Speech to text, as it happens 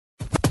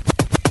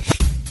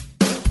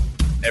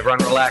Everyone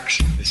relax.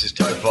 This is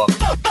Topop.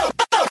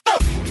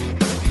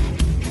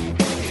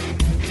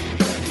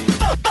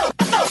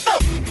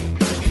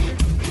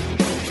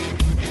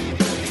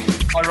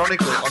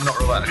 Ironically, I'm not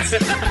relaxed.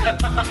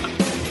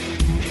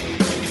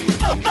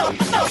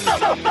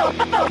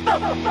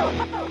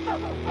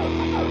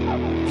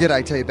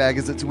 G'day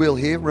Teabaggers, it's Will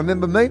here.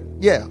 Remember me?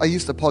 Yeah, I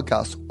used to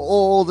podcast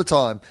all the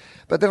time,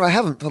 but then I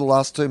haven't for the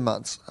last 2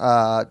 months.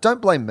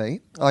 Don't blame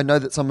me. I know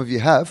that some of you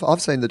have.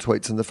 I've seen the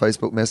tweets and the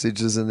Facebook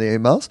messages and the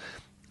emails.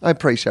 I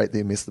appreciate that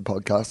you missed the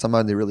podcast. I'm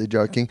only really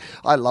joking.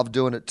 I love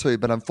doing it too,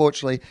 but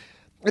unfortunately,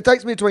 it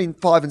takes me between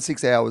 5 and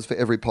 6 hours for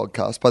every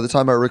podcast. By the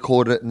time I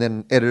record it and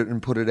then edit it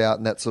and put it out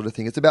and that sort of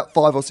thing, it's about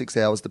 5 or 6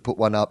 hours to put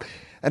one up.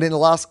 And in the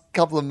last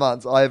couple of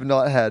months, I have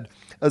not had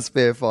a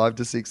spare 5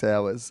 to 6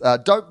 hours.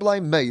 Don't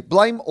blame me.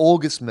 Blame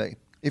August me.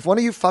 If one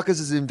of you fuckers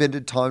has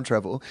invented time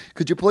travel,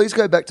 could you please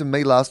go back to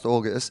me last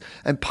August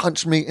and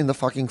punch me in the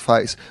fucking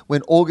face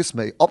when August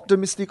me,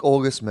 optimistic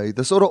August me,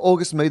 the sort of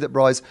August me that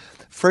buys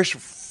fresh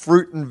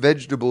fruit and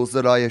vegetables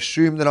that I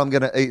assume that I'm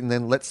going to eat and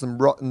then lets them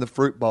rot in the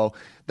fruit bowl.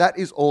 That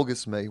is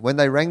August me. When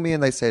they rang me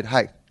and they said,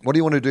 hey, what do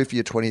you want to do for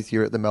your 20th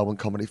year at the Melbourne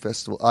Comedy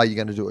Festival? Are you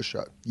going to do a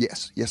show?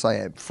 Yes, I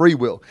am. Free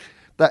will.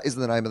 That is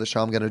the name of the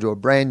show. I'm going to do a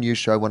brand new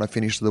show when I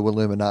finish the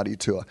Illuminati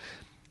tour.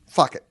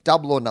 Fuck it,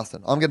 double or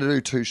nothing. I'm going to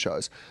do 2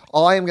 shows.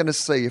 I am going to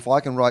see if I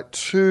can write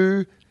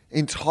 2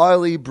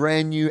 entirely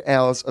brand new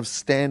hours of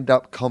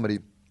stand-up comedy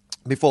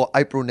before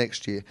April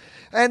next year.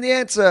 And the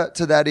answer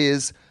to that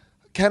is,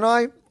 can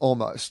I?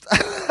 Almost.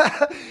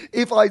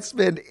 If I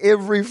spend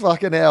every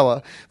fucking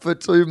hour for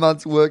 2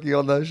 months working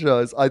on those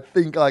shows, I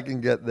think I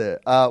can get there.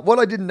 What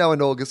I didn't know in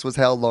August was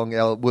how long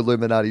our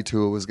Illuminati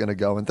tour was going to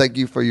go. And thank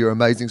you for your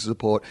amazing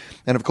support.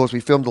 And of course, we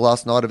filmed the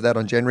last night of that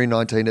on January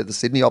 19 at the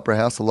Sydney Opera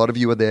House. A lot of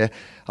you were there.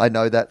 I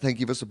know that. Thank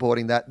you for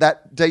supporting that.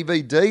 That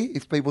DVD,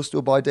 if people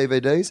still buy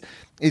DVDs,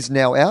 is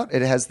now out.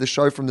 It has the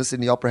show from the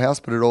Sydney Opera House,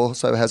 but it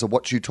also has a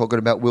What You Talking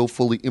About Will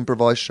fully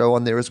improvised show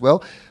on there as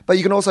well. But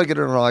you can also get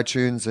it on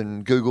iTunes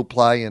and Google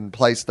Play and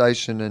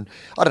PlayStation and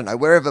I don't know,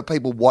 wherever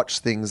people watch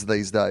things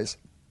these days.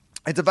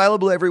 It's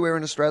available everywhere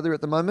in Australia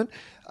at the moment.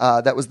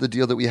 That was the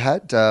deal that we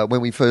had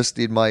when we first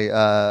did my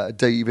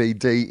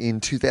DVD in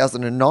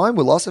 2009,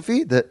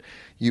 Willosophy, that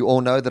you all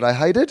know that I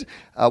hated.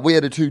 We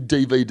had a 2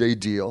 DVD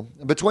deal.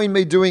 Between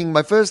me doing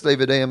my first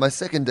DVD and my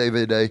second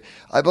DVD,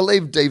 I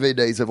believe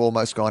DVDs have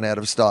almost gone out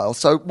of style.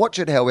 So watch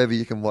it however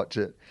you can watch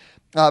it.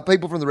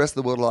 People from the rest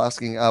of the world are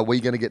asking, are we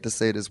going to get to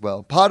see it as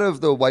well? Part of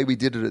the way we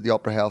did it at the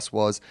Opera House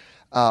was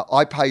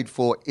I paid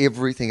for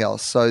everything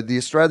else. So the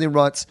Australian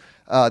rights,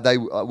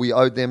 we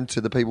owed them to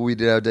the people we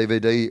did our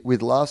DVD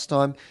with last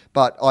time,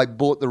 but I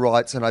bought the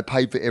rights and I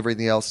paid for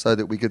everything else so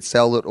that we could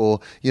sell it or,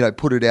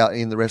 put it out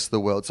in the rest of the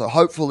world. So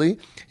hopefully,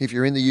 if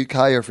you're in the UK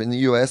or if you're in the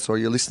US or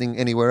you're listening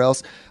anywhere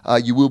else,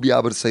 you will be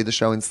able to see the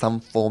show in some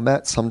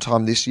format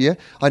sometime this year.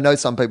 I know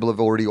some people have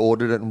already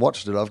ordered it and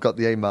watched it. I've got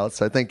the emails,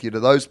 so thank you to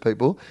those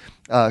people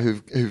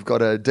who've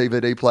got a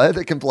DVD player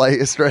that can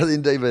play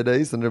Australian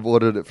DVDs and have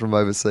ordered it from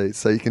overseas.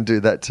 So you can do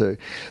that too.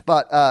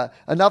 But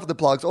enough of the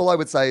plugs. All I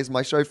would say is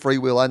my show Free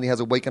Will only has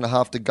a week and a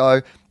half to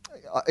go.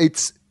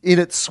 It's in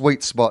its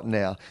sweet spot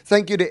now.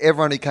 Thank you to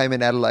everyone who came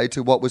in Adelaide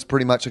to what was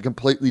pretty much a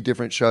completely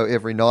different show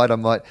every night. I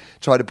might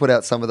try to put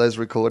out some of those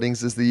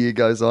recordings as the year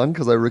goes on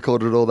because I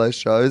recorded all those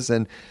shows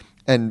and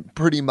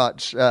pretty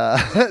much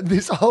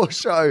this whole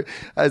show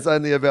has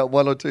only about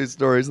 1 or 2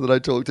 stories that I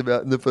talked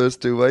about in the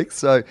first 2 weeks.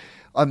 So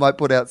I might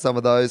put out some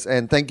of those.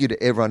 And thank you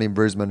to everyone in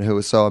Brisbane who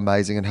was so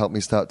amazing and helped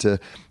me start to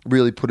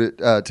really put it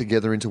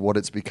together into what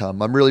it's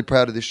become. I'm really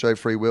proud of this show,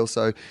 Free Will.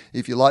 So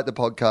if you like the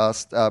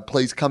podcast,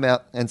 please come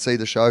out and see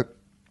the show.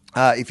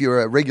 If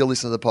you're a regular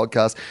listener to the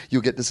podcast,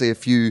 you'll get to see a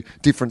few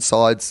different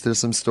sides to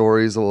some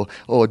stories or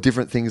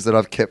different things that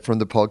I've kept from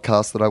the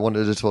podcast that I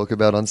wanted to talk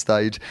about on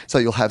stage. So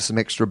you'll have some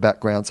extra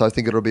background. So I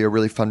think it'll be a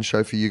really fun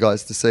show for you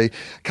guys to see.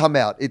 Come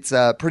out. It's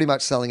pretty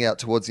much selling out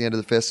towards the end of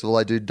the festival.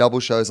 I do double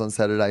shows on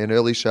Saturday, an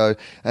early show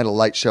and a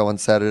late show on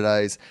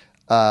Saturdays.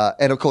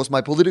 And of course,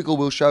 my Political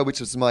Will show,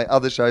 which is my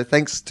other show,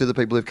 thanks to the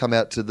people who've come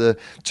out to the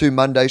 2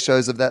 Monday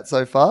shows of that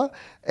so far.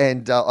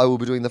 And I will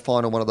be doing the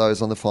final one of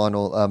those on the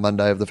final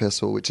Monday of the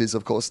festival, which is,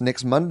 of course,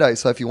 next Monday.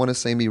 So if you want to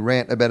see me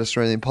rant about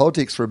Australian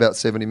politics for about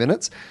 70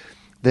 minutes,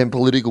 then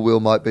Political Will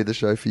might be the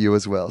show for you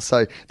as well.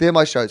 So they're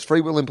my shows,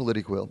 Free Will and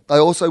Political Will. I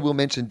also will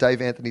mention Dave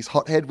Anthony's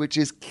Hothead, which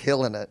is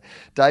killing it.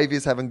 Dave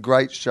is having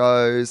great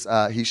shows.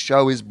 His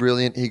show is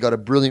brilliant. He got a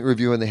brilliant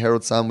review in the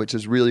Herald Sun, which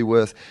is really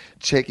worth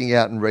checking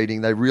out and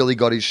reading. They really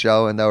got his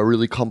show and they were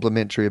really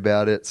complimentary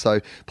about it. So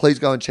please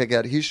go and check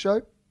out his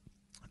show.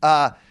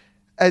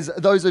 As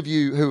those of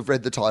you who have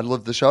read the title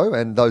of the show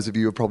and those of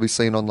you who have probably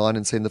seen online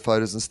and seen the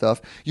photos and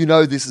stuff, you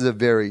know this is a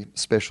very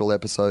special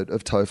episode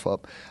of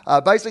TOFOP.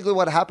 Basically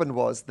what happened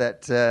was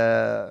that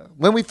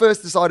when we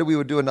first decided we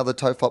would do another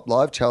TOFOP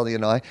Live, Charlie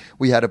and I,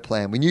 we had a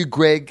plan. We knew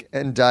Greg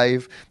and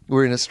Dave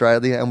were in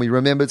Australia and we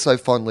remembered so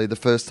fondly the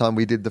first time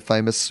we did the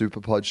famous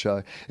Superpod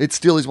show. It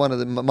still is one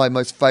of my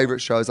most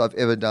favourite shows I've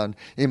ever done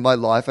in my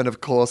life, and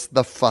of course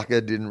the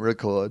fucker didn't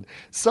record.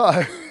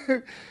 So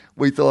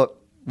we thought,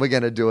 we're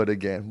going to do it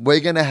again. We're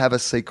going to have a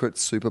secret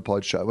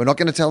Superpod show. We're not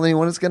going to tell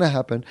anyone it's going to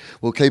happen.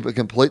 We'll keep it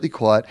completely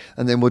quiet,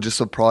 and then we'll just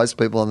surprise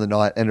people on the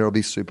night, and it'll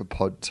be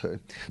Superpod 2.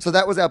 So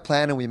that was our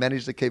plan, and we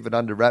managed to keep it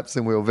under wraps,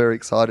 and we were very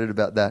excited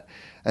about that.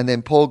 And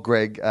then poor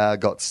Greg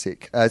got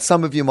sick.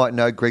 Some of you might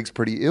know Greg's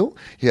pretty ill.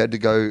 He had to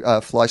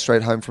go fly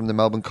straight home from the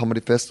Melbourne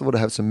Comedy Festival to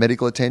have some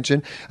medical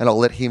attention, and I'll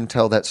let him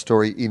tell that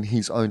story in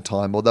his own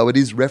time, although it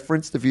is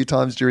referenced a few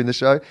times during the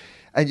show.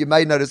 And you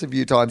may notice a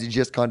few times he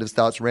just kind of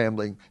starts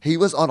rambling. He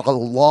was on a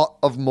lot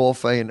of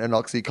morphine and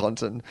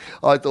OxyContin.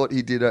 I thought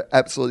he did an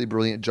absolutely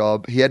brilliant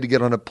job. He had to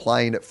get on a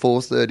plane at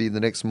 4:30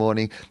 the next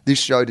morning. This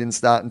show didn't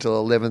start until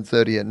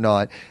 11:30 at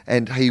night.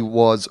 And he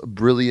was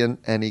brilliant,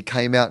 and he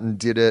came out and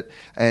did it.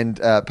 And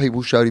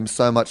people showed him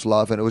so much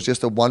love, and it was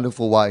just a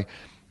wonderful way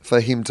for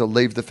him to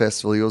leave the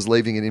festival. He was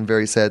leaving it in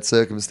very sad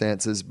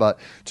circumstances, but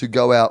to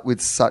go out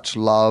with such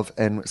love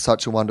and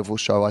such a wonderful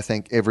show, I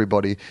thank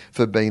everybody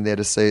for being there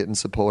to see it and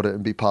support it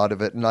and be part of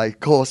it. And I,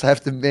 of course,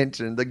 have to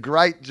mention the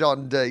great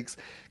John Deeks.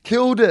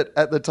 Killed it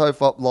at the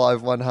Tofop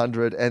Live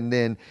 100, and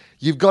then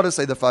you've got to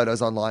see the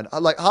photos online.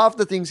 Like half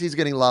the things he's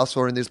getting laughs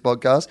for in this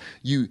podcast,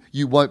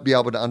 you won't be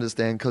able to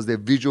understand because they're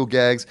visual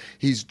gags.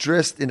 He's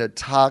dressed in a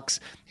tux.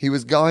 He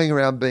was going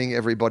around being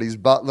everybody's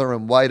butler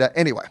and waiter.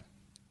 Anyway,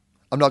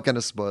 I'm not going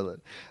to spoil it.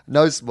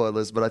 No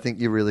spoilers, but I think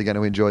you're really going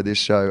to enjoy this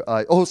show.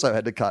 I also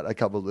had to cut a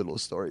couple of little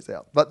stories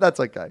out, but that's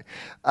okay.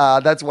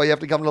 That's why you have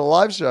to come to the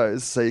live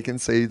shows so you can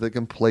see the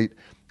complete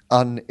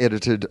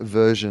unedited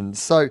version.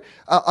 So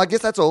I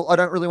guess that's all. I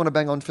don't really want to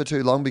bang on for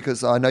too long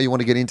because I know you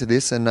want to get into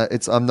this, and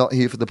I'm not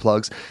here for the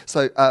plugs.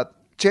 So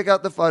check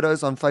out the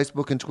photos on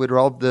Facebook and Twitter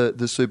of the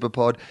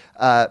Superpod.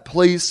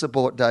 Please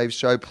support Dave's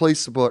show. Please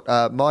support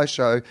my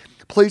show.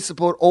 Please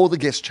support all the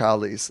guest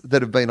Charlies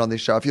that have been on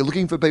this show. If you're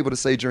looking for people to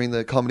see during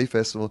the comedy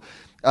festival,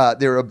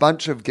 there are a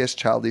bunch of guest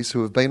Charlies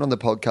who have been on the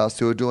podcast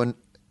who are doing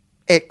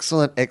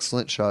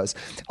excellent shows.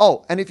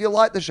 Oh, and if you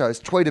like the shows,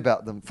 tweet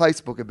about them,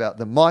 Facebook about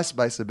them,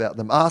 MySpace about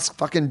them, ask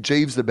fucking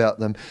Jeeves about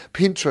them,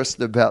 Pinterest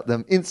about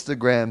them,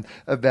 Instagram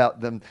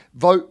about them.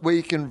 Vote where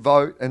you can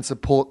vote and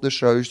support the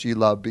shows you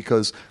love,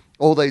 because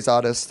all these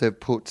artists have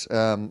put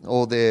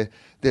all their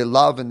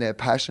love and their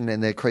passion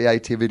and their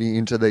creativity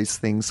into these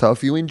things. So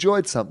if you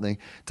enjoyed something,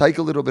 take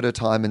a little bit of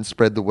time and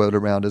spread the word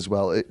around as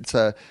well. It's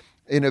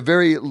in a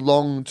very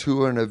long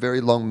tour and a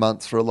very long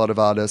month for a lot of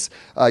artists,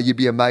 you'd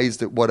be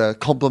amazed at what a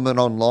compliment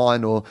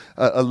online or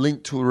a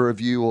link to a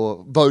review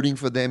or voting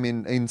for them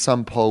in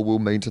some poll will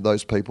mean to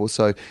those people.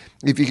 So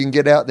if you can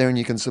get out there and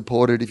you can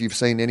support it, if you've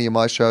seen any of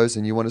my shows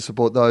and you want to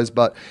support those,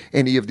 but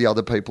any of the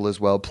other people as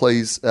well,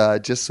 please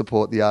just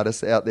support the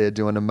artists out there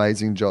doing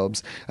amazing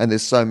jobs. And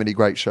there's so many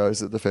great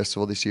shows at the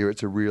festival this year.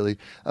 It's a really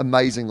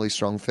amazingly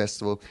strong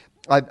festival.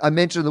 I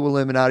mentioned the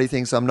Illuminati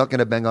thing, so I'm not going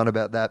to bang on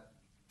about that.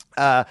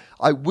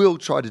 I will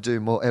try to do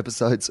more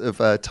episodes of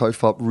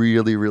Tofop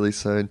really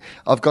soon.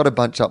 I've got a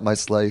bunch up my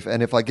sleeve,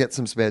 and if I get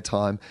some spare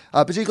time,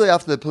 particularly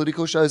after the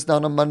political show's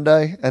done on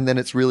Monday, and then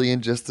it's really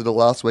in just to the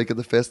last week of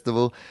the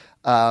festival,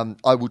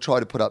 I will try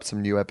to put up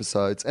some new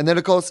episodes. And then,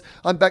 of course,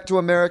 I'm back to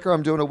America.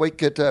 I'm doing a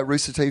week at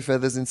Rooster Teeth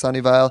Feathers in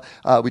Sunnyvale,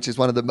 which is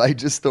one of the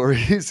major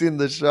stories in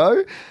the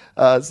show.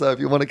 So if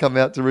you want to come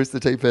out to Rooster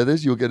Teeth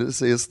Feathers, you'll get to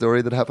see a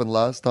story that happened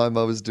last time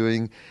I was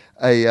doing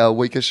a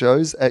week of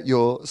shows at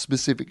your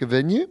specific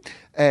venue.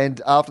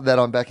 And after that,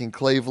 I'm back in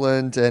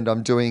Cleveland, and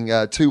I'm doing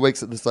 2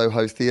 weeks at the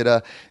Soho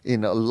Theatre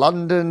in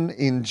London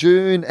in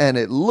June. And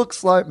it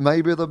looks like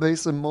maybe there'll be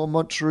some more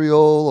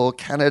Montreal or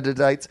Canada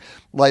dates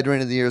later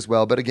in the year as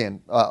well. But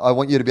again, I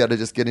want you to be able to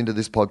just get into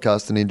this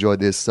podcast and enjoy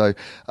this. So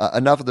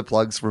enough of the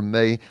plugs from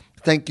me.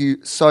 Thank you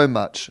so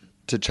much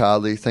to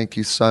Charlie. Thank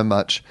you so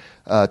much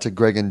to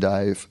Greg and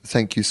Dave.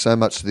 Thank you so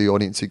much to the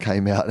audience who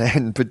came out,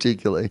 and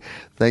particularly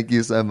thank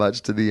you so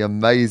much to the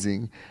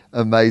amazing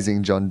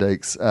John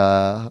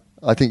Deeks.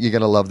 I think you're going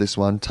to love this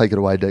one. Take it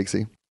away,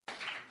 Deeksy.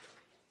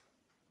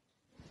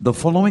 The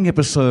following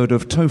episode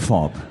of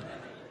Tofop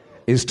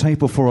is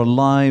tapered for a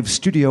live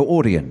studio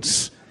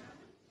audience.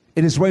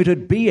 It is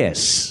rated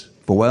BS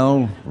for,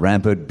 well,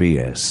 rampant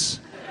BS.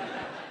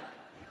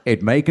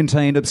 It may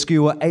contain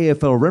obscure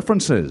AFL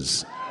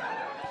references,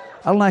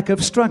 a lack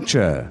of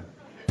structure,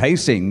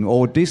 pacing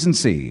or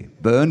decency,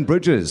 burned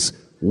bridges,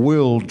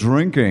 will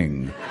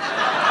drinking,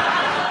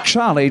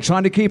 Charlie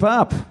trying to keep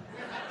up,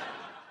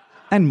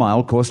 and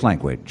mild coarse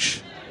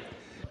language.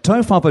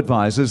 Tofop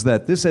advises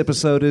that this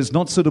episode is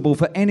not suitable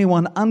for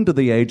anyone under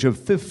the age of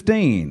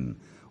 15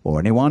 or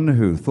anyone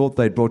who thought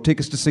they'd bought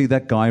tickets to see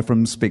that guy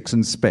from Spicks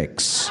and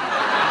Specs.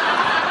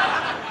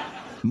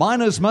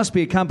 Minors must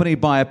be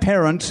accompanied by a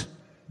parent,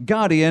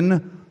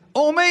 guardian,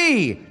 or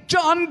me,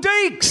 John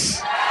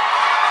Deeks.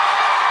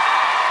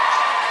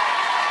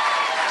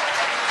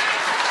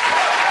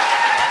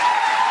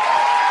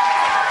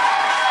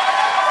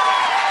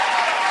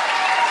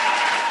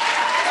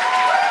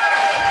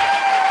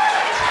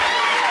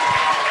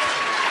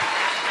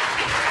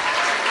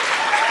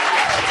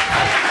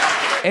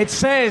 It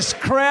says,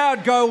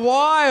 crowd go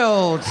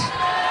wild.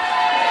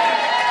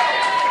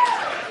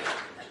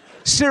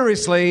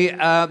 Seriously,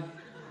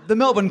 the The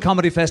Melbourne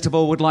Comedy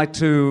Festival would like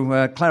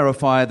to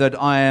clarify that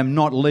I am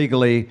not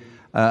legally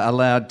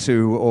allowed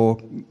to or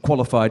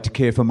qualified to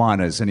care for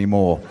minors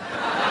anymore.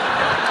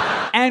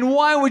 And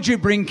why would you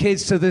bring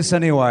kids to this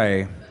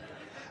anyway?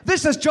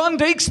 This is John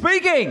Deek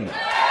speaking.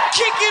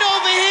 Kick it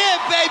over here,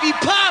 baby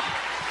pop,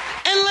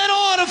 and let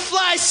all the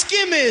fly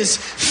skimmers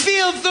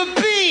feel the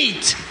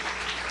beat.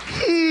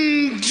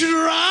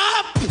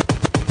 Drop.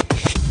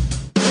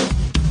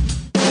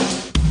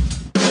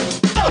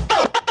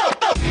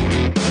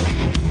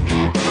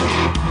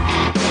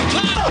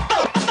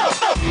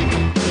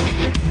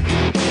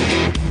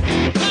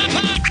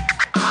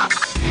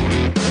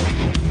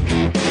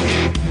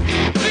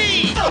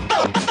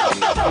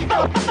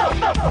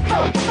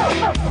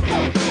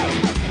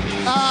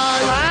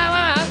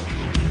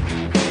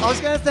 I was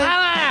going to think...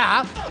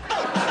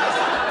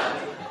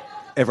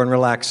 Everyone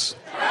relax.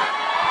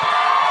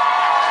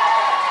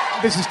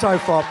 This is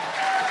Tofop.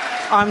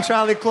 I'm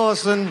Charlie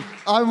Clausen.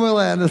 I'm Will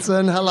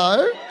Anderson.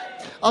 Hello.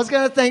 I was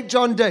going to thank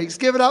John Deeks.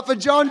 Give it up for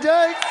John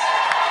Deeks.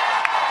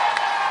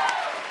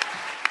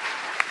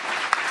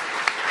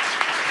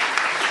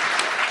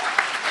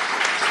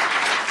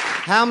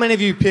 How many of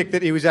you picked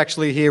that he was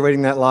actually here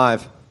reading that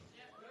live?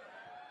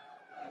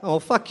 Oh,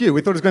 fuck you.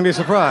 We thought it was going to be a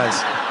surprise.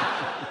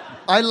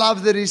 I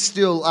love that he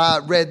still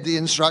read the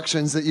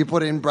instructions that you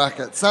put in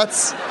brackets.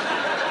 That's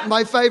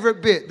my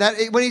favourite bit.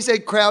 When he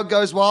said crowd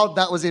goes wild,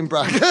 that was in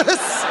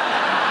brackets.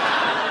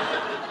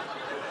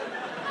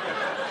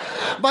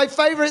 My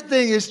favourite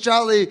thing is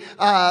Charlie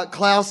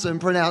Clausen,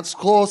 pronounced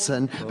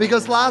Clausen,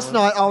 because last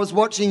night I was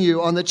watching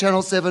you on the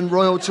Channel 7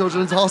 Royal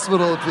Children's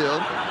Hospital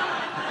appeal.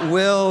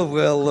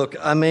 Well, look,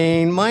 I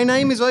mean, my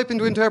name is open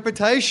to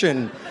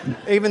interpretation.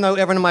 Even though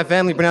everyone in my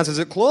family pronounces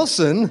it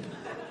Clausen,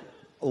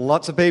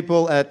 lots of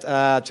people at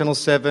Channel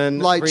 7,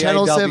 like 3AW,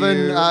 Channel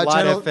 7,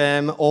 Light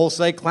FM, all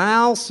say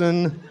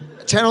Clausen.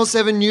 Channel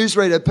 7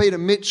 newsreader Peter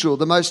Mitchell,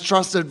 the most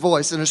trusted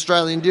voice in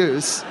Australian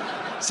news,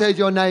 said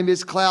your name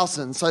is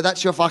Clausen, so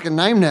that's your fucking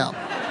name now.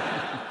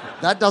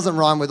 That doesn't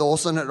rhyme with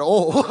Orson at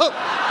all.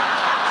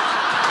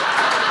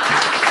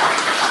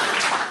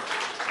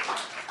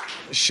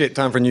 Shit,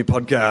 time for a new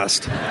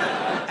podcast.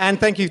 And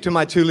thank you to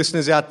my 2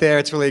 listeners out there.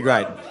 It's really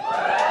great.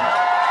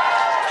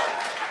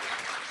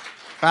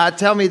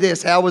 Tell me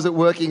this, how was it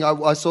working?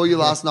 I saw you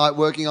last night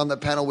working on the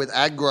panel with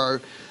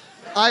Agro.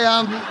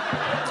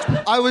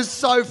 I was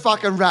so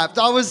fucking wrapped.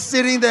 I was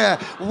sitting there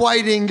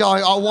waiting,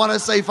 going, I want to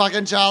see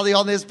fucking Charlie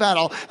on this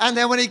panel. And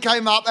then when he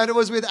came up and it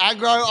was with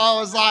Agro, I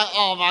was like,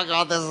 oh my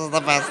God, this is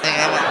the best thing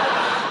ever.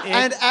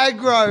 Yeah. And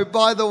Agro,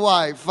 by the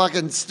way,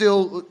 fucking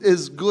still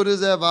as good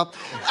as ever.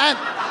 And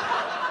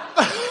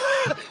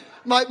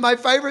my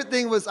favourite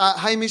thing was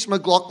Hamish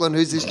McLaughlin,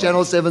 who's this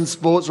Channel 7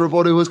 sports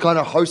reporter who was kind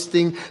of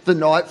hosting the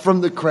night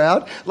from the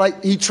crowd.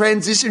 Like, he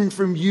transitioned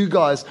from you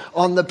guys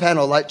on the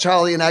panel, like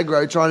Charlie and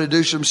Agro trying to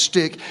do some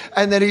shtick,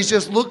 and then he's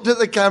just looked at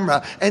the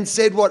camera and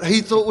said what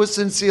he thought was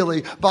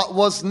sincerely, but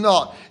was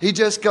not. He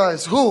just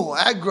goes, ooh,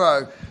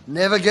 Agro,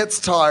 never gets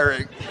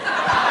tiring.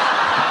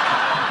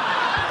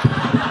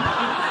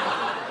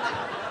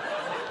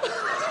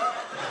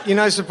 You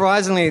know,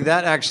 surprisingly,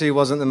 that actually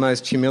wasn't the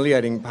most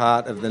humiliating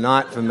part of the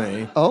night for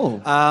me.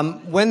 Oh.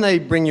 When they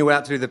bring you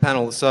out to do the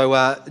panel, so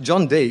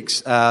John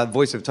Deeks,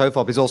 voice of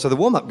Tofop, is also the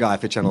warm-up guy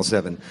for Channel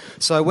 7.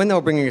 So when they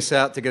were bringing us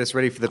out to get us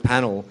ready for the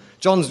panel,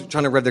 John's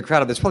trying to rev the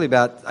crowd up. There's probably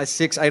about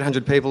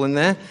 600-800 people in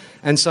there.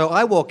 And so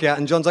I walk out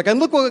and John's like,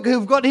 and look what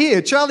we've got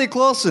here, Charlie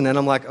Clausen. And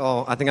I'm like,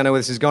 oh, I think I know where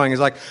this is going. He's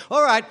like,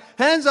 all right,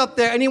 hands up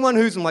there. Anyone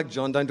who's... I'm like,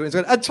 John, don't do it. He's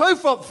like, a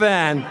Tofop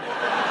fan.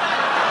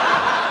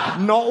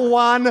 Not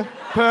one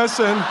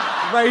person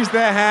raised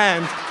their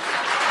hand.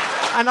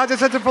 And I just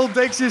had to pull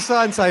Deeks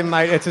aside and say,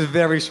 mate, it's a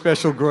very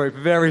special group,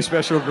 very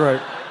special group.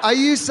 Are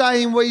you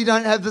saying we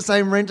don't have the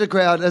same renter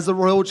crowd as the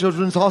Royal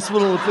Children's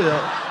Hospital appeal?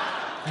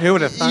 Who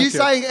would have thunk You it?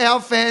 saying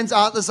our fans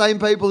aren't the same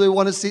people who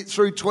want to sit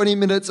through 20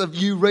 minutes of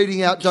you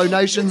reading out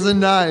donations and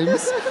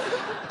names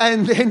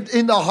and then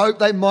in the hope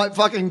they might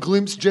fucking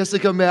glimpse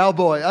Jessica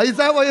Mauboy? Is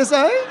that what you're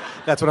saying?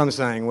 That's what I'm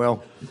saying,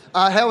 Will.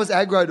 How was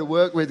Agro to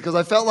work with? Because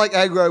I felt like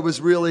Agro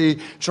was really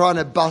trying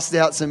to bust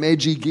out some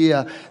edgy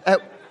gear.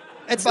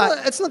 It's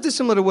not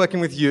dissimilar to working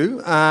with you.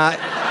 He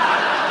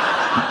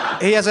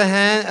has a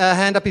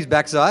hand up his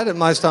backside at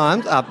most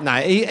times. I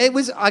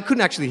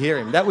couldn't actually hear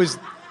him.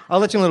 I'll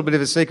let you in a little bit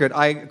of a secret.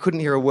 I couldn't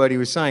hear a word he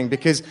was saying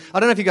because, I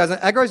don't know if you guys know,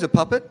 Agro's a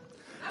puppet.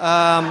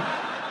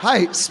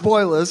 Hey,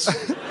 spoilers.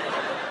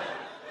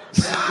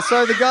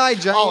 So the guy...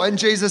 Oh, and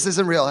Jesus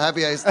isn't real.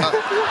 Happy Ace.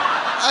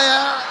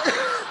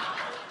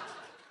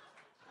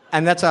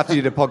 And that's after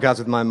you did a podcast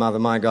with my mother.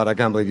 My God, I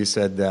can't believe you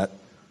said that.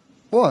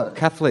 What?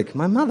 Catholic,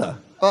 my mother.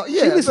 Oh,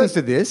 yeah, she listens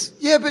to this.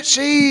 Yeah, but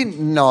she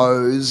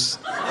knows.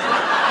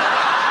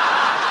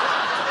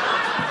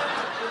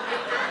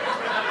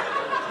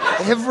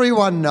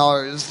 Everyone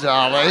knows,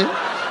 darling.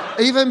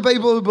 Even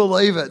people who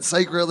believe it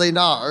secretly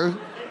know.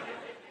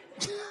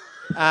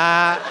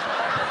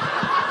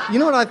 You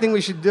know what I think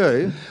we should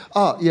do?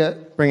 Oh, yeah.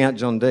 Bring out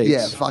John Deeks.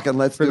 Yeah, fucking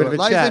let's For a do bit it. of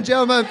a Ladies chat. and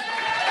gentlemen.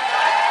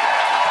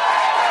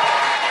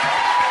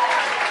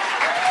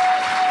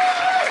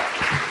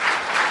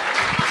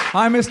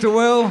 Hi, Mr.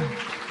 Will.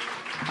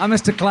 I'm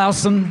Mr.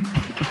 Clausen.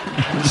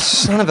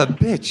 Son of a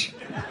bitch.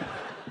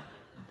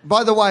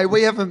 By the way,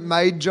 we haven't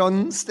made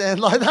John stand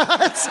like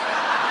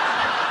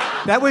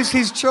that. That was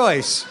his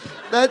choice.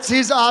 That's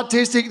his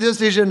artistic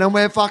decision, and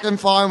we're fucking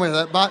fine with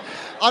it. But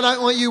I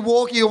don't want you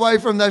walking away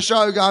from the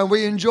show going,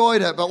 we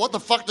enjoyed it, but what the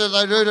fuck did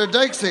they do to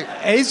Deeksy?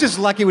 He's just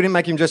lucky we didn't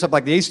make him dress up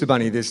like the Easter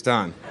Bunny this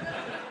time.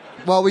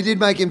 Well, we did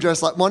make him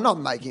dress like... Well, not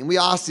make him. We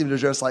asked him to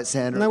dress like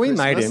Santa. No, at we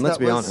Christmas. made him, let's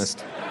That be was-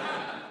 honest.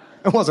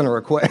 It wasn't a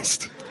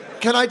request.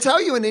 Can I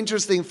tell you an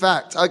interesting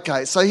fact?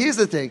 Okay, so here's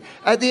the thing.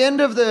 At the end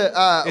of the...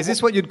 Is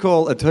this what you'd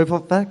call a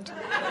tofop fact?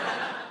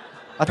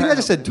 I think I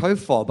just said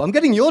tofob. I'm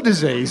getting your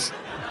disease.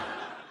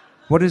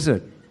 What is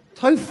it?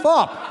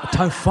 Tofop. A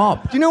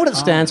tofob. Do you know what it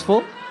stands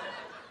for?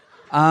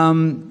 I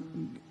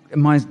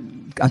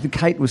think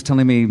Kate was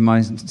telling me,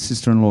 my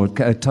sister-in-law,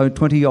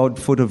 20-odd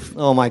foot of...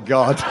 Oh, my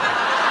God.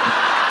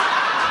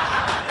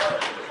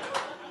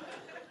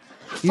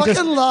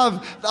 fucking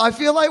love... I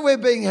feel like we're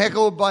being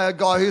heckled by a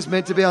guy who's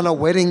meant to be on a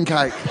wedding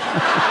cake.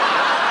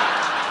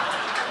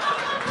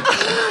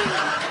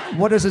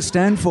 What does it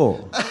stand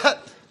for?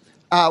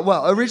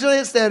 Well, originally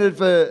it standard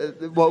for...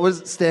 What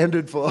was it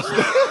standard for?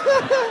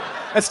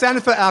 It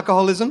stands for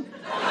alcoholism.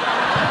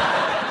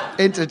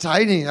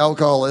 Entertaining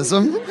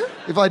alcoholism.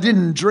 If I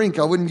didn't drink,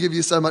 I wouldn't give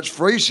you so much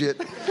free shit.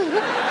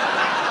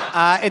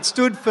 It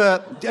stood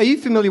for... Are you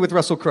familiar with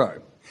Russell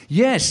Crowe?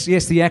 Yes,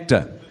 the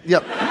actor.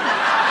 Yep.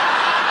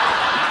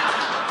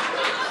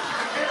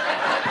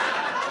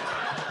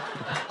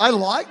 I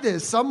like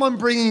this. Someone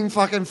bringing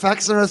fucking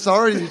facts and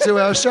authority to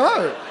our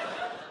show.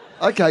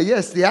 Okay,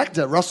 yes, the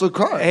actor, Russell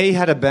Crowe. He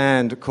had a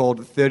band called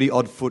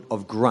 30-odd Foot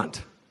of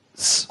Grunt.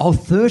 Oh,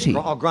 30.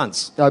 Oh,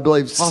 grunts. I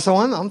believe... Oh, so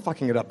I'm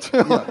fucking it up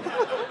too.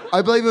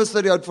 I believe it was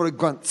 30-odd foot of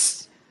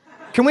grunts.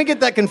 Can we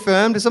get that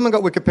confirmed? Has someone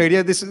got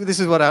Wikipedia? This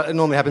is what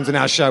normally happens in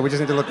our show. We just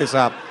need to look this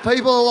up.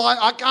 People are like,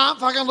 I can't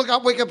fucking look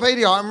up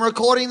Wikipedia. I'm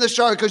recording the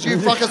show because you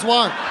fuckers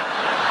won't.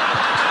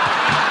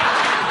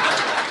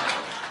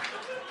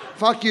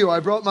 Fuck you, I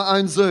brought my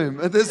own Zoom.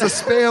 There's a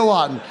spare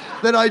one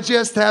that I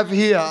just have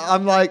here.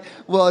 I'm like,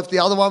 well, if the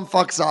other one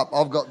fucks up,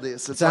 I've got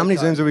this. It's So how many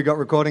okay. Zooms have we got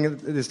recording at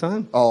this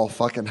time? Oh,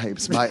 fucking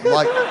heaps, mate.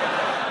 Like,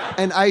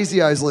 and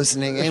ASIO's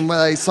listening, and when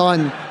they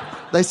signed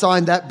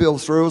that bill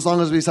through, as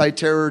long as we say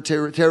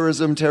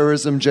terrorism,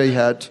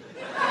 jihad.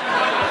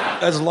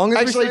 As long as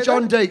Actually, we say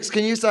John that? Deeks,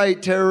 can you say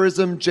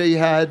terrorism,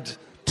 jihad?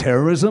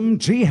 Terrorism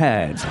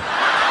jihad.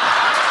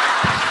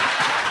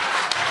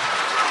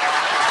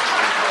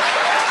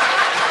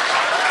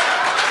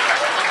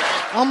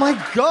 Oh my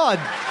God.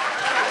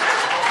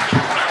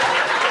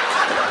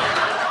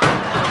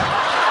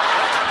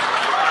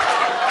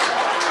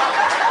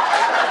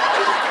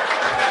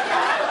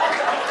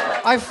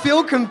 I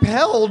feel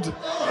compelled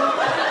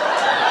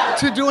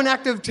to do an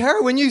act of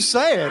terror when you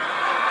say it.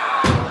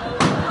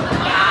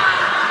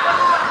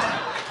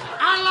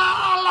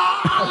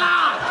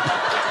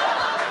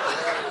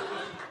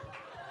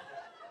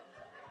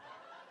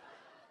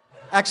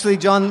 Actually,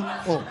 John,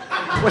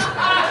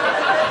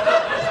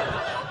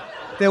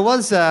 there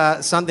was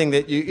something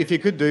that if you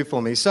could do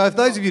for me. So if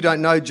those of you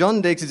don't know,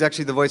 John Deeks is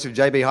actually the voice of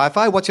JB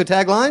Hi-Fi. What's your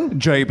tagline?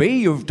 JB,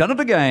 you've done it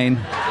again.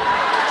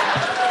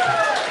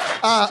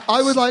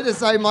 I would like to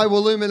say my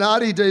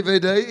Willuminati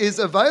DVD is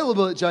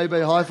available at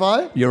JB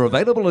Hi-Fi. You're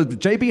available at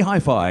JB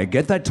Hi-Fi.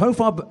 Get that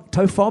tofob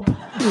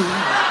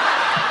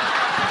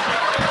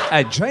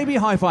at JB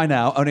Hi-Fi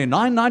now, only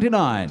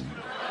 $9.99.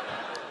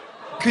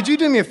 Could you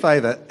do me a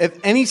favour? At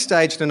any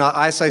stage tonight,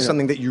 I say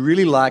something that you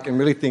really like and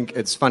really think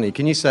it's funny.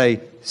 Can you say,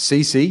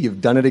 CC,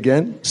 you've done it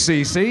again?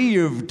 CC,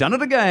 you've done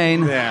it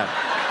again. Yeah.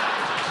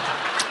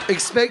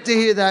 Expect to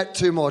hear that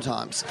 2 more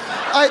times.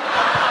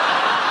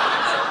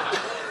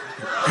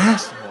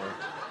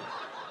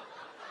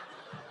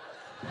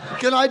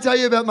 Can I tell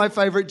you about my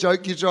favourite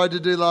joke you tried to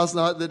do last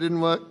night that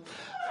didn't work?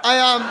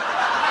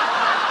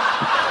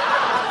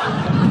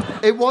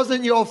 It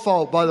wasn't your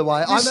fault, by the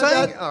way. You're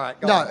saying... All right,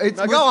 go on. It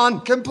No, was go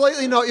on.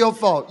 completely not your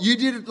fault. You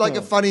did like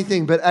a funny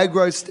thing, but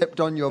Aggro stepped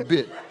on your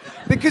bit.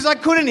 Because I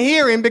couldn't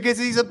hear him because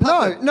he's a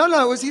puppet.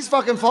 No, it was his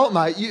fucking fault,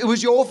 mate. It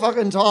was your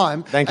fucking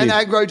time. Thank and you.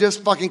 Aggro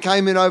just fucking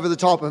came in over the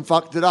top and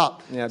fucked it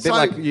up. Yeah, a bit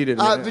like you did.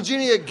 Yeah.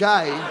 Virginia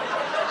Gay.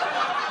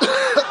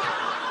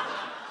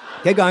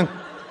 Get going.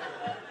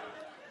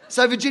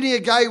 So Virginia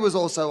Gay was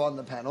also on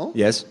the panel.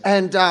 Yes.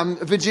 And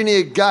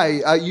Virginia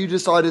Gay, you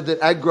decided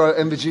that Aggro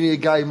and Virginia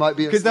Gay might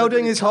be a Because they were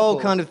doing this whole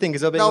couple. kind of thing,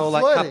 because they were being They were all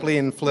like flirting. coupley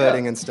and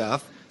flirting Yeah. and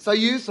stuff. So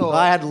you thought...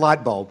 I had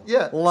light bulb.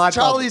 Yeah. Light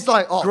Charlie's bulb.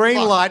 like, oh, green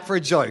fuck. light for a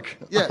joke.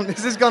 Yeah.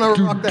 This is going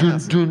to rock the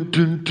house. If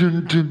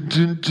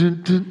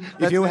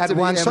you meant had to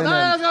be one shot... No,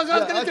 Eminem. I was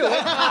going to do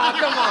it. Oh,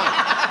 come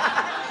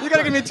on. You got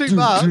to give me 2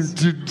 bars.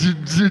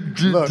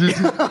 Look.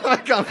 I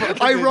can't fucking do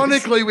this.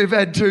 Ironically, we've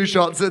had 2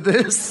 shots at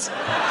this.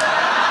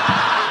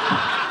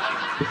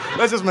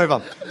 Let's just move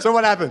on. So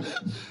what happened?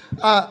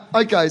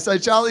 Okay, so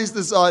Charlie's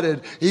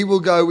decided he will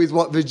go with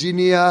what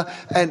Virginia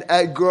and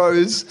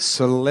Aggro's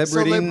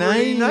Celebrity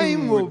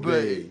name will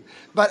be.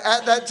 But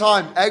at that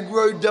time,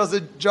 Aggro does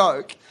a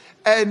joke,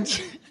 and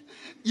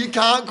You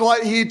can't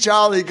quite hear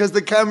Charlie because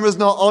the camera's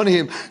not on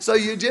him. So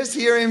you just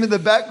hear him in the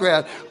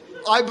background.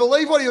 I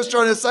believe what he was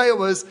trying to say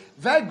was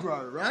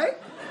Vagro, right?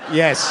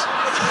 Yes.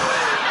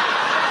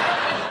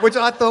 Which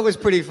I thought was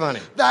pretty funny.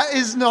 That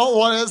is not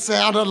what it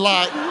sounded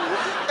like.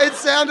 It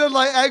sounded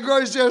like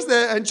Agro's just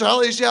there and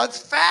Charlie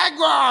shouts,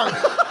 Fagro!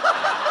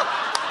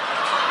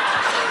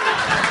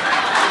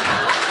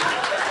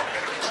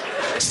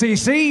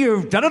 CC,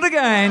 you've done it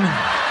again.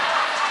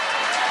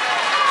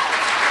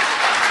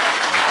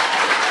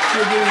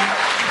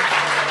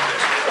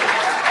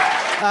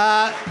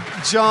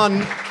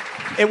 John,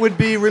 it would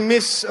be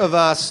remiss of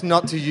us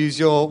not to use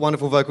your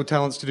wonderful vocal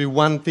talents to do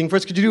one thing for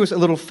us. Could you do us a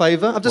little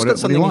favour? I've just got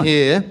what do you something want?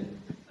 here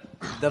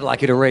that I'd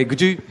like you to read.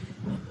 Could you...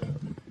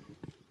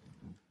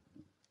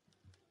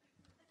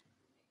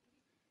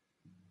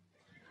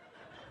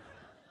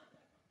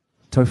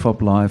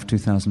 Tofop Live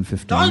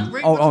 2015. Don't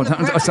read what's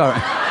in the press.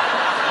 Sorry.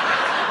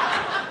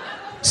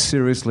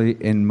 Seriously,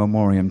 in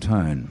memoriam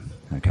tone,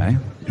 okay?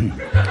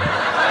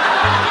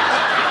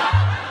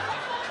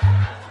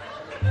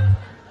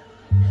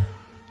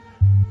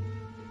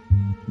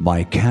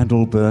 My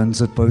candle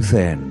burns at both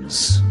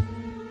ends.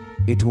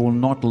 It will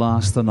not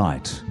last the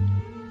night.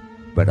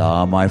 But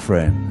my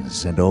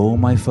friends and all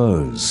my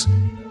foes,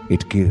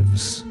 it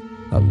gives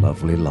a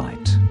lovely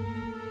light.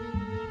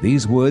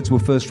 These words were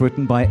first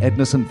written by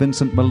Edna St.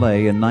 Vincent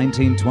Millay in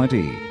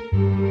 1920.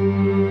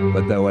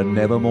 But they were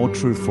never more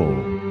truthful,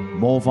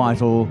 more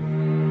vital,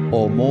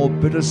 or more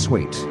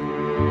bittersweet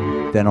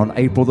than on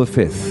April the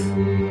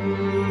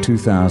 5th,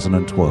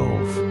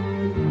 2012.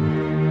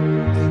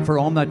 For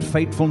on that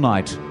fateful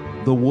night,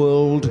 the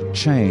world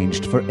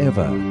changed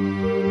forever.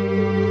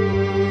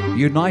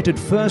 United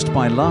first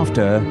by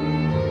laughter,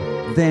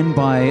 then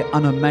by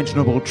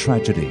unimaginable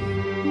tragedy.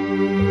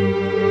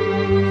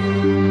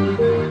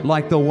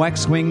 Like the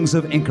wax wings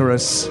of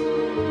Icarus,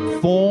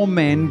 4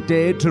 men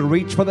dared to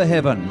reach for the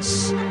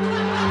heavens,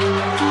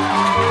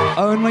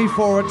 only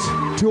for it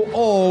to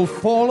all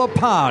fall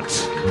apart.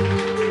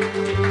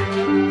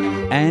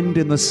 And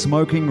in the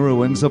smoking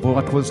ruins of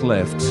what was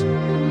left,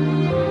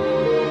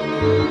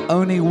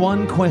 only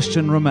one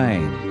question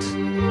remained.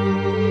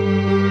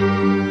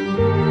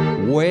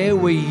 Where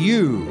were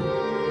you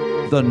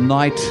the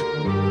night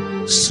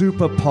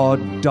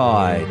Superpod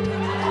died?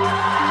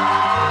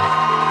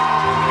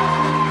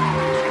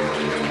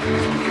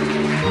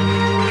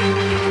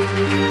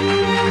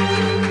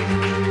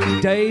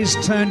 Days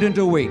turned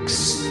into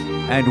weeks,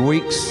 and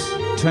weeks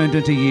turned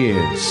into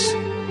years.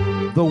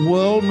 The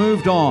world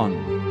moved on.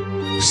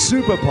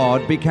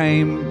 Superpod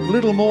became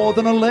little more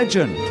than a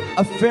legend,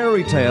 a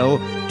fairy tale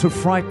to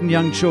frighten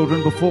young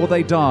children before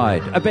they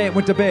died,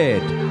 went to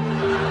bed.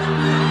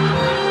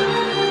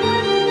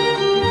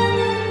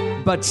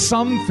 But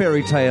some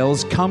fairy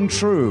tales come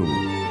true.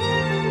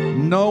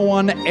 No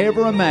one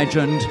ever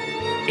imagined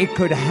it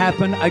could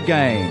happen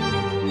again.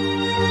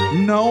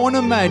 No one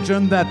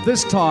imagined that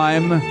this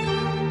time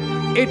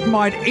it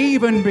might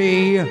even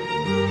be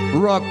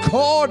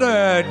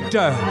recorded.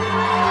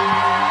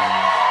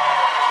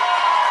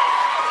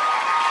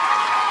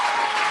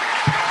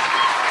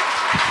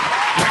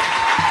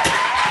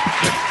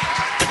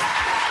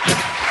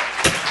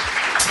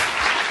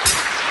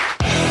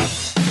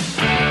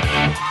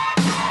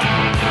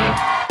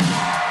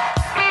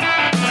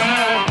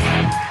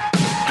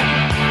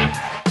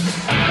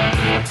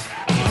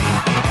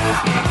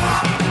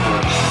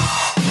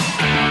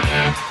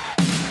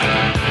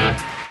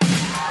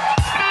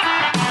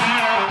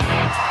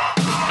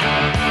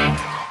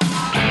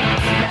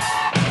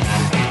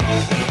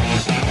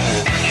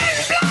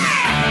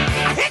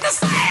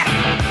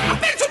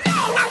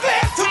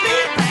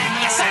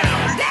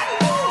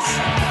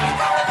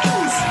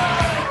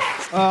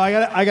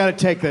 I gotta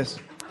take this.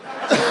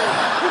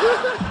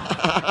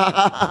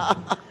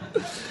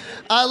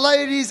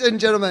 Ladies and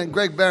gentlemen,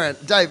 Greg Barron,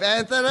 Dave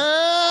Anthony.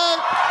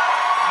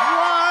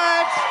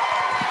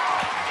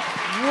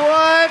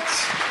 What?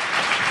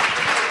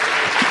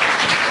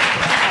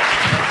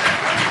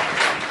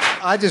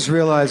 I just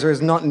realised there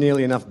is not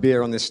nearly enough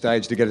beer on this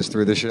stage to get us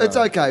through the show. It's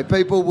okay.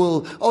 People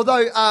will.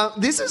 Although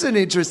this is an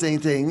interesting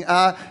thing.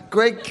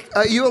 Greg,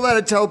 are you allowed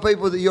to tell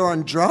people that you're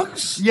on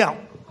drugs? Yeah.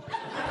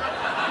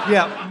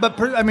 Yeah, but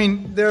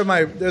there's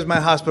my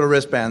hospital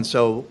wristband,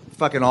 so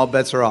fucking all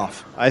bets are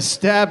off. I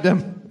stabbed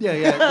him.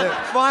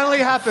 Yeah. Finally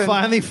happened.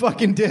 Finally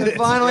fucking did it.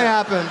 Finally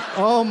happened.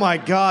 Oh my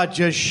God,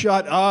 just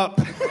shut up.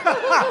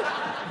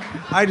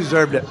 I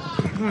deserved it.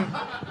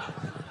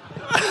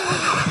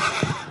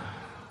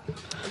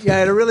 Yeah, I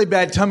had a really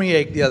bad tummy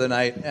ache the other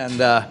night, and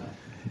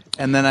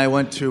then I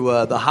went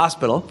to the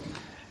hospital,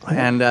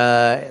 and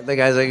the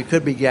guy's like, it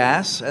could be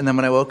gas, and then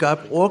when I woke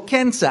up, or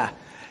cancer.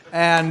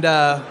 And,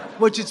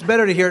 which it's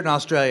better to hear it in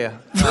Australia.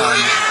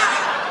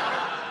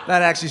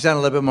 That actually sounded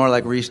a little bit more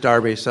like Rhys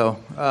Darby, so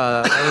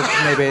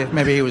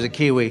maybe he was a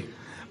Kiwi.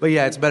 But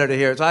yeah, it's better to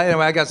hear it. So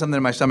I got something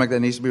in my stomach that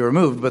needs to be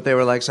removed, but they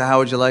were like, so how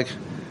would you like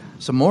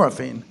some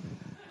morphine?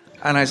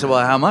 And I said,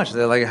 well, how much?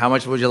 They're like, how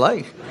much would you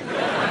like?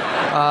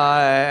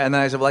 And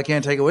then I said, well, I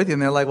can't take it with you.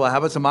 And they're like, well, how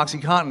about some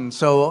OxyContin?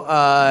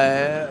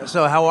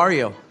 So how are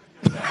you?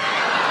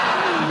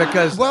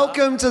 Because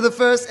Welcome to the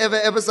first ever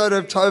episode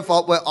of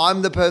Tofop where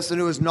I'm the person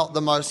who is not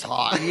the most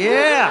high.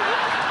 yeah.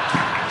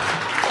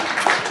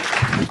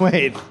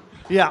 Wait,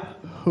 Yeah.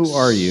 who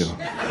are you?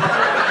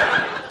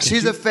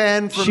 She's a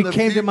fan from She the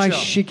came to my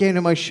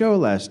future. show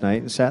last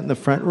night and sat in the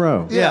front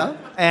row. Yeah.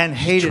 And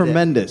hated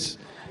Tremendous.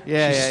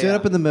 Yeah, she yeah, stood yeah.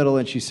 up in the middle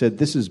and she said,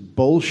 "This is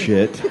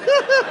bullshit,"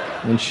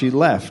 and she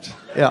left. it.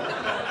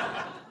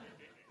 Yeah.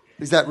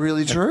 Is that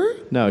really true?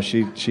 No,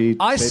 she.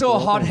 I stayed saw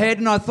the whole thing. Hothead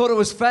and I thought it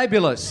was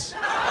fabulous.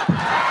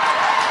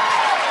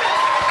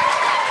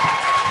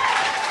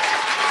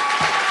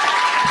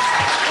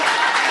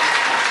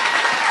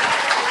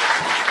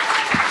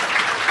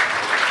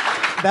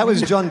 That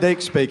was John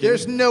Deek speaking.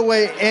 There's no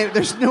way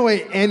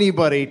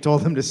anybody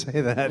told him to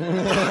say that.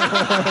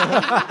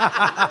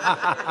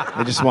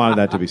 I just wanted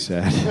that to be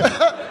said.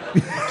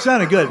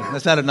 Sounded good.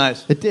 That sounded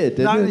nice. It did,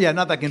 didn't it? Yeah,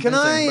 not that convincing. Can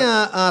I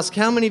but- ask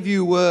how many of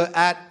you were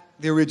at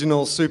the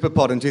original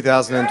Superpod in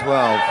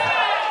 2012?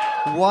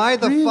 Why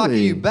the fuck are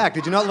Really? you back?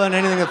 Did you not learn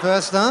anything the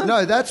first time?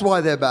 No, that's why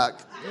they're back.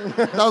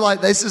 They're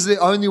like, this is the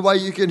only way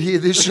you can hear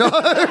this show.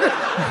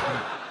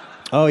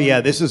 Oh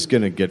yeah, this is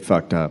gonna get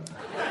fucked up.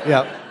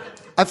 Yeah.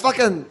 I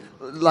fucking,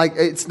 like,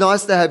 it's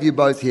nice to have you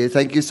both here.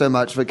 Thank you so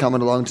much for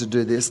coming along to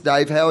do this.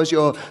 Dave, how was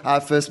your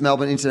first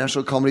Melbourne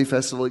International Comedy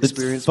Festival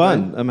experience? It's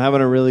fun. been? I'm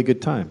having a really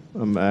good time.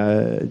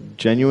 I'm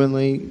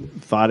genuinely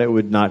thought it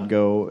would not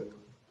go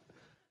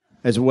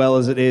as well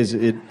as it is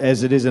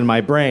in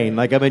my brain.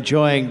 Like I'm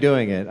enjoying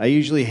doing it. I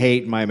usually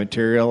hate my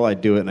material. I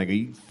do it and I go,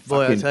 "You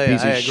Boy, I fucking tell you,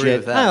 piece I of agree shit."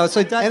 with that. Oh,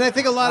 so that, And I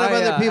think a lot of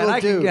other people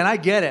and do. And I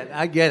get it.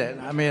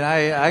 I mean,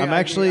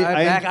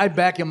 I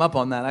back him up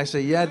on that. I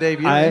say, yeah, Dave,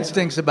 your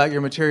instincts about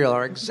your material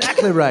are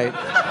exactly right.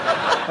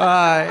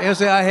 He'll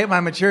say, I hate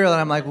my material.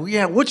 And I'm like, well,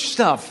 yeah, which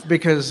stuff?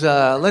 Because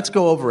let's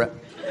go over it.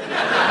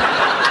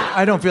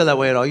 I don't feel that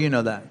way at all. You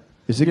know that.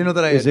 You know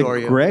that I adore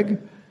Is you. it Greg?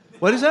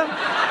 What is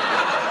that?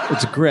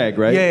 It's Greg,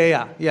 right?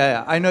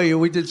 Yeah. I know you.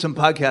 We did some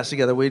podcasts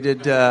together. We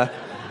did.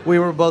 We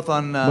were both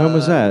on. When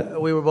was that?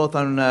 We were both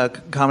on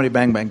Comedy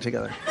Bang Bang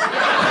together.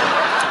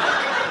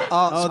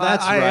 Oh,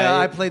 that's I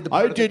right. played the.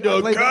 Part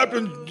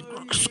Captain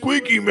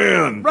Squeaky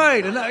Man.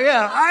 Right, and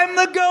I'm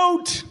the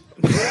goat.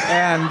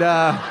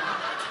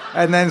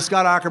 and then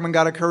Scott Ackerman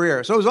got a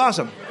career, so it was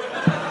awesome.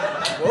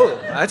 Whoa,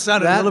 that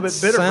sounded a little bit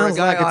bitter for a sounds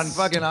guy like on it's-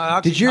 fucking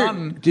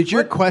OxyContin. Did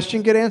your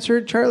question get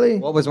answered, Charlie?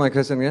 what was my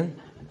question again?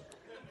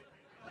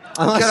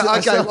 Okay,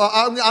 well,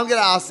 I'm going to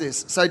ask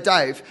this. So,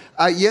 Dave,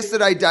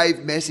 yesterday Dave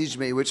messaged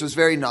me, which was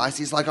very nice.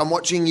 He's like, I'm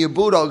watching your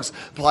Bulldogs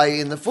play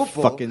in the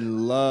football. Fucking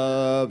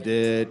loved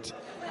it.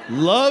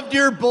 Loved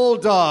your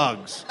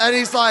Bulldogs. And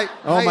he's like,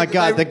 Oh hey, my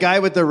God, they- the guy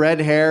with the red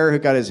hair who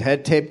got his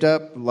head taped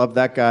up. Loved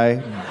that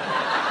guy.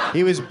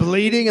 He was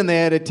bleeding and they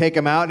had to take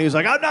him out and he was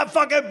like, I'm not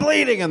fucking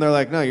bleeding. And they're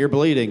like, no, you're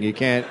bleeding. You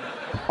can't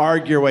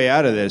argue your way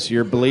out of this.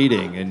 You're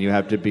bleeding and you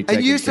have to be taken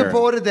And you care of.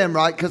 supported them,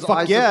 right? Because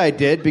Fuck yeah, I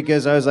did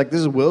because I was like,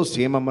 this is Will's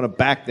team. I'm going to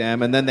back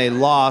them. And then they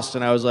lost,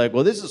 and I was like,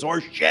 well, this is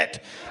horse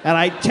shit. And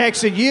I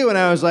texted you, and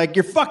I was like,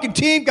 your fucking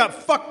team got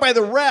fucked by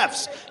the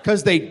refs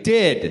because they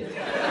did.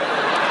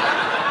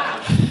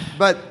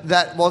 But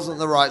that wasn't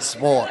the right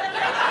sport.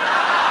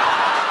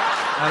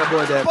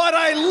 Attaboy, Dave. But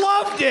I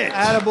loved it.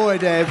 Attaboy,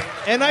 Dave.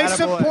 And I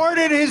Attaboy.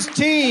 supported his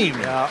team.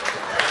 Yeah.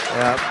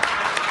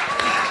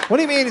 What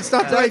do you mean it's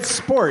not the right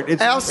sport?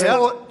 It's Our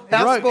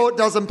Rug- sport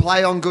doesn't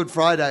play on Good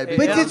Friday.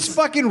 But it's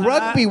fucking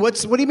rugby. What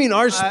do you mean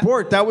our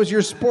sport? That was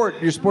your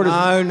sport. Your sport is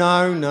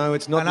No,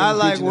 it's not. And an I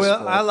like indigenous Will.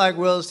 sport. I like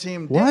Will's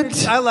team.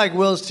 What? I like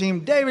Will's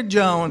team, David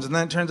Jones, and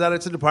then it turns out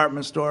it's a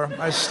department store.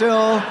 I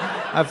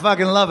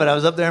fucking love it. I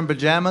was up there in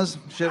pajamas.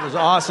 Shit was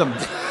awesome.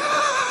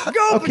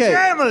 Go Okay.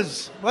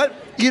 pajamas! What?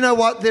 You know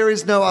what? There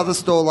is no other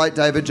store like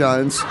David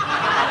Jones.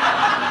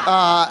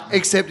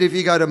 Except if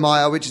you go to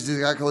Maya, which is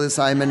exactly the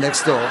same and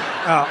next door.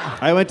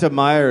 I went to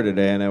Meijer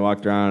today and I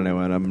walked around and I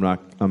went,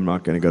 I'm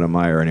not going to go to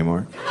Meijer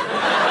anymore.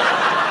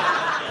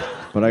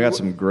 But I got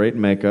some great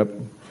makeup.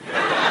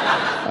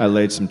 I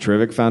laid some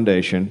terrific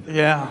foundation.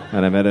 Yeah.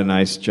 And I met a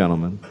nice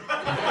gentleman.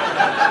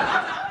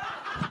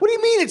 What do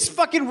you mean? It's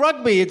fucking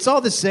rugby. It's all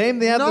the same.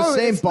 They have No, the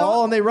same it's ball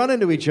not. and they run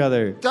into each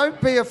other. Don't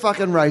be a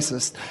fucking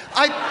racist.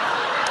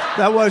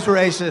 That was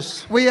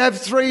racist. We have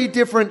 3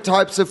 different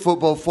types of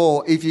football.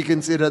 4, if you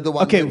consider the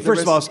one. Okay, that the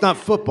first of all, rest- it's not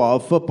football.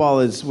 Football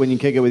is when you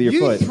kick it with your You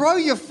foot. throw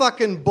your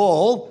fucking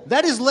ball.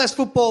 That is less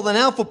football than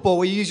our football,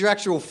 where you use your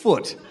actual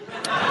foot.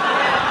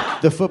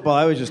 The football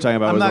I was just talking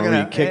about was when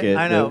you kick it.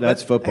 I know.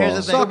 That's but football. Here's the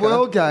It's thing. a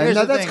world game. Here's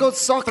No, the that's thing. called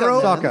soccer.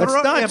 Throw- man. That's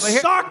throw- not yeah, but here-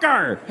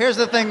 soccer. Here's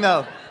the thing,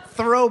 though.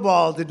 Throw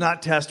ball did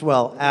not test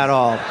well at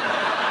all.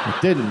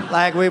 It didn't.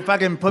 Like, we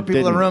fucking put people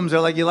in didn't. rooms. They're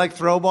like, you like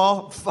throw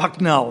ball? Fuck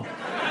no.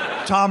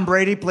 Tom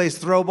Brady plays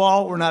throw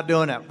ball. We're not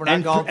doing it. We're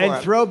not going for and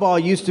it. throw ball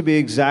used to be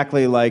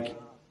exactly like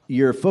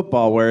your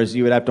football, whereas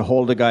you would have to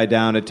hold a guy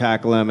down to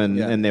tackle him,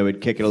 and they would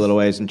kick it a little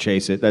ways and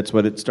chase it. That's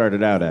what it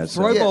started out as.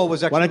 So- Throw ball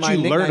was Why actually don't my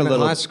you learn nickname a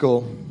little? in high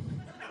school.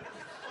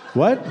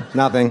 What?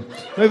 Nothing.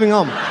 Moving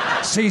on.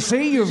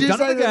 CC, you've Did you done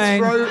say it that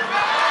again.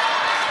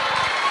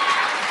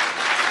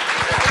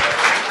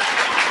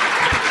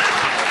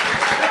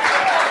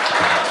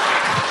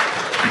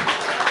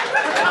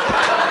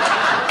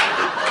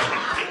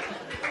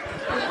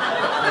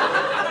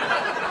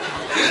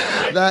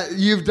 That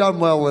you've done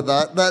well with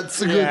that.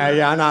 That's a good.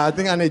 Yeah, I know. I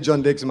think I need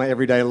John Dix in my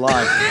everyday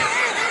life.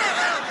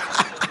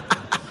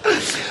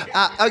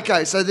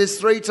 Okay, so there's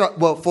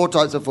four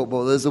types of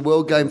football. There's the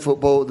world game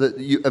football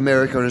that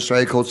America and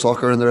Australia called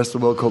soccer, and the rest of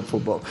the world called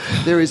football.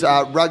 There is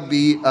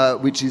rugby,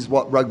 which is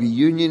what rugby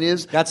union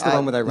is. That's the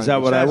one where they run. Is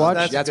that what I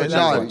watch? That's what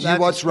No, you you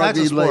watch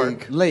rugby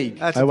league. League.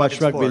 That's I a watch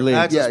fucking rugby sport. league.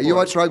 That's a Yeah, you sport.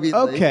 watch rugby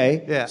league.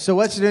 Okay. Yeah. So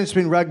what's the difference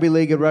between rugby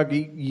league and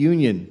rugby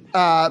union? No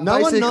one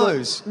Basically-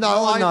 knows.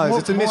 No one knows.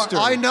 It's a more- mystery.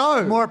 I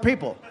know. More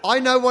people. I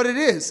know what it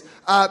is.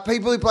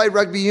 People who play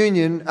rugby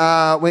union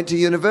went to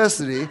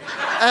university,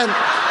 and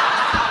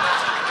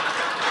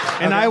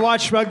And I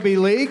watch rugby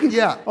league?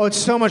 Yeah. Oh, it's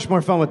so much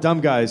more fun with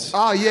dumb guys.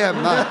 oh yeah,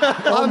 mate.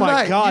 Oh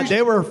my mate, God, you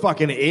they were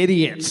fucking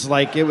idiots.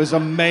 Like it was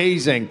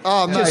amazing.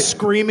 Oh, mate. Just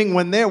screaming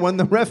when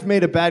the ref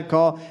made a bad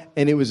call,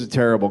 and it was a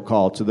terrible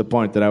call to the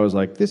point that I was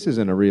like, "This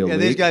isn't a real Yeah,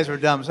 league." these guys were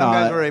dumb. Some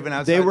guys were even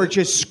outside. They were the-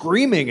 just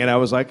screaming, and I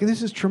was like,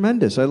 "This is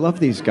tremendous. I love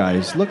these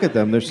guys. Look at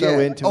them. They're so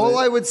into All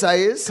it." I would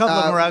say is, Couple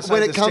of them were outside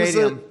when the it comes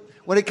stadium.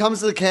 when it comes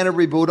to the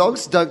Canterbury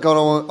Bulldogs, don't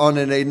go on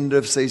an end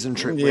of season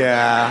trip. with them.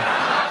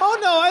 Yeah. Oh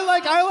no, I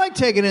like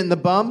taking it in the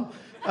bum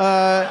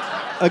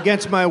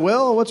against my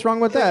will. What's wrong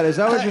with that? Is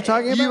that what you're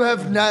talking about? You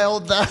have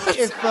nailed that.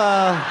 If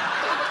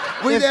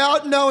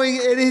Without knowing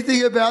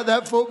anything about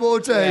that football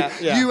team,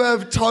 Yeah. you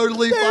have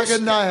totally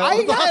fucking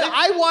nailed.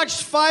 I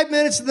watched 5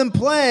 minutes of them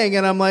playing,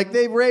 and I'm like,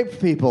 they raped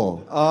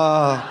people.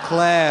 Oh,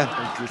 Claire.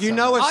 You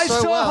know it I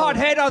so saw well.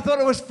 Hothead. I thought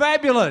it was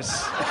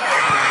fabulous.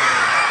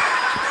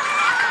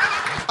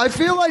 I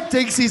feel like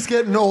Dixie's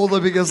getting all the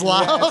biggest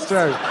laughs. That's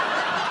true.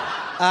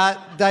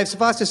 Dave,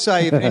 suffice to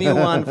say, if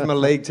anyone from a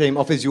league team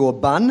offers you a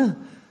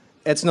bun,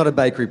 it's not a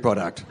bakery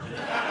product.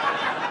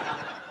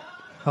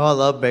 Oh, I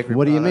love bakery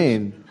What do you products.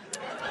 mean?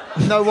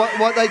 No,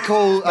 what they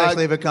call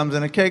Especially if it comes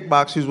in a cake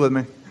box. Who's with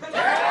me? You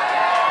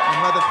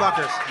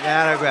motherfuckers.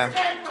 Yeah, they're great.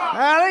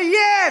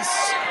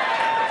 Yes!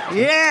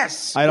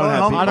 Yes! I don't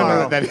have people. I don't know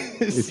what that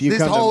is. If you this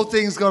come to- whole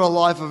thing's got a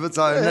life of its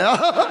own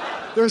now.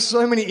 There's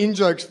so many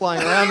in-jokes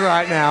flying around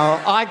right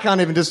now, I can't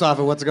even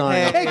decipher what's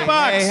going on. Cake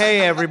box! Hey,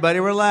 everybody,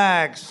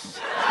 relax.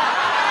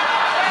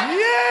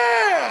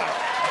 Yeah!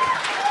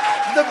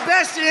 The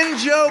best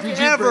in-joke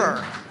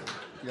ever.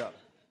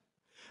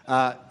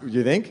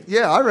 You think?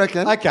 Yeah, I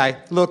reckon. Okay,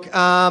 look,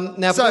 now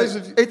for So, those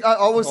of you...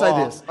 I will say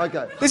Oh. this.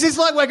 Okay. This is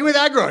like working with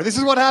aggro. This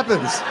is what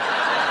happens.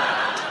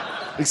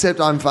 Except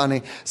I'm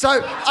funny. So,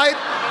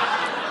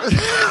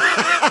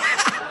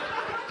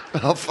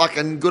 oh,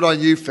 fucking good on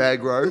you,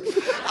 Fagro.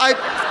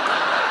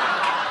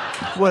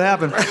 What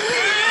happened?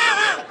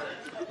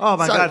 Oh,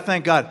 my So- God,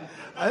 thank God.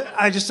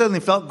 I just suddenly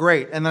felt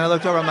great. And then I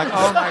looked over, I'm like,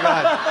 oh, my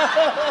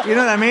God. You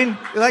know what I mean?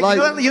 Like,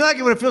 you know,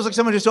 like when it feels like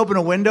someone just opened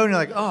a window and you're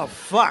like, oh,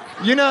 fuck.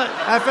 You know...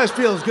 That first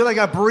feels good. Like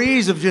a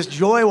breeze of just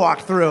joy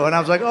walked through. And I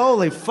was like,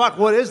 holy fuck,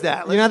 what is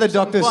that? You know the Let's do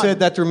something doctor fun. said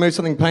that to remove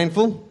something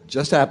painful?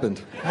 Just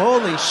happened.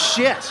 Holy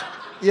shit.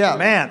 Yeah.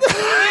 Man.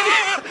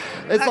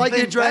 It's That like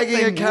thing- you're dragging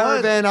that a thing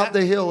caravan was- up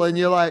the hill and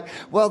you're like,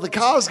 well, the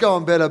car's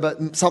going better,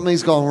 but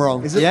something's gone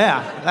wrong. Is it?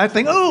 Yeah. That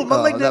thing, oh,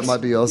 my leg. That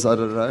might be yours, I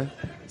don't know.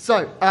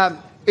 So,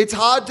 it's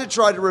hard to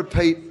try to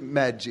repeat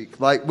magic.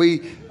 Like,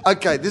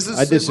 okay, this is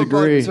I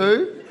disagree. Superpod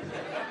 2.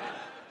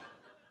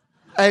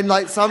 And,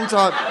 like,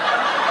 sometimes...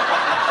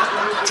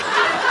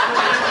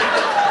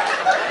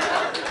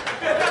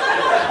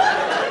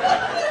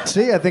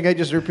 See, I think I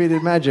just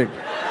repeated magic.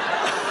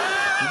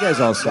 You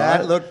guys all saw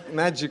That it. looked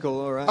magical,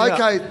 all right.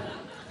 Okay,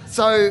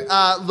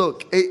 so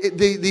look,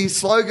 the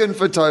slogan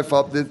for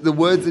Tofop, the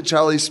words that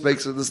Charlie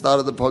speaks at the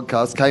start of the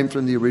podcast came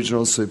from the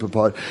original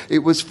Superpod. It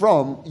was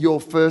from your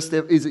first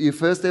ever, is it your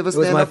first ever It was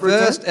my stand-up routine?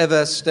 first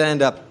ever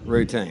stand-up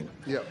routine.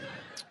 Yeah.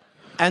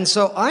 And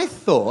so I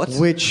thought...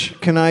 Which,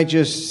 can I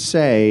just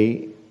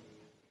say,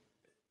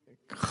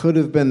 could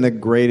have been the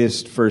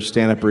greatest first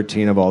stand-up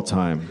routine of all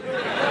time.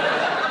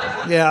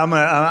 Yeah, I'm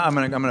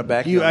gonna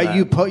back you. On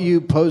that. You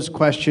pose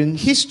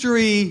questions.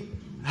 History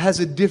has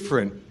a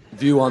different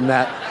view on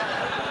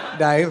that,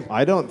 Dave.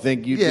 I don't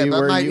think you'd Yeah, be but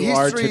where mate, you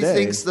are history today.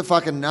 thinks the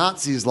fucking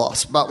Nazis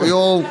lost, but we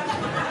all...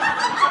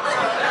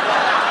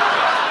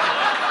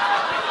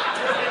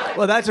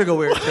 Well, that took a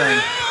weird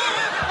turn.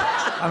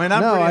 I mean,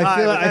 I'm no, pretty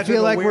high, but I that feel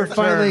took a like we're weird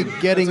finally turn.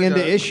 getting That took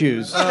into a-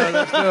 issues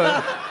Let's do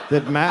it.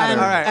 that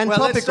matter. All right. And well,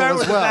 let's topical start as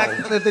with well. the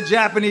fact that the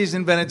Japanese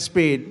invented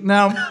speed.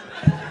 Now,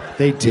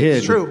 They did.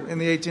 it's true in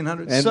the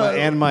 1800s.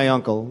 And my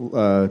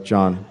uncle,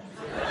 John.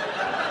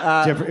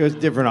 It was a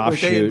different Wait,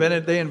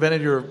 offshoot. they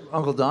invented your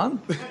Uncle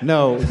Don?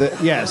 No,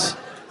 yes.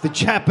 The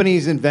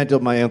Japanese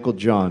invented my Uncle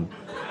John.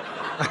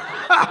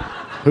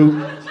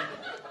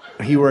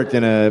 He worked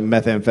in a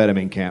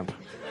methamphetamine camp.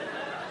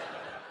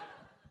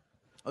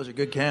 That was a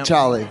good camp.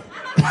 Charlie.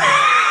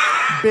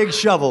 Big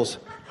shovels.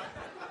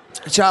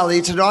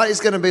 Charlie, tonight is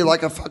going to be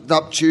like a fucked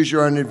up choose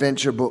your own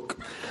adventure book.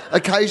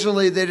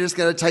 Occasionally, they're just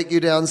going to take you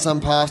down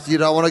some path you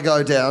don't want to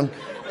go down.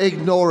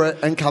 Ignore it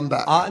and come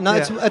back. No,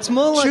 it's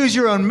more like... Choose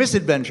your own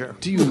misadventure.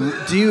 Do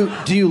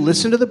you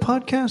listen to the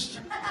podcast?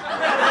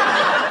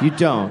 You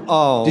don't.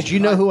 Oh. Did you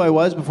know who I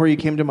was before you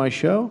came to my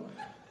show?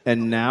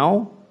 And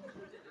now?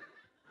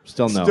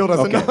 Still no. Still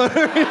doesn't know.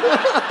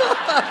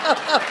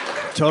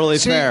 Totally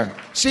fair.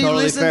 She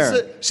totally listens.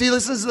 fair. She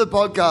listens to the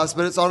podcast,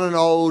 but it's on an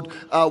old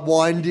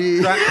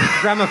windy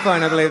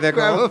Gramophone, I believe they're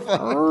called.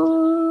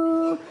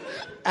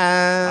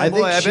 I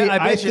think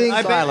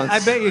I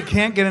bet you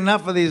can't get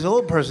enough of these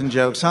old person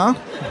jokes, huh?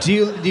 Do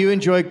you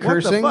enjoy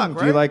cursing? fuck,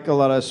 Do you right? like a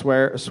lot of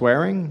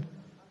swearing?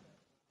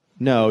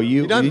 No,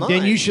 you don't then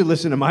mind. you should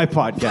listen to my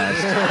podcast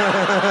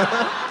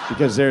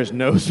because there's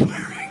no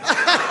swearing.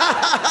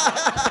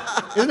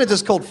 Isn't it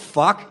just called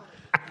fuck?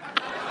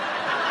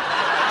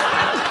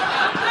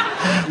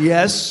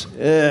 Yes.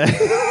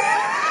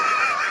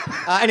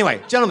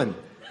 Anyway, gentlemen,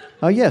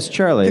 Oh yes,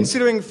 Charlie.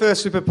 considering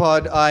first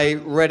Superpod, I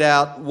read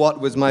out what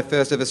was my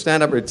first ever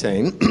stand-up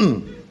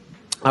routine.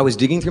 I was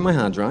digging through my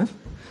hard drive.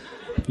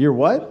 You're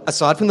what?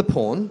 Aside from the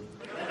porn,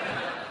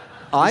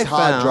 I hard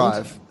found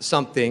drive.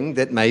 something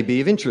that may be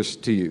of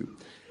interest to you.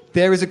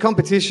 There is a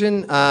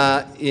competition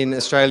in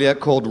Australia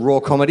called Raw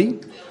Comedy,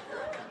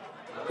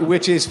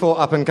 which is for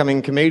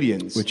up-and-coming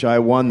comedians. Which I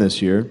won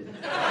this year.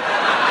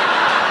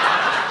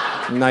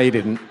 No, you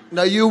didn't.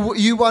 No,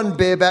 you won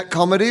bareback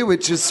comedy,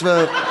 which is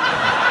for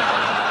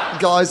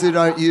guys who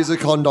don't use a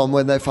condom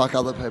when they fuck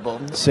other people.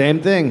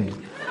 Same thing.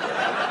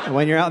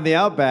 When you're out in the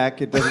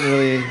outback, it doesn't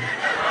really.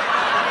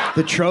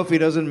 The trophy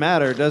doesn't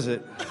matter, does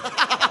it?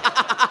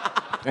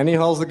 Any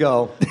hole's the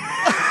goal.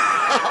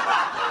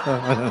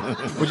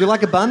 Would you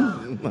like a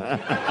bun?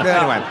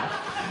 Anyway,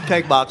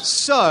 Cake box.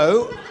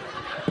 so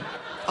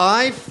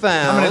I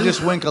found. I'm going to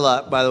just wink a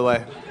lot, by the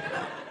way.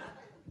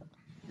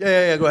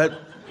 Yeah, go ahead.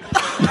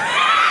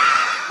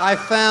 I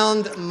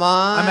found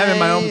my. I'm having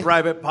my own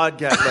private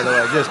podcast, by the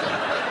way. Just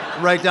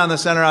right down the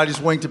center, I'll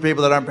just wink to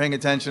people that aren't paying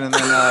attention, and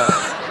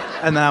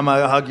then I'm going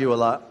to hug you a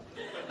lot.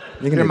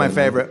 You're my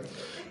favorite.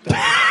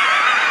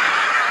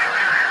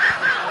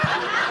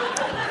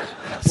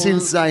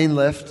 Since Zane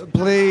left.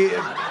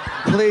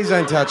 Please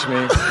don't touch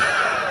me.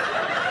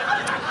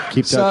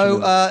 Keep touching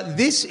them.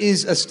 This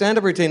is a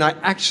stand-up routine I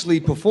actually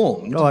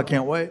performed. Oh, I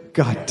can't wait.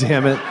 God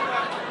damn it.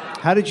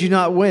 How did you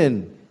not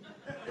win?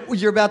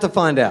 You're about to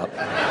find out.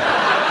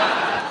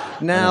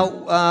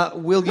 Now,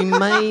 Will, you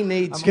may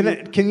need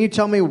to... Can you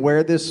tell me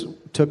where this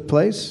took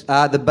place?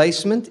 The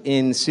basement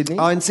in Sydney.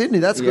 Oh, in Sydney,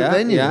 that's a good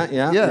venue.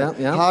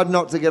 Yeah. Hard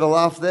not to get a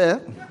laugh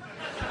there.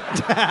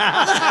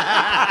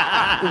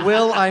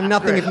 Will, I'm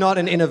nothing if not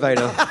an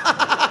innovator.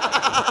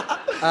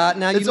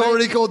 Now, It's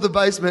already called the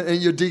basement and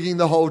you're digging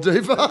the hole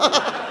deeper.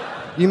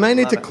 You may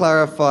need to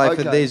clarify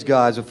for Okay. these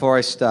guys before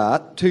I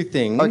start two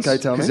things. Okay,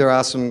 tell me. Because there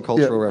are some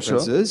cultural Yeah, sure.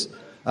 references.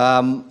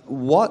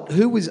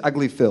 Who is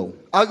Ugly Phil?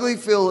 Ugly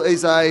Phil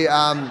is a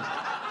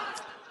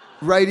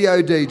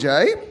radio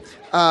DJ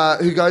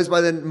who goes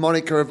by the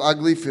moniker of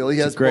Ugly Phil. He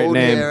has great bald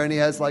name. hair and he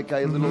has like a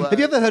little... Have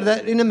you ever heard of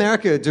that? In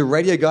America, do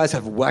radio guys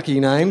have wacky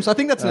names? I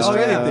think that's an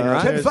Australian thing,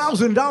 right?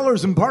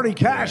 $10,000 in party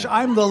cash.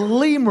 I'm the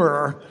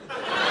lemur.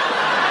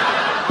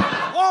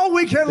 All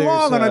weekend There's,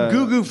 long on a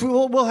Goo Goo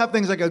Foo. We'll have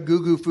things like a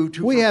Goo Goo Foo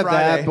We had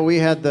Friday. that, but we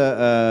had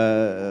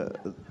the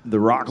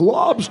rock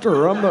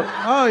lobster.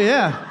 Oh,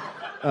 yeah.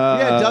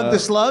 Yeah, Doug the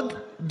Slug.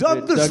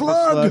 Doug the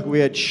Slug. We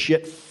had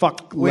shit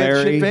fuck We had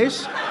Larry.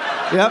 Shitface.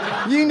 Yep.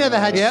 You never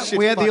had Yep, shit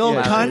we had the fuck old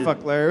Larry. cunt.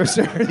 Fuck Larry was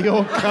there. The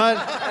old cunt.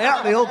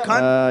 Yeah, the old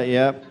cunt.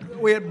 Yep.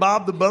 We had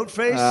Bob the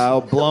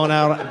Boatface. Blown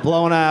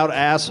out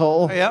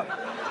asshole.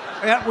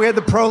 Yep. We had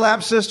the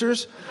Prolapse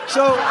Sisters.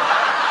 So,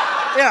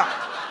 yeah,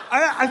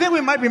 I think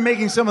we might be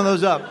making some of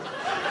those up.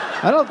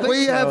 I don't think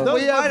We so. have-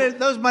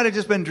 Those might have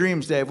just been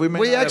dreams, Dave.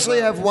 We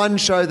actually have one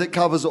show that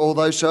covers all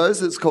those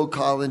shows. It's called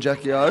Kyle and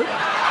Jackie O.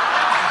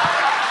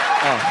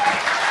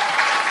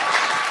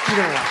 You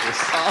don't like this.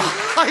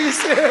 Are you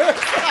serious?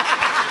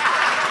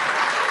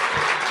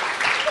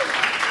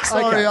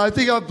 Sorry, Okay. I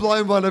think I've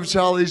blown one of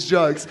Charlie's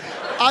jokes.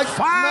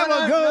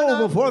 Final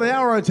go before the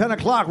hour at 10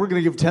 o'clock. We're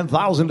going to give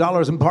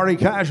 $10,000 in party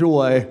cash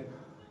away.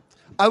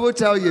 I will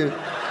tell you.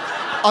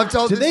 I've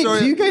told Do this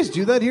story. you guys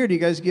do that here? Do you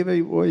guys give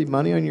away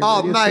money on your Oh,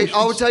 radio mate, stations?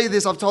 I will tell you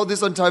this. I've told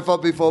this on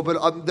Tofop before,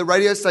 but the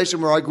radio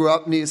station where I grew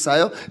up near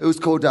Sale, it was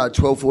called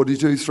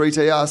 1242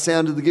 3TR,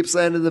 Sound of the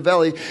Gippsland in the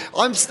Valley.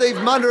 I'm Steve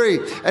Munnery,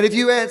 and if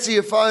you answer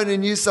your phone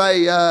and you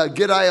say,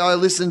 G'day, I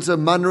listen to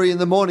Munnery in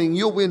the morning,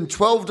 you'll win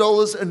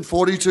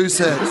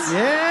 $12.42.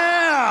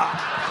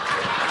 Yeah!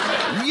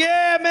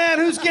 Yeah, man,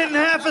 who's getting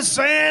half a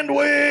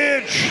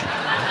sandwich?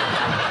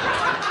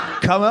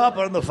 Coming up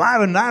on the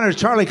 5 and 9ers,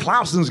 Charlie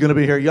Clausen's going to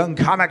be here. Young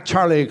comic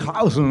Charlie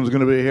Clausen's going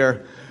to be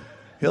here.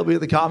 He'll be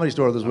at the Comedy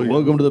Store this week.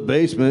 Welcome to the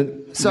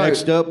basement. So-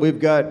 Next up, we've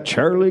got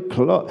Charlie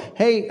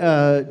Hey,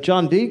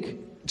 John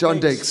Deek. John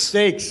Deeks.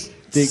 Steaks.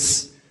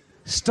 Deeks.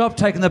 Stop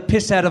taking the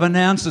piss out of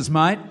announcers,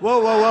 mate.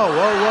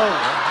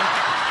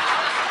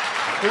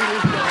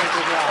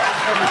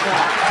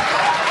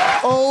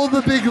 all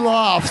the big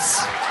laughs.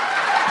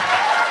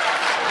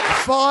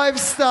 5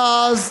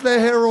 stars, the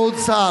Herald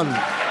Sun.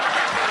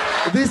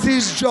 This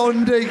is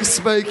John Deeks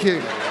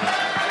speaking.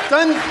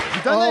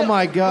 Oh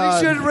my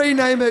God. We should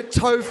rename it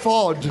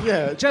Tofod.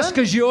 Yeah. Just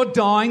because you're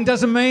dying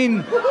doesn't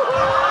mean.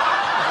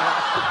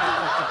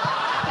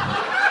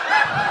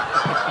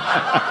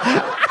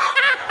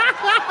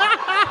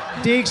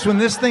 Deeks, when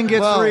this thing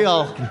gets Well,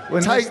 real,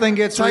 when this thing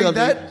gets take real,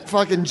 that,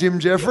 fucking Jim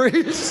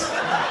Jeffries.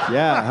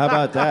 Yeah, how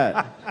about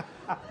that?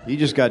 You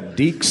just got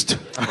deeked.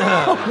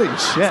 holy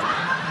shit.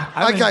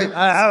 Okay.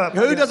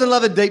 Who doesn't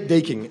love a deep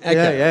deking?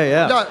 Okay.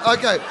 Yeah. No,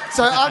 okay.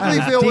 So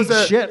Ugly Phil was Deek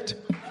a shit.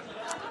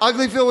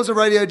 Ugly Phil was a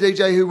radio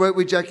DJ who worked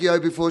with Jackie O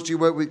before she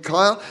worked with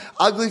Kyle.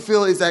 Ugly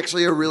Phil is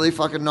actually a really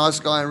fucking nice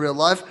guy in real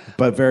life.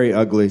 But very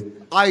ugly.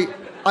 I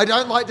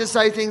don't like to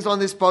say things on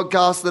this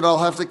podcast that I'll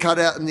have to cut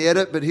out in the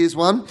edit, but here's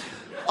one.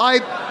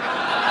 Am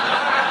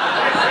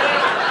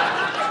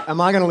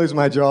I going to lose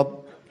my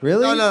job?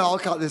 Really? No, I'll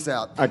cut this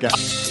out. Okay.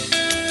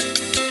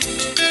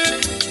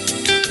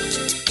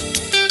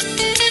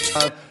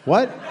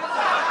 What?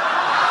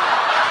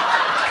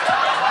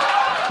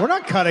 We're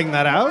not cutting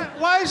that out.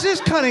 Why is this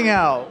cutting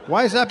out?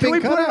 Why is that Can being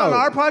we cut put it out? on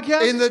our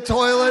podcast? In the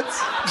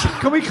toilets.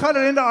 Can we cut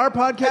it into our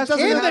podcast?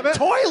 In Have the it?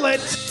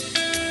 toilet?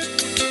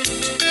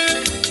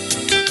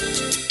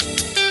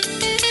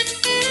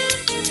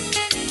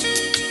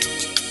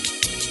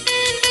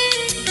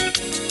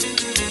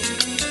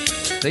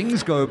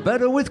 Things go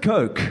better with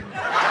Coke.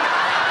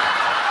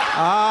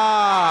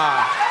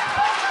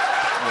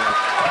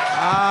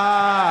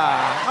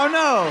 Oh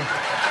no.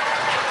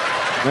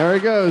 There he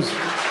goes.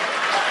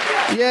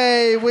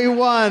 Yay, we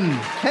won.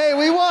 Hey,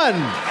 we won.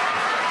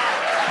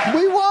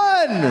 We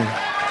won.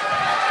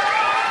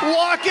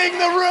 Walking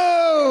the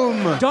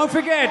room. Don't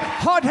forget,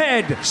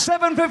 Hothead,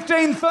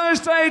 7:15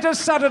 Thursday to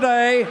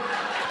Saturday,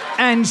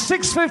 and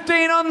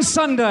 6:15 on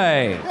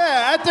Sunday.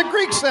 Yeah, at the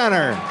Greek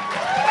Center.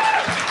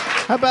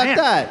 How about Man.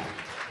 that?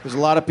 There's a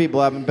lot of people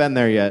who haven't been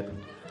there yet.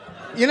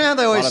 You know how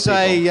they always of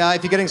say people.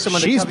 if you're getting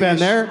someone to She's cover been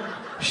your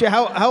there.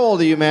 How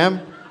old are you, ma'am?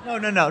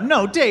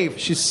 No, Dave.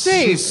 She's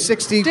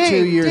 62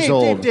 Dave, years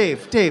old.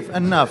 Dave,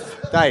 enough.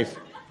 Dave.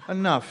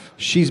 Enough.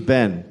 She's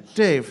been.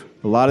 Dave.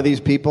 A lot of these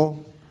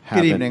people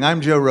haven't. Good evening.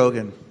 I'm Joe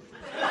Rogan.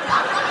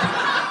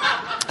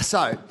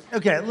 So,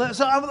 Okay,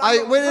 so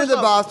I went into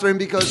the bathroom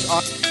because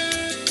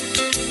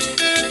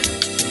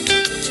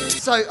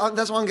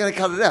that's why I'm going to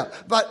cut it out.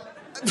 But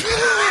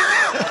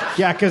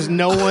Yeah, because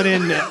no one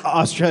in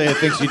Australia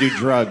thinks you do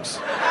drugs.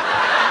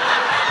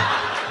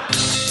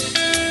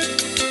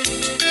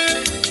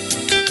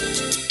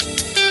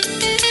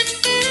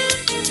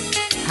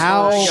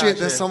 How shit,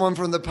 there's someone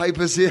from the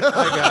papers here.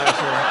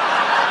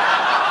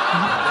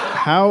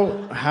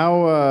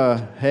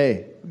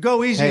 hey.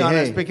 Go easy Hey, on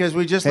hey. us because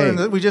we just Hey.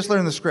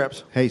 learned the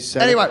scripts. Hey,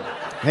 Anyway,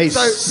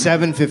 so-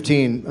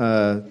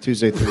 7:15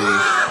 Tuesday 3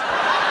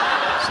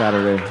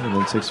 Saturday and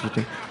then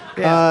 6:15.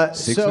 Yeah.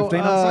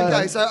 6:15 on Sunday.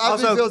 Okay, so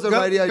Ugly Phil's a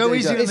radio go DJ.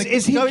 easy on the,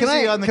 Is he- go can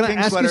easy I- on the can I king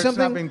ask you sweater. It's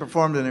something? not being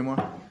performed anymore.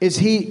 Is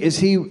he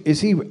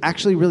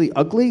actually really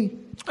ugly?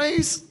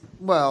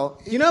 Well,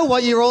 You know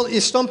what? You're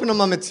stomping on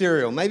my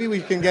material. Maybe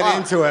we can get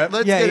into it.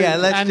 let's Yeah, get yeah,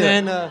 in. let's and do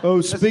then it.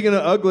 Oh, speaking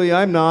of ugly,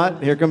 I'm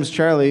not. Here comes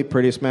Charlie,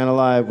 prettiest man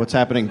alive. What's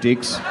happening,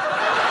 Deeks?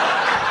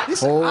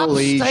 this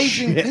Holy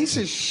upstaging shit. piece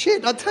of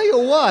shit. I'll tell you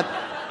what.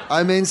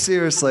 I mean,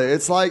 seriously,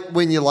 it's like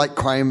when you like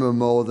Kramer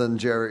more than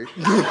Jerry.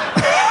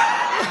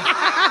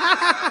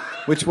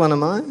 Which one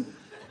am I?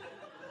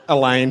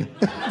 Elaine.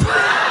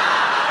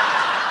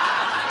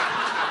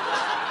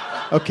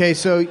 Okay,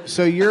 so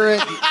you're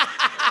at,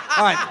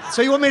 All right.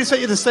 So you want me to set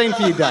you the scene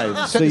for you, Dave?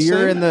 Set so the you're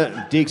scene? in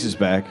the Deeks is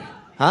back.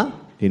 Huh?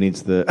 He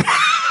needs the.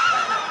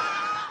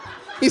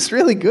 He's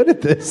really good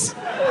at this.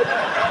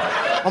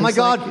 Oh my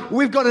God,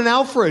 we've got an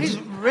Alfred. He's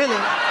really.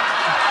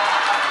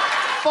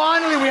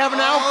 Finally, we have an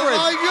Alfred.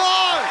 Oh my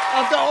God!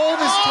 After all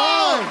this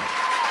time.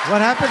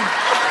 What happened?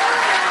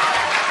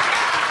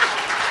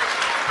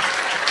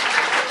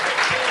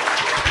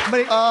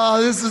 Oh,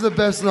 this is the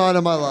best night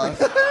of my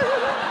life.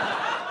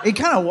 He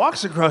kind of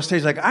walks across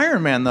stage like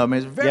Iron Man, though. I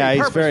mean, it's very Yeah, he's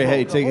purposeful. very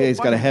heavy. The whole He's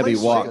got a fucking heavy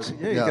place walk. shakes.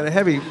 Yeah, Yeah.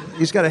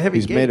 he's got a heavy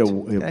He's gait. made a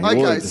Yeah. Okay,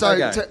 wood. so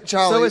Okay.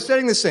 Charlie. So we're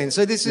setting the scene.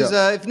 So this is,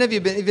 Yeah. if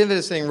you've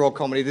ever seen raw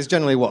comedy, there's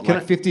generally what,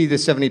 like 50 to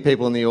 70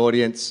 people in the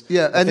audience.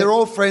 yeah, and they're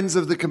all friends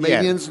of the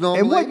comedians normally.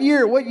 And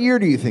what year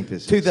do you think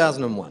this is?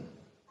 2001.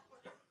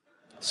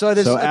 So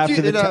there's So a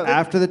after few,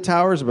 after the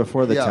towers or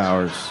before the Yeah.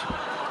 towers?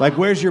 Like,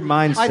 where's your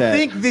mindset? I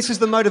think this is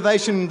the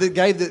motivation that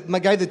gave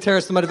the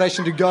terrorists the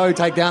motivation to go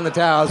take down the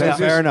towers. Yeah, was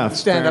fair this enough.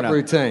 Stand-up fair enough.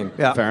 routine.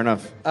 Yeah. Fair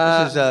enough.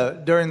 This is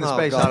during the Oh,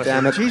 Space God Odyssey.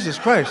 damn it. Jesus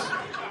Christ.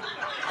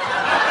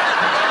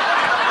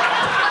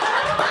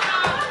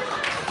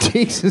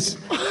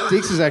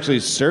 Deeks is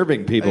actually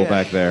serving people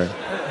back there.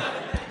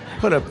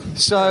 Put a.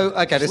 So,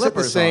 okay, to set the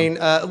Slippers scene,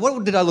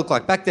 what did I look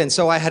like back then?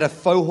 So I had a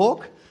faux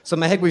hawk. So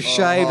my head was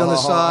shaved on the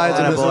sides.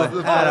 And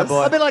Attaboy.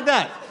 Attaboy. a bit like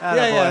that.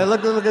 Yeah, I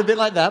look a bit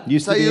like that.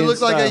 Used So to be you in look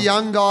like a style.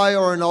 young guy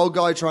or an old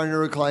guy trying to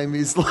reclaim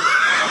his life.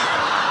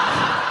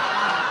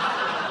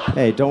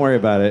 Hey, don't worry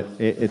about it.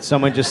 It's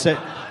someone just said.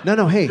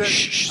 No, hey,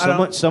 shh.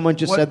 Someone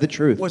just said the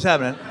truth. What's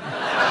happening?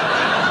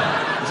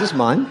 Is this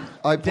mine?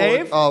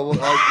 Dave? Oh, well,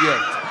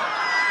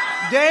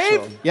 yeah.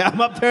 Dave? Yeah,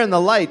 I'm up there in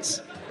the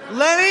lights.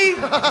 Lenny?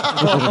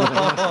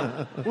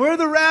 Where are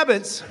the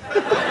rabbits?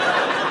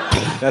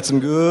 That's some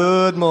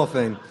good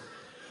morphine.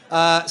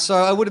 So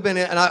I would have been,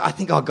 and I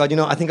think, oh God,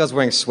 I think I was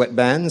wearing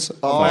sweatbands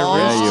on my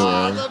wrist. Yeah, you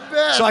were. The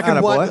best. So I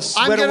could wipe the Attaboy.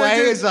 sweat I'm gonna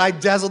away do- as I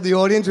dazzled the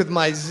audience with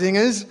my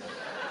zingers.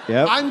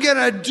 Yep. I'm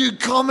gonna do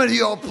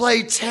comedy or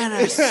play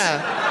tennis.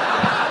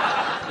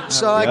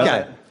 So,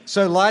 okay.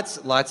 So lights,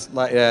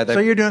 yeah. So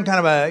you're doing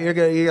kind of you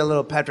got a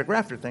little Patrick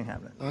Rafter thing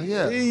happening. Oh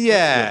yeah.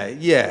 Yeah.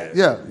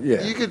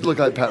 Yeah. You could look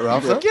like Pat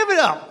Ralph. Give it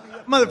up,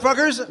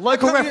 motherfuckers.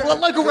 Local reference.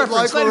 Local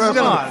Ladies and reference.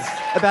 gentlemen,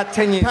 About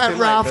 10 years. Pat too late,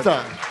 but-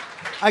 Rafter.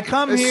 I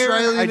come here,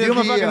 Australian I do my of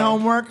the fucking year.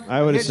 homework.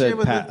 I would have hit you said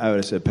with Pat. I would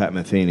have said Pat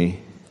Metheny.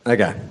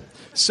 Okay.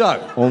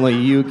 So Only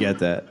you get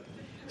that.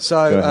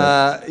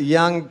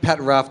 Young Pat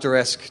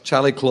Rafter-esque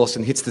Charlie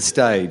Clausen hits the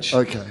stage,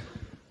 Okay.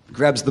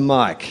 grabs the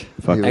mic,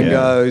 Fuck and yeah.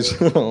 goes,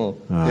 Oh,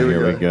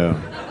 here we go.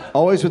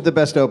 Always with the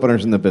best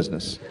openers in the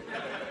business.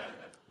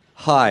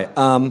 "Hi,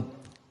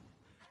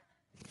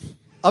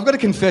 I've got a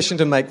confession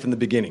to make from the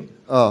beginning.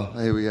 Oh,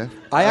 here we go.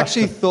 I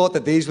actually thought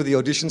that these were the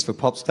auditions for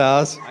Pop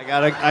Stars. I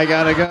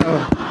gotta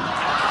go.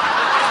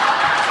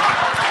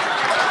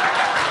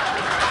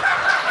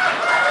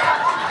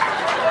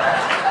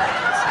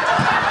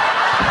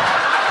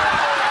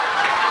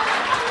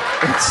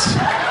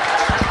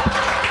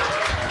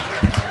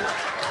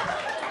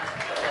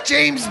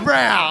 James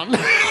Brown.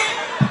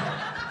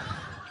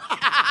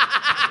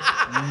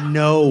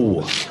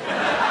 No.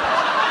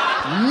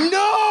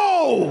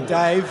 No!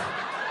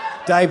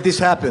 Dave, this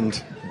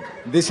happened.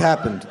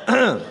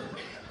 I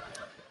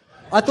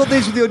thought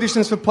these were the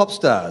auditions for Pop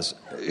Stars.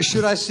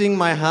 Should I sing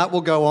My Heart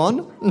Will Go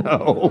On?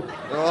 No.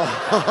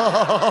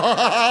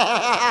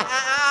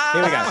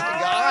 Here we go.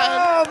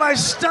 Oh, my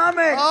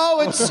stomach!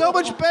 Oh, it's so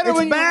much better It's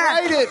when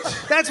back. you write it.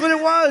 That's what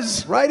it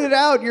was. Write it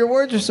out. Your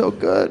words are so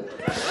good.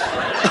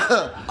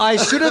 I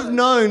should have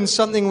known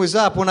something was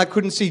up when I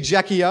couldn't see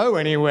Jackie O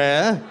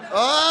anywhere.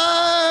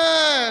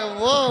 Oh,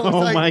 whoa. It's Oh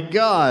like- my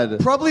God.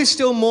 Probably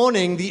still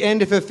mourning the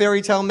end of her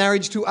fairy tale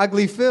marriage to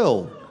Ugly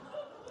Phil.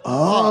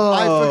 Oh,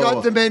 I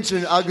forgot to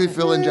mention Ugly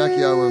Phil and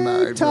Jackie O were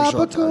married for a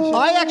short time.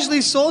 I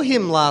actually saw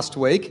him last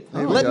week.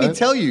 Let me go.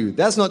 tell you,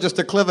 that's not just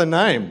a clever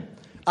name.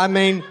 I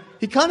mean,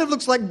 he kind of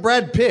looks like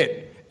Brad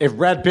Pitt. If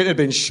Brad Pitt had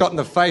been shot in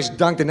the face,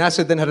 dunked in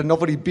acid, then had a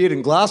novelty beard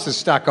and glasses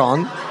stuck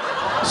on.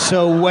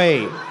 So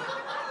wait.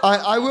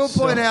 I will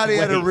point out he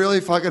had a wait. really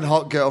fucking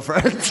hot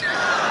girlfriend.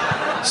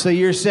 So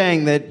you're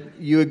saying that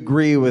you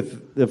agree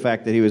with the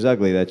fact that he was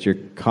ugly? That's your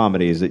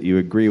comedy, is that you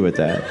agree with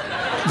that?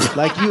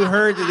 Like you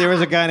heard that there was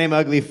a guy named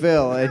Ugly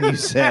Phil, and you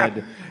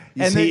said,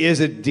 And he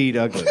is indeed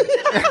ugly.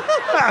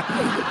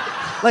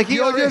 Like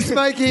You're just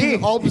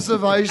making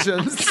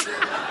observations.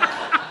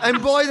 And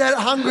boy, that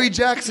Hungry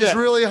Jacks is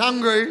really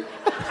hungry.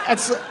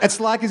 It's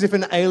like as if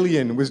an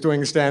alien was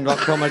doing stand-up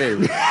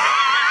comedy.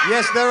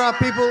 Yes, there are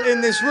people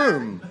in this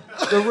room.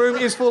 The room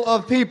is full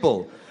of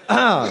people.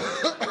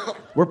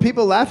 Were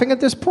people laughing at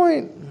this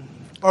point?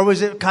 Or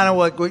was it kind of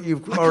what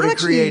you've already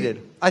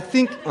created? I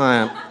think.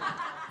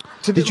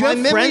 Did you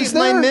have friends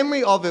there? My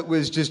memory of it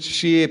was just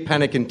sheer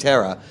panic and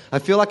terror. I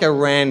feel like I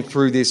ran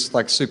through this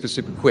like super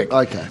quick.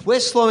 Okay. We're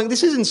slowing.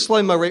 This is in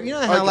slow mo. You know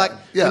how Okay,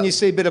 yeah. when you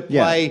see a bit of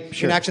play Yeah,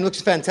 sure. in action, it looks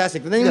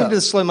fantastic. But then Yeah. you do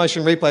the slow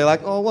motion replay, you're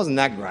like, oh, it wasn't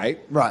that great.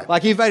 Right.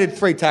 Like he evaded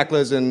 3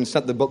 tacklers and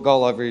sent the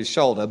goal over his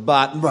shoulder,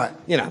 but Right.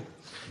 you know.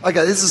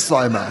 Okay, this is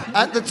slow-mo.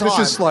 At the time, This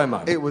is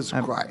slow-mo. It was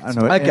great. I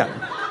know it. Okay.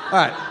 All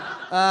right.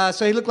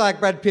 So he looked like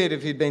Brad Pitt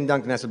if he'd been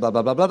dunked in acid, blah,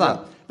 blah, blah, blah,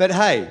 blah. But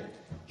hey,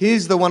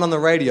 here's the one on the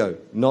radio,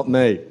 not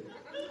me.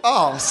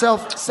 Oh,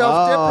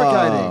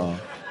 self-deprecating.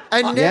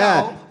 And now,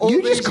 Yeah. all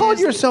You these just called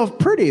years- yourself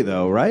pretty,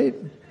 though, right?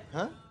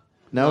 Huh?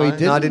 No, he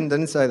didn't. No, I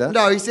didn't say that.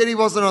 No, he said he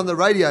wasn't on the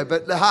radio,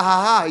 but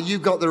you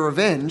got the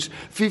revenge.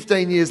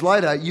 15 years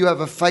later, you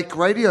have a fake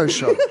radio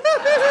show.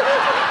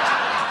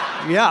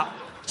 Yeah.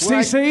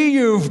 CC,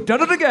 you've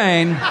done it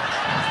again.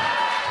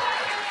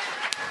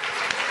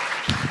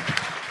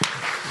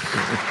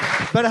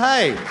 But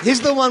hey, here's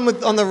the one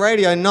on the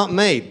radio, not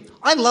me.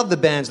 I love the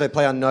bands they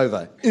play on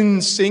Nova.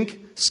 In Sync,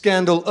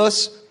 Scandal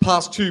Us,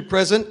 Past 2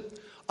 Present.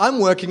 I'm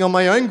working on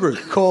my own group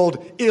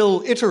called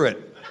Illiterate.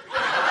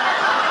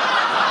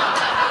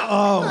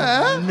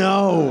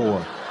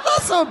 No.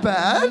 That's not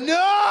bad.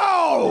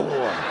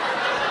 No!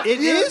 It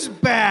is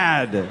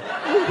bad.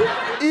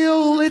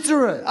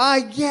 Illiterate.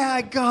 Yeah,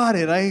 I got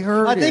it. I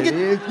heard I think it.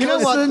 you know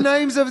Because what? the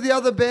names of the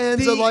other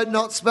bands The- are like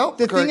not spelt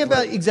The thing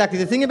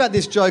correctly. about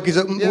this joke is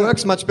it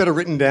works much better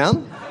written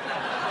down.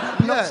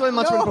 Not so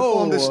much when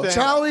performed as stand.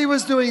 Charlie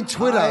was doing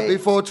Twitter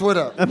before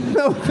Twitter.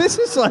 No, this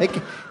is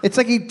it's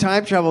like he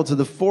time traveled to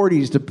the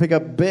 40s to pick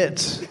up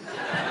bits.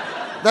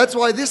 That's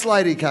why this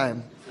lady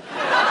came.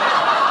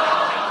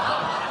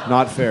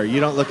 Not fair.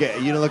 You don't look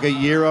a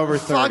year over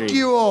 30. Fuck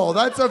you all.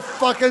 That's a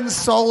fucking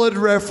solid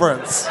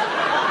reference.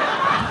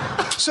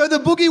 So the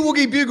Boogie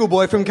Woogie Bugle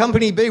Boy from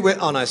Company B went...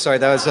 Oh, no, sorry,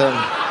 that was...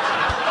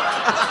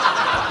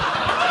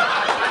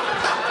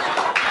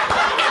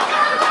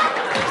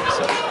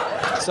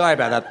 Sorry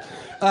about that.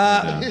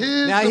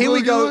 Now here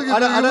we go.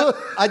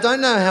 I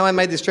don't know how I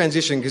made this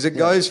transition because it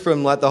goes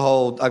from like the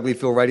whole Ugly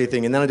Phil radio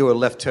thing, and then I do a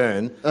left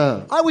turn.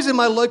 I was in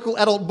my local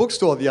adult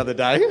bookstore the other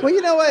day. Well,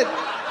 you know what?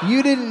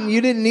 You didn't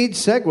need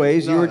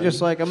segues. You were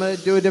just like, I'm going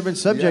to do a different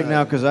subject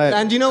now because I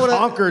And you know what I-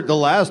 conquered the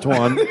last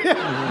one.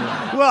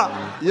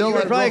 Well, You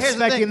were probably here's the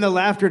expecting thing. the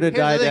laughter to Here's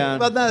die the thing. down.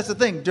 Well, no, that's the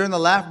thing. During the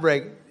laugh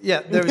break,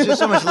 there was just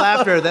so much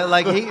laughter that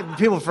like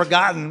people have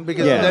forgotten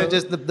because they're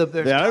just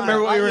there's Yeah, I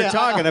remember what you were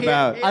talking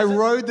about. I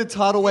rode the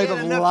tidal wave of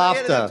He had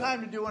laughter. enough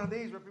time to do one of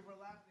these where people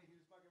are laughing. He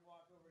just fucking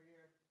walk over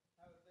here,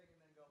 have a thing,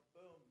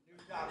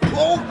 and then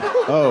go boom, new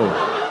topic.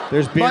 Oh,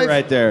 there's beer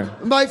right there.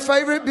 My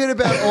favourite bit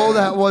about all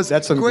that was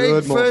That's some Greg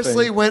good morphine.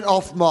 firstly went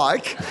off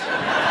mic,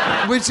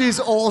 which is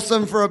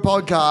awesome for a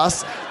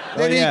podcast.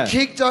 Then yeah. he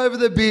kicked over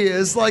the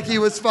beers like he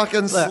was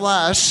fucking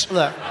Slash.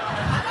 Look,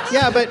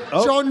 Yeah, but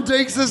John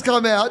Deeks has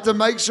come out to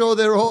make sure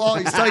they're all. Oh,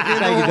 he's taking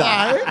it all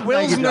away.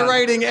 Will's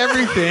narrating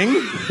everything.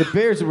 the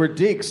beers were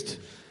deexed.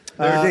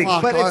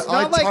 Fuck, but it's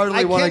I not like totally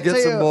I want to can't get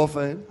tell some you-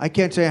 morphine. I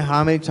can't tell you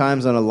how many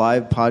times on a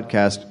live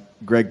podcast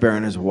Greg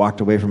Barron has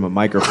walked away from a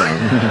microphone.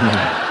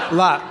 a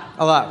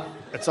lot.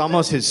 It's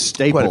almost his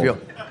staple. Quite a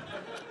few.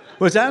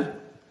 What's that?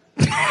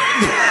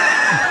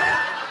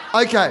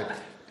 Okay,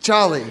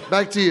 Charlie,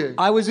 back to you.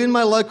 I was in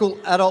my local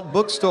adult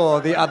bookstore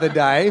the other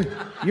day.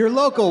 Your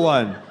local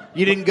one.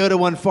 You didn't go to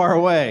one far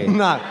away.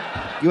 No.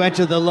 You went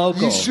to the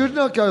local. You should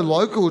not go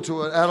local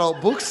to an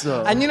adult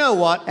bookstore. And you know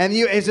what? And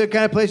it's the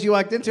kind of place you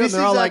walked into, This and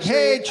they're all is like, actually-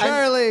 "Hey,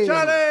 Charlie,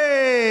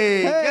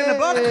 Charlie! Getting a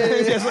book?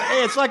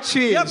 It's like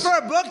cheers. You up for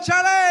a book,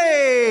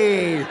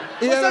 Charlie?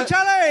 What's up,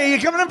 Charlie? You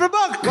coming in for a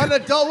book? What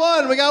an adult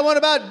one? We got one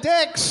about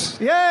dicks."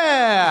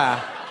 Yeah.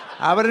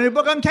 How about a new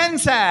book on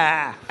cancer?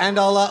 And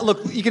I'll look.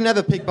 You can have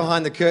a peek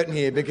behind the curtain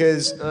here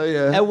because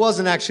it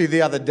wasn't actually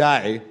the other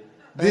day.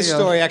 This Hang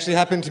on. story actually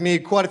happened to me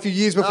quite a few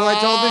years before I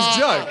told this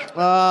joke.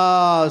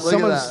 Oh, at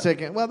someone's that.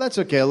 taking. Well, that's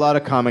okay. A lot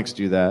of comics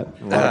do that.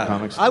 A lot of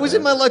comics. I was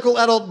in my local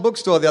adult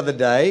bookstore the other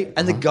day,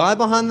 and the guy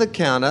behind the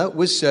counter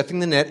was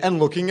surfing the net and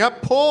looking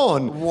up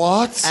porn.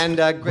 What? And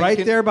Greg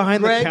Right there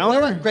behind the Greg-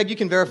 counter? no, Greg, you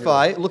can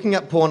verify. Looking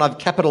up porn, I've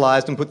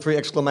capitalized and put 3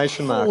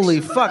 exclamation marks.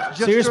 Holy fuck. Just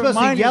So you're supposed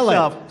to remind yell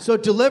yourself. it. So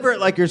deliver it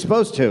like you're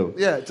supposed to.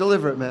 Yeah,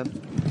 deliver it, man.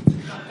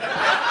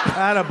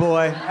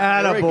 Attaboy.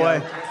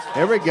 Attaboy.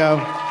 Here we go.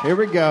 Here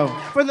we go.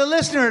 For the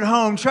listener at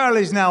home,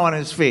 Charlie's now on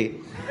his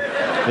feet.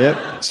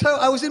 Yep. So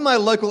I was in my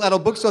local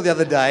adult bookstore the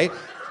other day,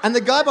 and the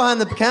guy behind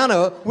the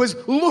counter was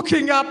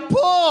looking up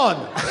porn.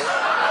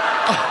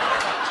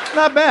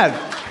 Not bad.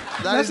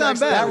 That's not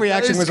bad. That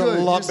reaction was a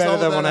lot better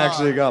than when I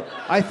actually got.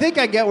 I think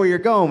I get where you're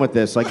going with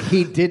this. Like,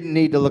 he didn't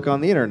need to look on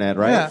the internet,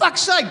 right? Yeah.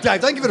 Fuck's sake,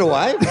 Dave! Don't give it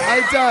away.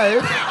 Hey,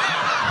 Dave.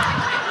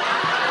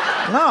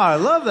 No, I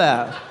love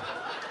that.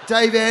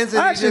 Dave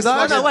Anthony. Actually, just though,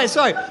 fucking- No, wait,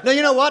 sorry. No,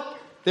 you know what?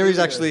 There is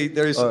actually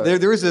there is a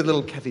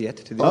little caveat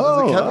to this.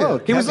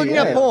 He was looking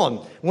up porn.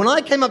 When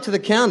I came up to the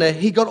counter,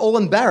 he got all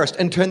embarrassed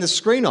and turned the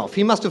screen off.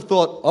 He must have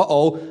thought,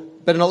 "Uh-oh,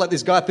 better not let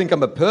this guy think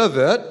I'm a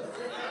pervert."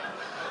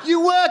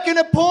 You work in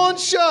a pawn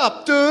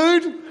shop,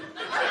 dude.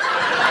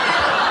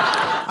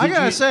 I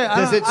gotta say,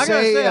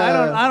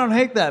 I don't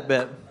hate that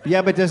bit.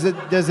 Yeah, but does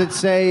it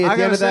say at I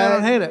the end gotta of say, that? I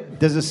don't hate it.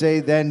 Does it say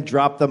then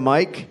drop the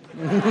mic?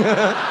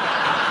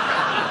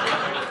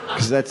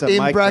 Because that's a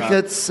In mic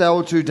brackets,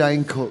 sell to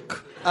Dane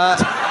Cook.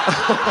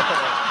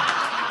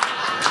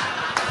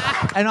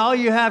 And all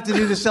you have to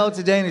do to sell it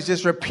to Dane is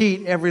just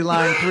repeat every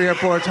line 3 or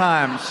 4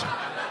 times.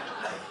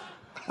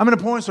 I'm in a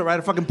porn store, right?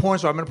 A fucking porn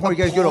store. I'm in a porn.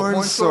 You guys go to a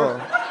porn store?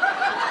 drop.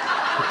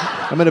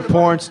 I'm in a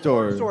porn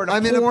store.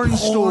 I'm in a porn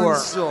store.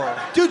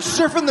 Dude,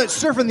 surfing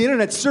the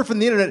internet. I'm surfing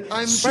the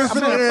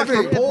internet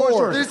for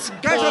porn. This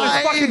Guy's on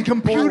his fucking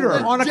computer,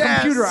 on a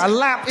computer, a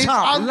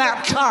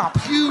laptop,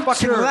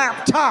 fucking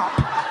laptop.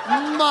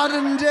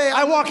 Modern day.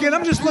 I walk in,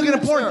 I'm just looking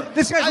at porn.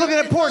 This guy's looking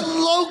at porn.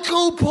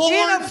 Local porn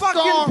In a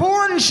fucking store.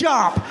 porn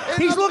shop.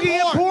 In He's a looking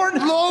at porn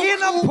local in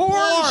a porn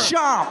porn.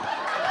 shop.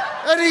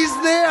 And he's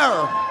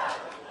there.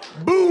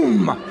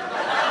 Boom.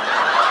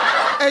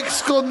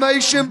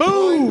 Exclamation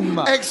Boom.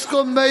 point.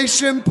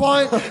 Exclamation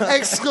point.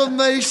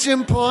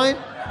 Exclamation point.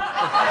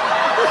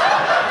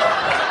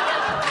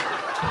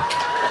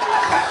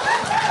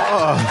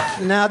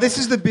 Now, this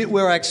is the bit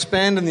where I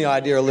expand on the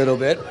idea a little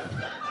bit.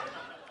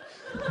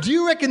 Do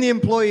you reckon the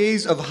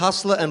employees of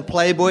Hustler and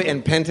Playboy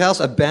and Penthouse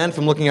are banned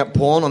from looking up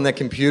porn on their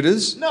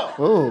computers? No.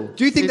 Oh.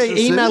 Do you think they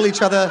Interesting. email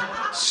each other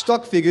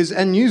stock figures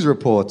and news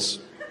reports?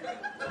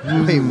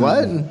 Wait,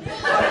 what?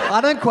 I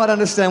don't quite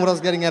understand what I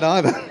was getting at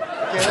either.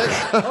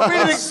 I'll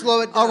read it,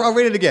 Slow it I'll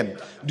read it again.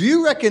 Do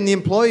you reckon the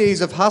employees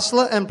of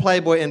Hustler and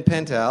Playboy and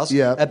Penthouse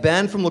Yeah. are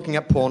banned from looking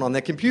up porn on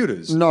their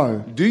computers?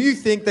 No. Do you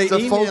think they It's a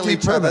email faulty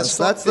each other premise.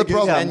 stock That's the figures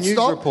problem. and news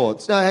Stop.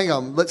 reports? No, hang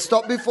on. Let's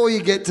stop before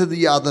you get to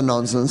the other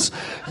nonsense.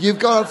 You've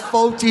got a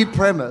faulty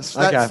premise.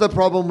 That's Okay. the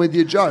problem with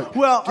your joke.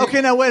 Well,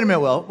 okay, now wait a minute,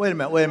 Will. Wait a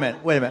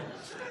minute.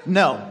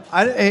 No,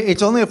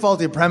 it's only a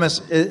faulty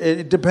premise.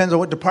 It depends on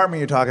what department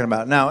you're talking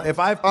about. Now, if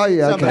I've Oh,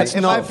 yeah, okay. That's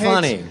not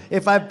funny.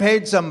 If I've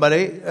paid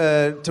somebody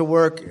to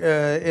work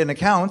in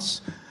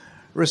accounts,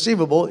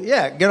 receivable,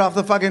 yeah, get off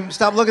the fucking,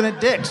 stop looking at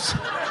dicks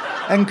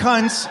and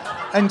cunts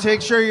and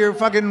take sure you're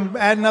fucking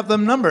adding up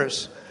them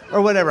numbers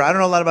or whatever. I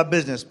don't know a lot about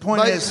business.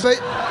 Point is,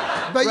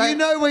 But Right. you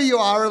know where you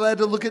are allowed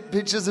to look at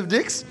pictures of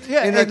dicks?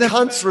 Yeah, in a and the-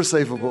 cunts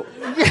receivable.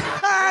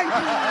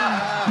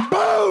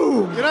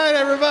 boom! Good night,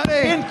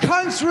 everybody. In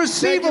cunts Thank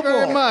receivable. you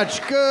very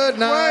much. Good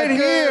night. Right good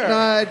here.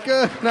 night.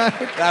 Good night.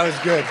 That was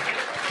good.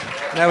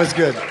 That was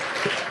good.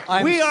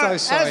 I'm We are so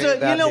sorry as a,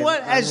 about you know him.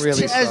 what? As I'm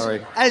really as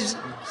sorry. as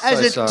So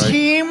a sorry.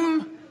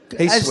 team,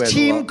 He as swears a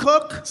team lot.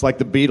 cook, It's like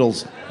the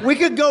Beatles. we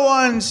could go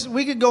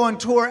on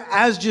tour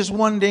as just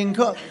one ding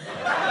cook.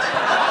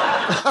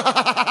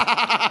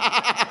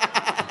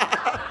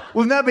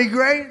 Wouldn't that be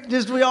great?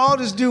 We all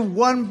just do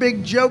one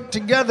big joke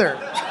together.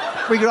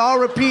 We could all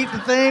repeat the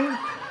thing.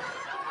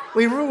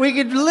 We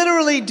could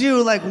literally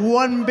do like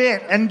one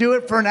bit and do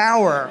it for an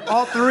hour.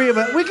 All three of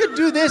us. We could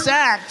do this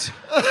act.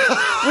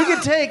 We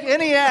could take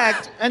any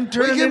act and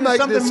turn We it can into make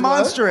something this work.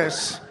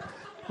 monstrous.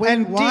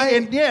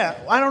 why- Yeah,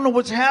 I don't know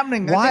what's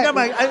happening.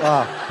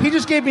 Why- He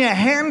just gave me a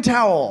hand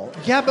towel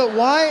Yeah, but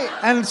why?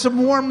 and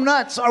some warm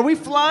nuts. Are we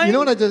flying? You know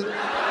what I just...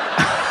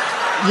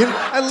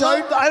 I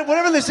love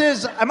whatever this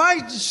is. Am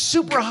I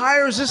super high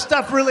or is this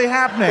stuff really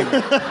happening?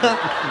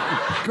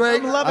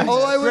 Greg, I'm loving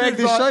all I would Greg,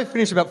 this advise- show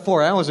finished about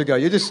 4 hours ago.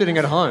 You're just sitting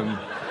at home.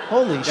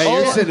 Holy Yeah, shit!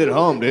 you're sitting at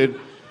home, dude.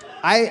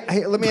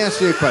 Hey, let me ask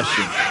you a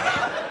question.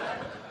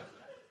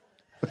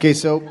 Okay,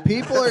 so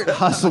people at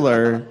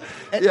Hustler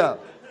Yeah.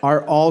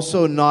 are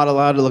also not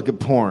allowed to look at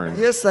porn.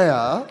 Yes, they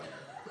are. Of Well,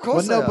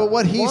 course no, they but are.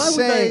 what he's Why would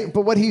saying, they-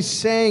 but what he's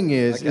saying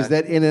is Okay.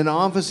 that in an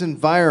office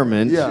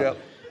environment, Yeah. Yep.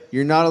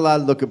 you're not allowed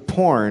to look at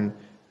porn.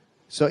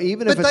 So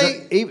even if But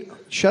it's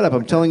shut up,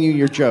 I'm telling you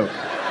your joke.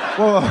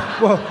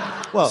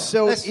 Whoa.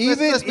 So Let's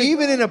be-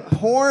 even in a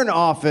porn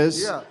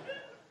office, Yeah.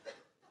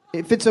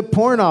 if it's a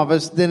porn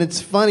office, then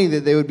it's funny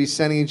that they would be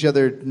sending each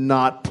other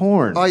not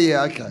porn. Oh,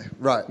 yeah, okay.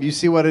 Right. You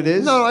see what it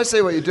is? No, I see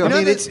what you're doing. I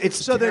mean, it's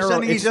So they're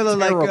sending each other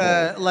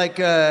like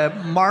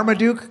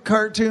Marmaduke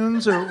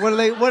cartoons, or what are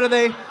they? What are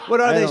they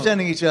don't-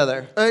 sending each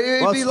other?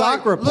 It'd Well, be stock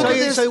like, report. look at So-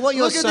 this, so what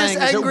you're look at saying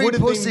this is it angry would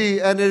have been- pussy,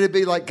 and it'd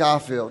be like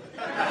Garfield.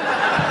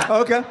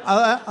 Okay,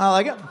 I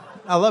like it.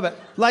 I love it.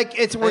 Like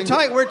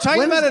we're talking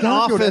When about has an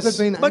Garfield office.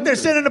 ever been But they're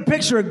sending a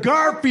picture of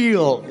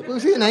Garfield.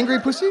 Was he an angry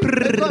pussy?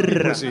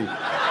 Pussy.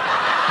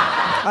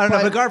 I don't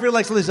know, but Garfield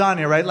likes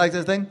lasagna, right? Like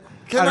this thing.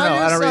 Can I don't know. I I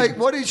just don't say, read.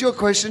 what is your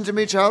question to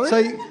me, Charlie?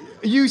 So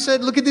you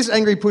said, look at this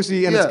angry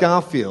pussy, and Yeah. it's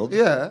Garfield.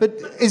 Yeah. But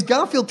is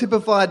Garfield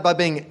typified by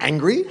being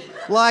angry?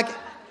 Like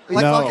he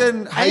No.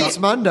 fucking hates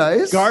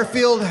Mondays.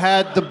 Garfield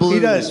had the blues. He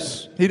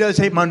does. He does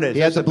hate Mondays.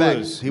 He had That's the a fact.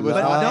 blues. He was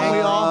But not don't we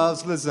all?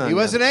 loves lasagna. He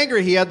wasn't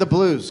angry. He had the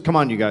blues. Come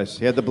on, you guys.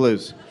 He had the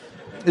blues.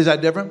 Is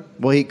that different?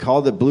 Well, he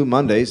called it Blue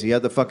Mondays. He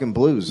had the fucking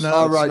blues.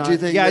 Oh, It's right. not- Do you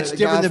think Yeah, that it's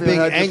different than Garfield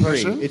being had angry.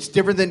 depression? It's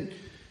different than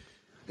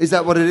Is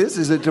that what it is?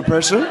 Is it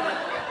depression?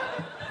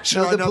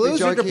 Should I the not be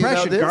blues are joking about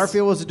depression. this?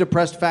 Garfield was a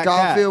depressed fat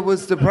Garfield cat.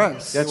 was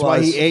depressed. That's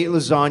why he ate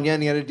lasagna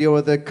and he had to deal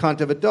with the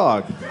cunt of a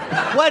dog.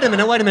 Wait a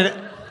minute.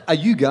 Are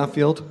you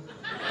Garfield?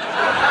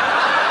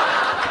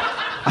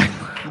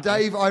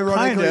 Dave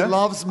ironically Kinda.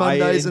 loves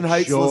Mondays and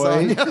hates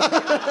lasagna.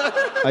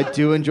 I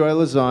do enjoy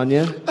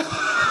lasagna.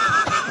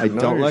 I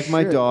don't like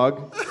my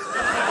dog.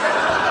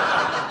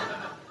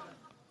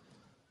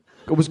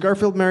 Was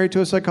Garfield married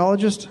to a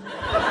psychologist?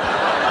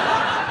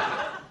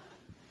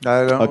 I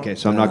don't. Okay,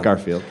 so I'm not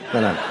Garfield.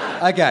 No.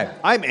 Okay.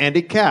 I'm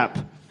Andy Capp.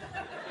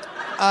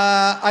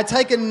 I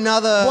take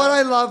another. What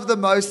I love the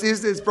most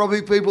is there's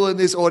probably people in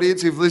this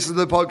audience who've listened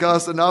to the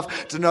podcast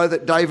enough to know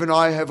that Dave and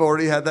I have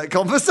already had that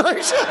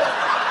conversation.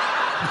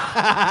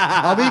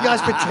 Are you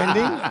guys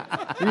pretending?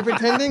 Are you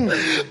pretending?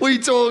 We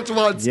talked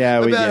once Yeah,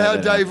 we about how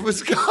did. Dave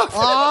was Garfield.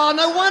 Oh,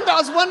 no wonder. I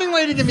was wondering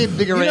why you didn't give me a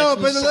bigger You know,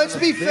 reaction. but let's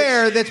be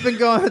fair.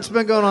 It's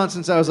been going on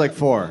since I was like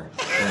 4.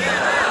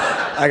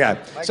 Okay.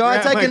 So I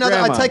take my another.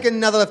 grandma. I take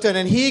another left turn,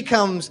 and here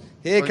comes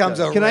a.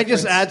 Can I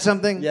just reference. add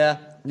something? Yeah.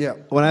 Yeah.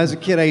 When I was a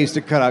kid, I used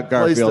to cut out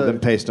Garfield do.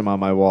 and paste him on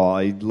my wall.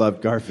 I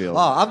loved Garfield. Oh,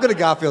 I've got a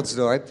Garfield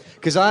story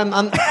because I'm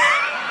I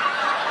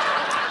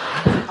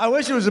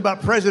wish it was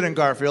about President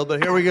Garfield,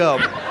 but here we go.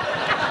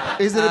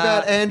 Is it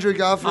about Andrew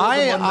Garfield?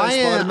 I the one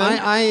Spider-Man?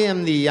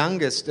 am the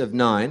youngest of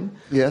 9.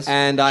 Yes.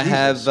 And I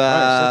have Christ,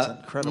 that's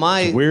incredible.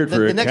 my It's weird the,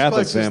 for a the next Catholic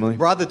closest family.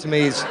 brother to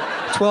me is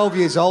 12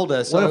 years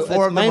older. So What if 4 it's of them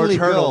were mainly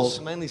turtles?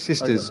 girls, mainly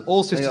sisters,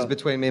 all sisters Yeah.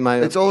 between me and my.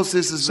 It's all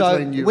sisters So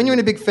between you. when you're in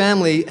a big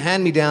family,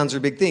 hand-me-downs are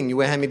a big thing. You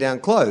wear hand-me-down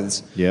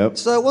clothes. Yep.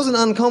 So it wasn't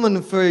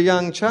uncommon for a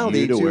young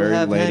Charlie You to wear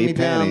have lady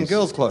hand-me-down panties.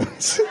 girls'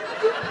 clothes.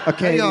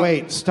 Okay, Hang on.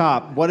 wait,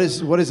 stop. What does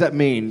that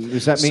mean?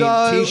 Does that mean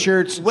So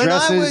T-shirts, when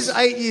dresses? I was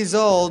 8 years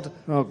old,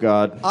 Oh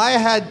God. I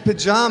had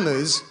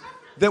pajamas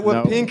that were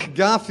No. pink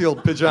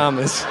Garfield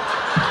pajamas.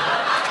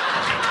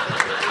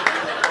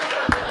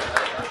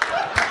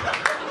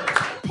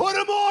 Put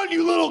him on,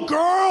 you little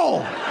girl!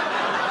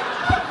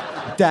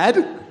 Dad?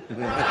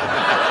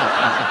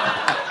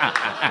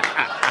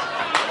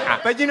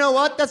 But you know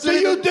what? That's Do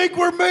you think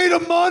we're made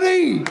of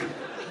money?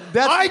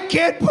 I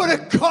can't put a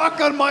cock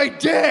on my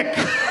dick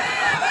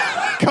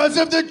because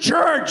of the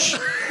church.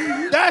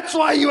 That's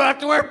why you have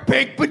to wear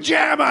pink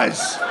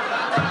pajamas.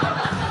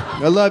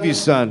 I love you,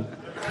 son.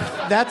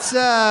 That's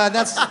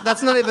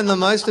not even the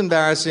most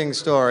embarrassing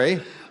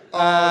story.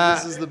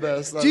 This is the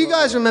best. Do you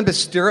guys remember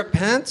stirrup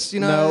pants?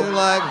 You know, No.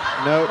 like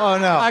No. Oh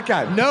no.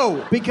 okay,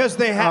 No, because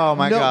they have. Oh,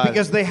 my God.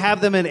 Because they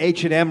have them in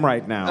H&M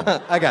right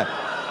now. okay.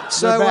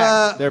 So They're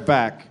back. They're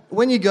back.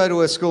 when you go to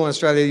a school in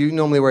Australia, you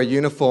normally wear a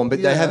uniform,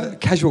 but they have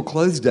casual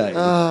clothes day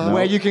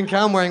where you can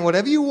come wearing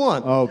whatever you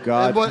want. Oh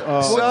God. And what-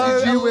 Oh.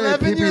 what did you wear,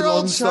 Pippi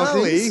 11-year-old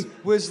Charlie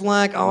Longstockings? was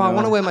like, "Oh, I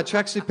want to wear my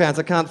tracksuit pants.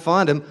 I can't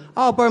find them.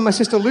 Oh, I'll borrow my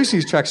sister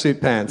Lucy's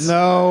tracksuit pants."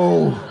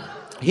 No.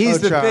 Here's Oh,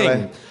 the Charlie.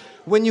 thing.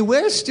 When you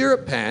wear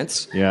stirrup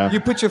pants, Yeah. you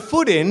put your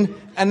foot in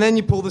and then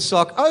you pull the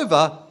sock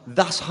over,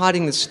 thus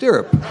hiding the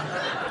stirrup.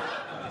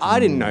 I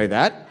didn't know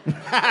that.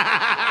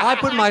 I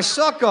put my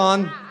sock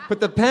on, put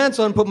the pants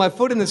on, put my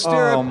foot in the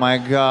stirrup. Oh my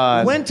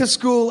God. Went to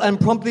school and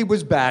promptly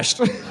was bashed.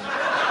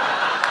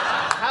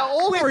 How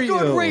old With were you?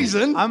 good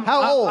reason.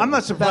 How old? I'm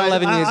not surprised.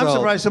 11 years I'm old.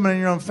 surprised someone in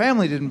your own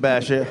family didn't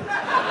bash you.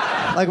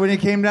 Like when you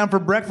came down for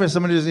breakfast,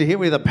 somebody just hit you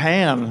with a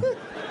pan.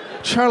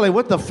 Charlie,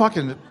 what the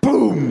fucking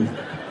boom?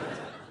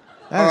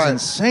 That is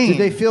insane. Did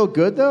they feel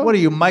good though? What are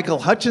you, Michael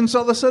Hutchins?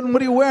 All of a sudden,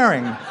 what are you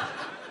wearing?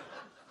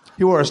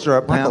 He wore a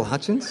stirrup pant. Michael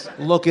Hutchins?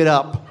 Look it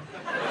up.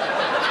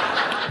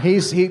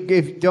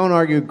 Don't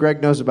argue.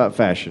 Greg knows about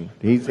fashion.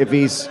 If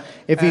he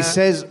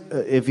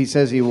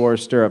says he wore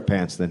stirrup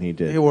pants, then he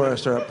did. He wore a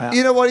stirrup pant.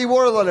 You know what? He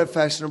wore a lot of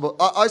fashionable.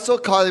 I saw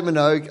Kylie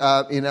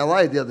Minogue in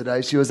LA the other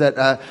day. She was at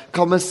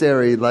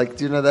Commissary, like,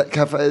 do you know that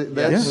cafe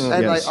there? Yes.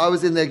 And Yes. like, I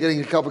was in there getting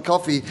a cup of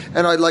coffee,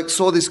 and I like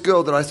saw this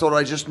girl that I thought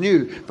I just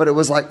knew, but it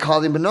was like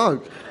Kylie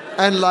Minogue.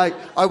 And like,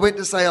 I went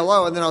to say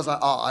hello, and then I was like,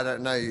 oh, I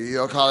don't know you.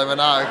 You're Kylie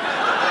Minogue.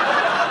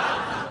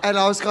 And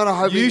I was kind of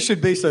hoping. You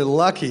should be so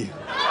lucky.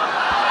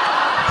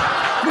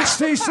 Miss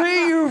Stacey,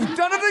 you've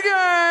done it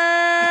again!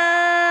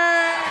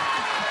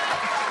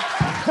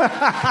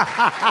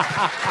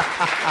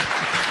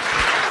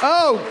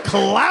 Oh,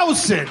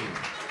 Clausen.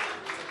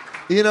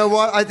 You know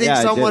what? I think Yeah,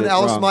 I did someone it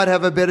else wrong. might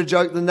have a better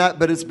joke than that,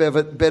 but it's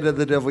better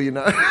the devil you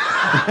know. Would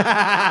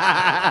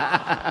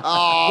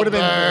have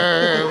been.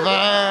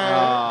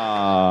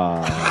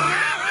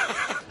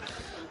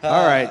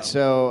 All right.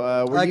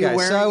 So, were you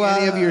wearing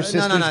any of your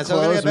sister's no. So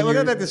clothes? we're when going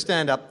you- back to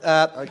stand-up.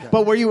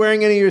 But were you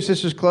wearing any of your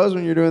sister's clothes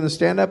when you were doing the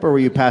stand-up, or were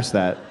you past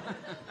that?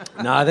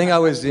 No, I think I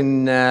was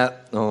in.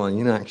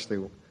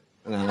 Actually.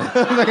 No.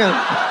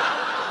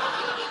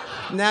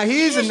 Now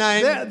here's a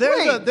name.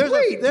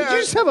 Did you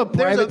just have a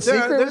private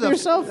secret with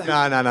yourself?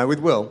 No, with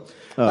Will.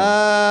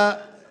 Now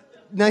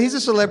here's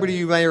a celebrity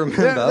you may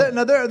remember.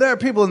 There are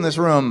people in this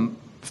room,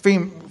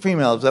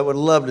 females, that would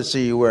love to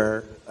see you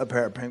wear a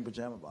pair of pink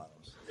pajama bottoms.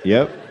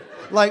 Yep.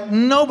 Like,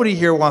 nobody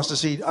here wants to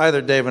see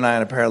either Dave and I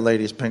in a pair of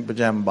ladies' pink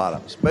pajama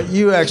bottoms. But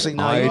you actually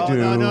know. I do.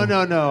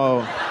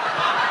 No.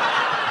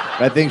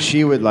 I think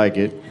she would like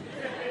it.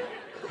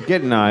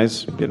 Getting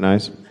eyes.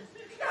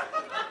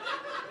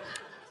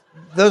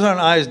 Those aren't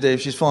eyes, Dave.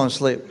 She's falling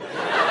asleep.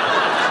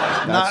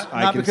 I Not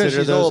because consider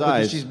she's those old, eyes.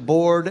 because she's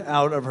bored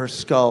out of her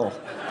skull.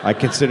 I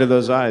consider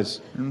those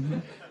eyes.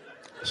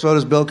 So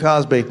does Bill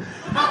Cosby.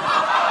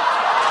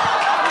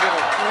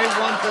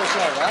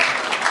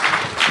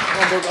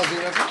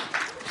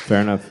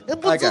 Fair enough.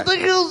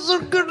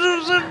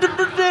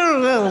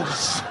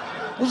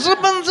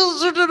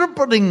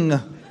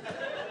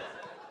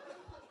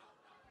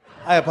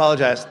 I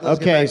apologize. Let's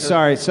get Okay, back to-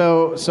 sorry.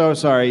 So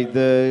sorry. Back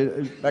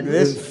to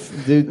this?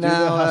 Do the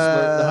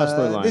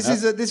hustler line. This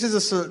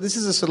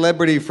is a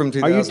celebrity from Are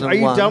 2001.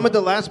 you done with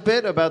the last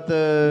bit about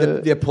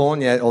the? the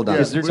porn? Yeah, all done.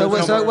 Is there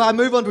So I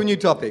move on to a new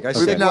topic. I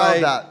nailed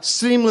segue that.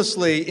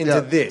 seamlessly into Yeah.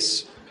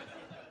 this.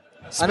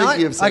 Speaking of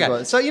okay,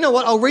 segues. so you know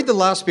what? I'll read the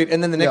last bit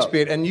and then the next Yeah.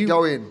 bit, and you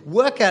Go in.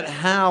 work out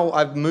how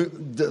I've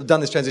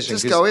done this transition.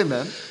 Just 'cause go in,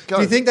 man. Go.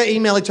 Do you think they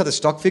email each other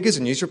stock figures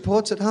and news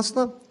reports at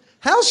Hustler?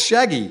 How's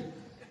Shaggy?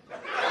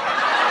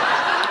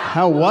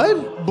 How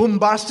what?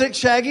 Bombastic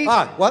Shaggy?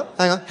 What?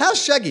 Hang on.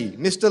 How's Shaggy,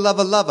 Mr.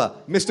 Lover Lover,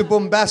 Mr.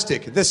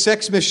 Bombastic, the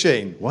sex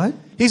machine? What?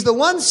 He's the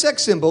one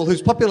sex symbol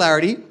whose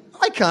popularity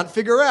I can't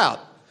figure out.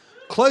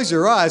 Close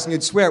your eyes and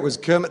you'd swear it was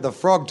Kermit the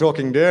Frog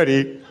talking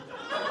dirty.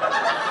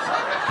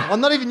 Well,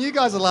 not even you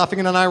guys are laughing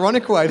in an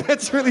ironic way.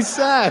 That's really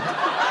sad.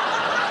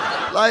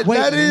 Like, Wait,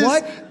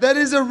 that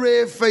is a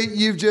rare feat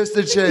you've just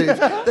achieved.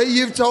 That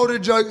you've told a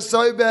joke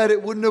so bad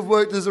it wouldn't have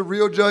worked as a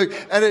real joke,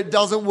 and it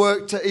doesn't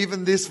work to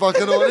even this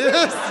fucking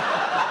audience.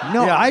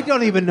 No, I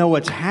don't even know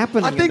what's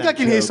happening. I think in I that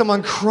can hear joke.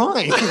 someone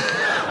crying.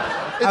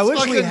 I wish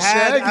we fucking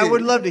had. I Shaggy.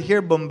 would love to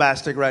hear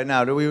Bombastic right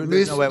now. Do we?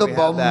 There's no way we Mr. have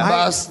that.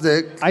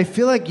 Bombastic. I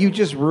feel like you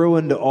just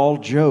ruined all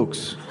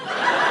jokes.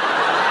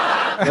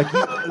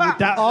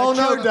 Oh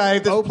no,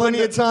 Dave, there's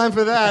plenty of time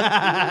for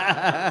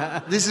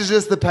that. This is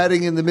just the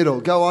padding in the middle.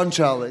 Go on,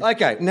 Charlie.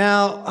 Okay,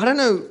 now I don't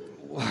know.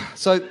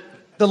 So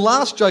the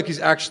last joke is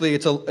actually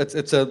it's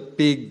a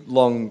big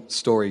long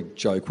story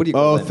joke. What do you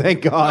call Oh, it?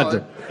 thank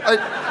God. I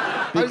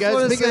just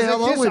want to say how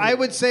long I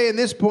would say in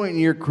this point in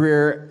your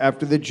career,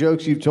 after the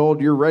jokes you've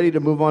told, you're ready to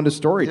move on to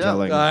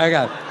storytelling.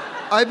 Okay.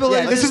 I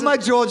believe This is my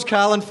George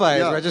Carlin phase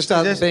Yeah. where I just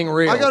started being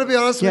real. I got to be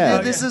honest Yeah.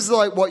 with you. This is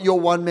like what your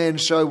one-man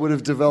show would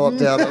have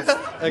developed out of.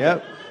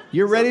 Yep.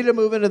 You're ready to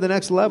move into the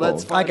next level.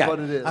 Let's find what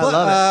it is. I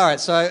love it. All right,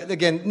 so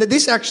again, the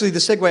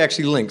segue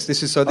actually links.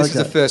 This is Okay.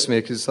 the first me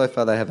because so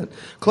far they haven't.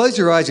 Close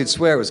your eyes, you'd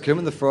swear it was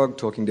Kermit the Frog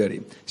talking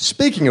dirty.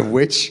 Speaking of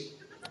which,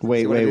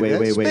 Wait.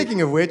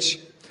 Speaking of which,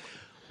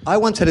 I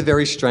once had a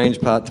very strange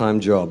part-time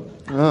job.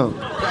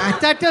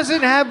 That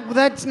doesn't have.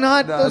 That's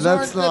not. No, those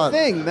that's aren't not. the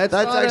thing. That's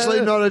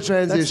actually not a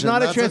transition. That's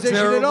not a transition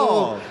at terrible-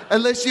 all.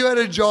 Unless you had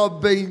a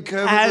job being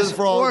Kermit As the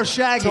Frog or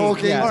Shaggy,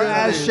 talking or to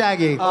as me.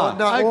 Shaggy, Oh,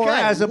 no, or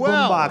okay, as a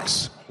well.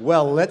 boombox.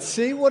 Well, let's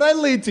see what I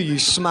lead to, you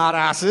smart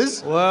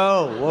asses.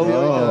 Whoa.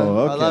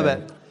 okay. I love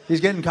it.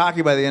 He's getting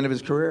cocky by the end of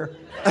his career.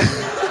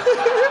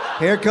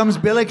 Here comes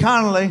Billy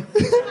Connolly.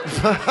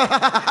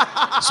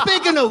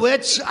 Speaking of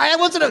which, I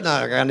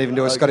can't even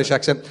do a Scottish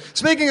accent.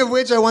 Speaking of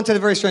which, I once had a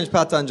very strange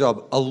part-time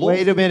job. A law.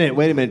 Wait a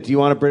minute. Do you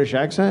want a British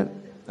accent?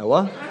 A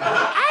what?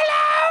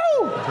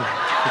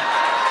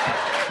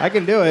 I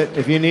can do it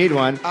if you need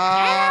one.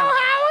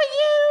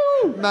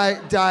 Mate,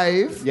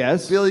 Dave.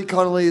 Yes? Billy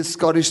Connolly is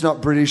Scottish,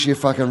 not British, you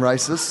fucking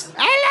racist.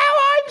 Hello,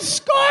 I'm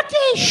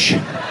Scottish.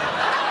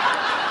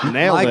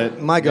 Nailed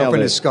it. My girlfriend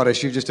Nailed is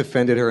Scottish. You've just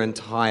offended her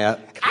entire...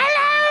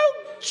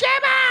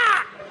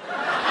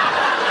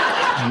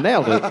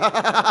 Nailed it.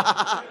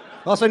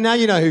 Also, now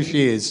you know who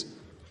she is.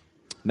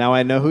 Now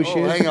I know who she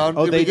Oh, is. hang on.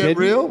 Oh, Did they we get did.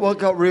 real? What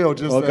got real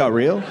just Oh, it then? got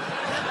real.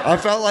 I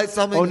felt like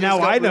something Oh, just now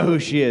got I know real. who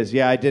she is.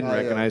 Yeah, I didn't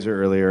recognize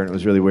her earlier, and it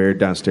was really weird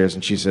downstairs.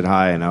 And she said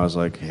hi, and I was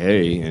like,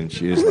 "Hey," and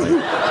she was like,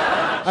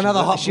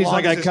 Another hot "She's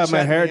like, blonde I just cut my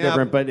hair chatting me up.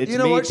 different, but it's You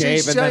know me, what?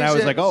 She's Dave." And then I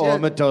was changed like, it. "Oh, She-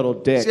 I'm a total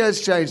dick." She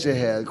has changed her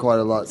hair quite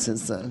a lot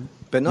since then.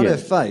 But not Yeah. her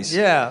face.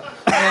 Yeah.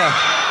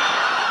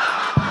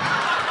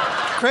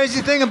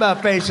 Crazy thing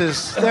about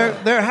faces,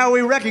 they're how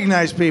we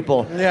recognize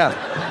people. Yeah.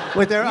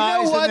 With their know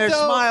eyes what, and their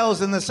though?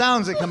 smiles and the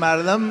sounds that come out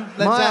of them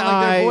that My sound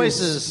like their eyes-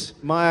 voices.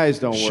 My eyes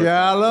don't work.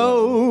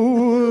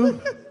 Shallow.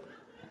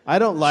 I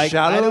don't like.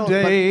 Shallow I don't, but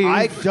Dave.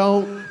 I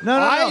don't. No.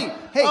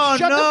 Hey, oh,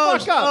 shut no. the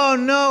fuck up. Oh,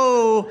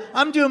 no.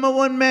 I'm doing my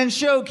one-man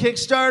show,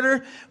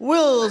 Kickstarter.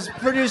 Will's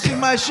producing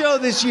my show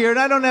this year, and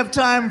I don't have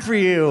time for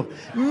you.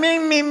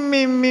 Me.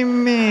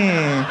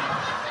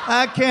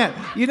 I can't.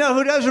 You know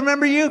who does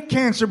remember you?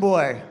 Cancer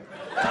Boy.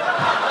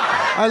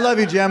 I love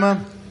you,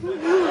 Gemma.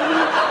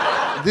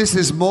 This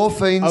is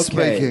Morphine Okay.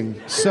 speaking.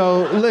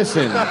 So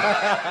listen,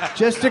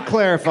 just to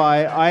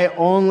clarify, I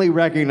only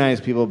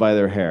recognize people by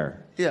their hair.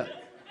 Yeah.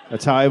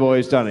 That's how I've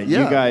always done it.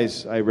 Yeah. You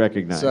guys, I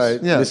recognize. So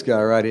Yeah. this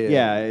guy right here.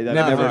 yeah, I've No,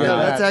 never. forget Yeah,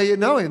 that. that's how you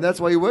know him. That's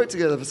why you worked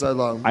together for so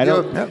long. I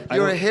don't-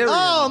 You're I a Harrian.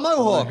 Oh, A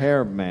Mohawk.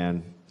 hair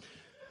man.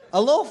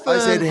 A law firm. I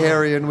said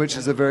Harrian, which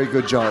is a very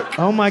good joke.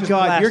 Oh my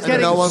God, you're blasphemy.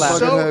 getting No one fucking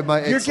so heard my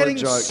you're excellent getting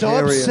joke, so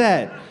Harriet.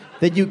 upset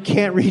that you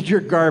can't read your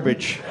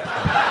garbage.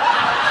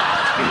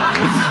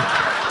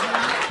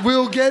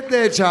 We'll get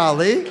there,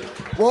 Charlie.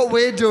 What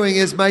we're doing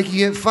is making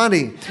it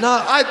funny. No,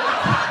 I'm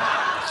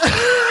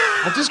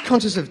just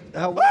conscious of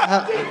how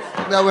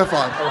No, we're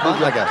fine.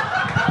 okay.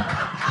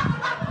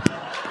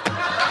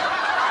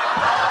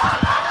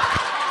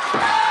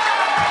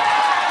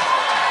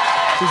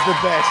 This is the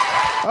best.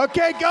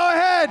 Okay, go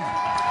ahead.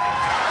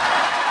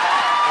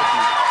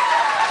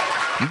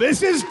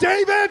 This is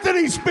Dave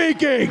Anthony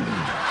speaking.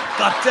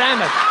 God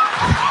damn it.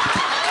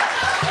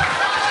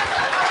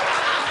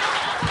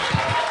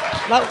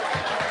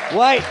 No,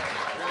 wait.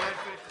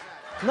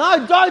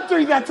 No, don't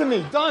do that to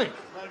me. Don't.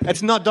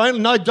 It's not.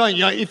 Don't. No, don't.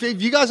 You know, if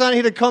you guys aren't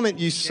here to comment,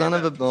 you son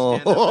of a.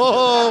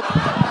 Oh.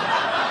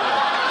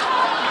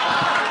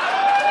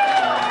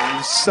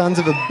 You sons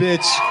of a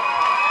bitch.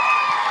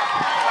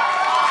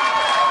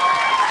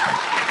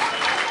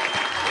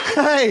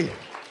 Hey,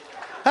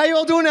 how you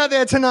all doing out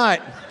there tonight?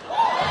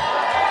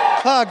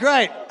 Oh,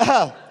 great.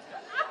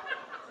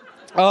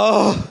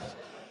 Oh,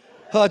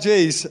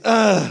 geez.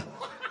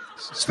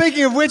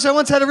 Speaking of which, I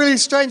once had a really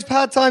strange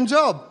part-time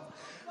job.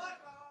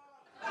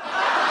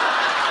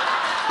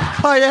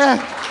 Oh, yeah.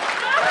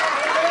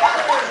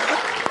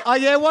 Oh,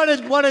 yeah, why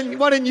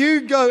don't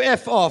you go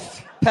F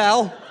off,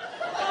 pal?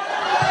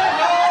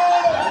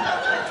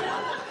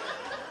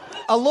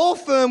 A law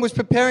firm was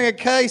preparing a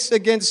case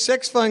against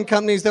sex phone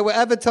companies that were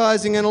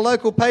advertising in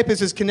local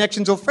papers as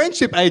connections or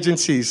friendship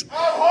agencies.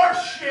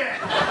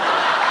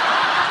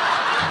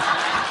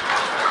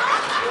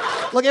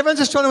 Look, everyone's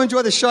just trying to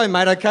enjoy the show,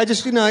 mate, okay?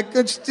 Just,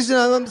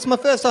 it's my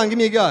first time. Give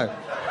me a go.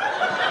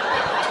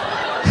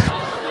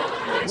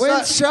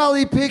 When's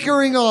Charlie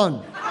Pickering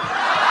on?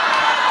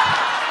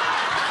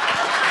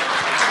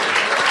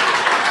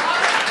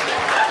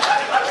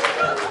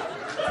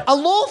 A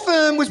law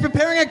firm was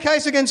preparing a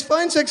case against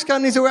phone sex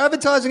companies that were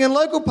advertising in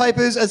local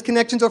papers as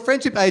connections or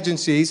friendship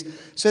agencies,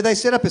 so they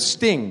set up a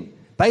sting.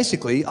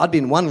 Basically, I'd be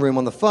in one room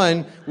on the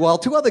phone, while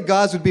two other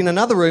guys would be in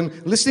another room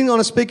listening on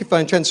a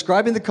speakerphone,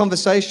 transcribing the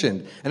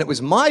conversation. And it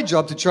was my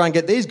job to try and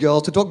get these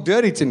girls to talk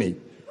dirty to me.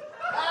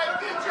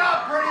 Good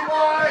job, pretty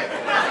boy.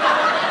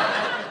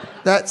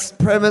 That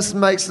premise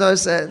makes no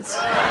sense.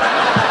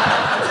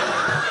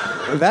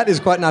 That is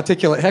quite an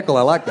articulate heckle.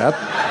 I like that.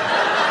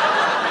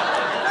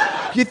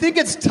 You think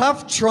it's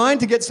tough trying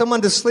to get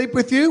someone to sleep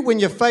with you when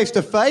you're face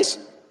to face?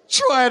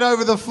 Try it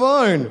over the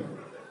phone.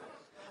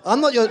 I'm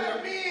not your...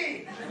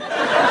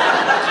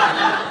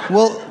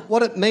 Well,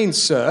 what it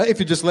means, sir, if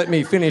you just let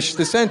me finish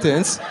the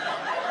sentence,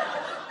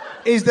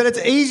 is that it's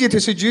easier to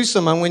seduce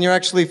someone when you're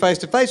actually face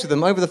to face with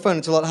them. Over the phone,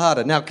 it's a lot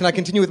harder. Now, can I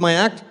continue with my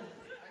act?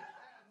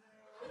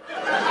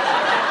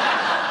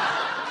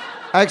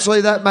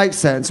 Actually, that makes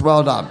sense.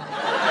 Well done.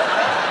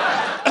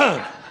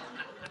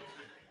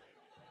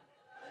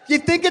 You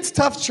think it's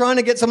tough trying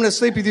to get someone to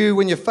sleep with you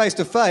when you're face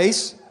to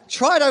face?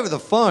 Try it over the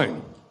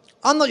phone.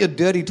 I'm not your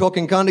dirty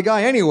talking kind of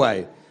guy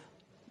anyway.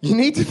 You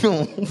need to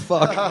feel...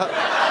 Fuck.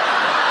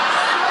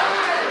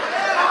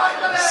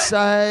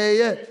 Say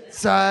it.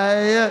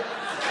 Say it.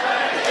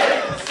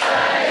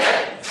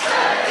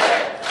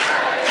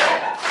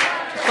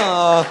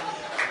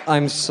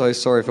 I'm so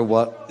sorry for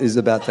what is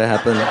about to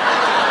happen.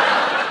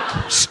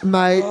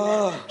 Mate,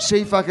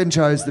 she fucking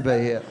chose to be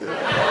here.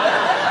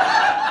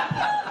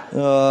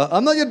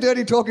 I'm not your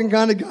dirty talking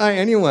kind of guy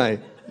anyway.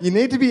 You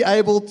need to be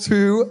able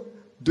to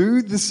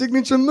do the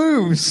signature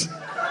moves.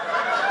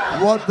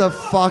 What the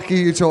fuck are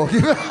you talking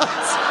about?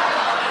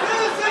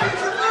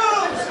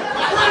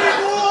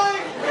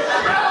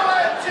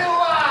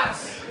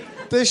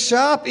 The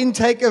sharp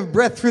intake of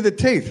breath through the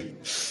teeth.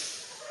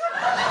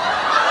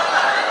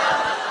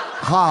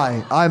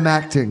 Hi, I'm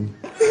acting.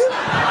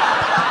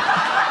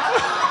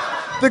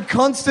 The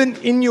constant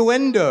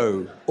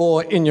innuendo,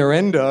 or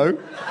innuendo.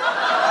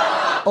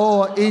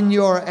 Or in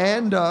your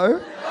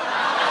ando.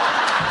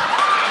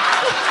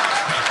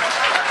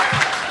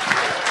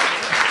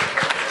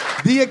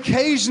 The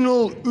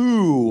occasional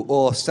ooh,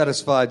 or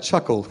satisfied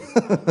chuckle.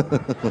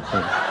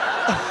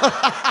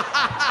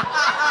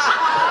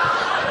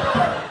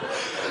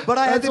 But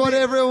That's what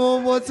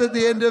everyone wants at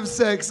the end of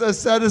sex, a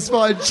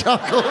satisfied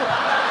chuckle.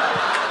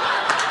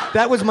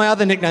 That was my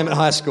other nickname at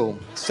high school,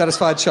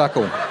 Satisfied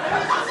Chuckle.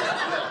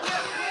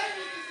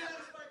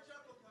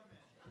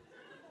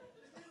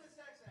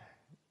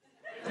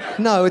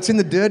 No, it's in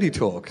the dirty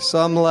talk. So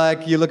I'm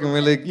like, you're looking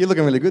really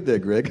good there,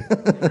 Greg.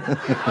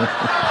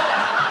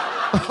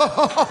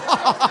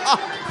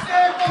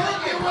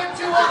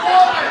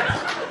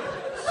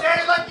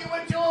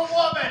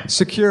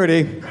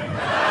 Security.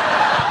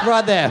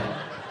 Right there.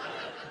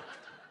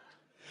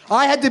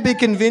 I had to be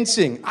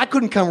convincing. I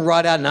couldn't come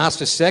right out and ask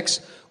for sex,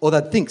 or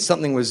they'd think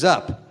something was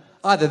up.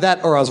 Either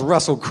that or I was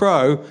Russell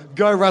Crowe.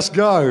 Go, Russ,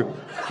 go.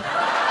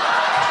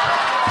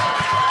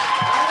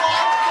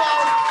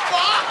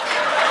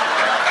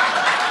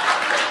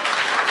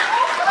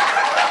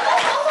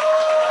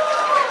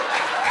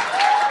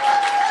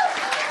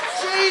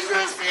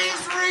 Jesus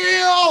is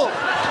real!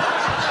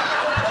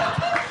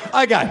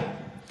 Okay.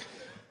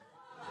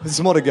 There's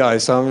more to go,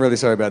 so I'm really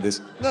sorry about this.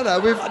 No,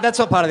 That's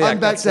not part of the I'm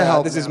act. back That's, to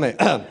help This is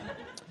now. me.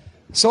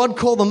 So I'd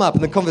call them up,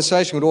 and the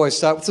conversation would always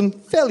start with some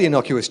fairly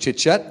innocuous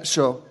chit-chat.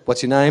 Sure.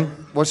 What's your name?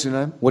 What's your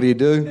name? What do you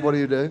do? What do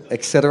you do?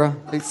 Etc.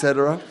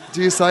 Etc.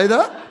 Do you say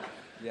that?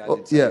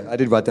 Yeah, I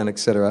did write down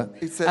etc.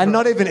 Et And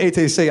not even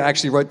etc. I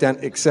actually wrote down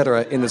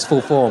etc. in its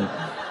full form.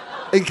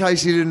 In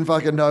case you didn't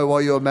fucking know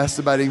while you were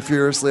masturbating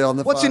furiously on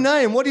the What's your phone.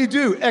 name? What do you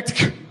do? Fuck.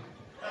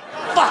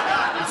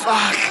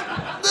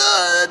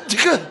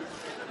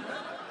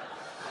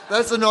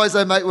 That's the noise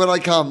I make when I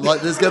come. Like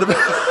there's gonna be...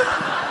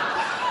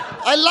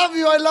 I love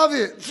you, I love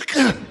you.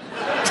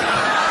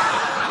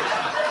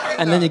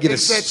 And then you get a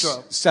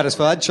etc.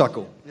 satisfied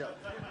chuckle. Yeah.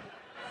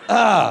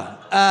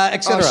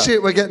 Etc. Oh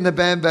shit, we're getting the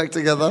band back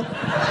together.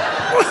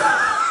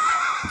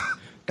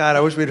 God, I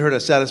wish we'd heard a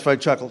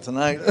satisfied chuckle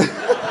tonight.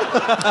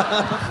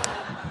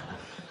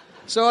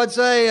 So I'd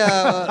say,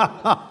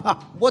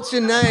 what's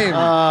your name?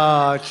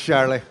 Oh,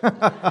 Charlie.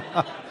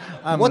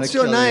 What's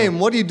your name?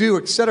 What do you do?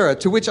 Etc.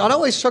 To which I'd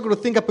always struggle to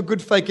think up a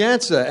good fake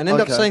answer and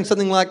end up Okay. saying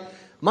something like,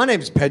 my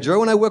name's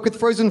Pedro and I work with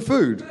frozen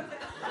food.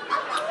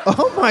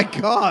 Oh my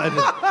God!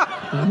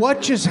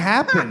 What just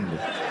happened?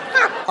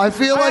 I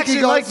feel like he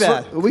actually got like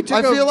that. We took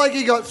I a- feel like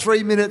he got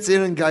 3 minutes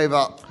in and gave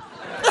up.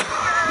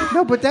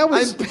 No, but that I'm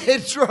was.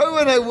 Pedro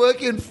and I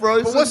work in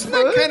frozen But wasn't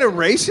that food. kind of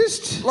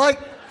racist? Like,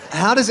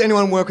 How does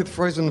anyone work with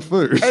frozen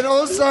food? and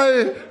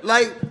also,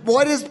 like,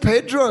 why does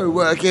Pedro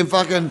work in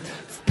fucking...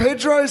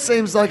 Pedro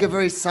seems like a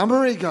very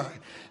summery guy.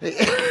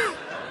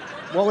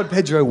 What would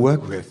Pedro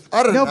work with?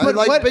 I don't No, know, but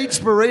like what- beach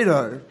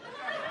burrito.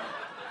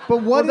 But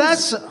what Well,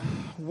 is- that's...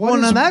 Well,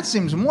 now that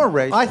seems more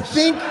racist. I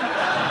think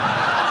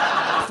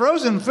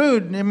Frozen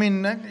food, I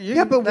mean...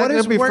 Yeah, but what that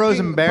is could be working-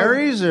 frozen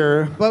berries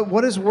or... But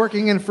what is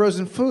working in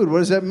frozen food? What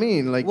does that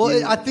mean? Like, Well,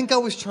 you- I think I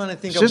was trying to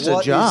think It's of just a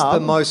what is job.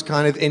 the most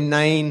kind of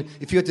inane.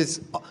 If you had to,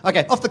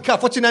 okay, off the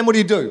cuff, what's your name? What do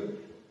you do?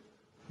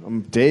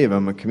 I'm Dave.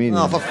 I'm a comedian.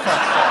 Oh, for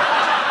fuck.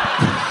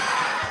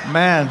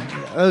 Man,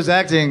 those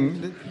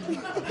acting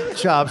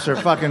chops are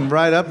fucking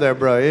right up there,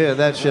 bro. Yeah,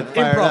 that shit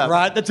fired Improv, up.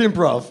 right? That's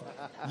improv.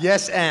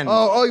 Yes, and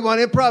Oh, you want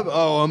improv?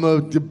 Oh, I'm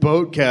a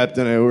boat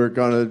captain. I work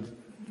on a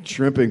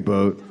shrimping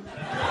boat.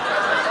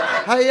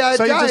 Hey,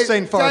 So you've Dave, just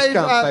seen Forrest Dave,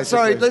 Gump, basically.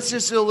 sorry, let's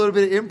just do a little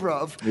bit of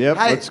improv. Yep,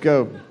 Hey, let's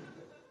go.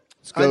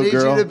 Let's I go, need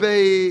girl. you to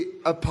be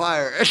a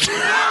pirate.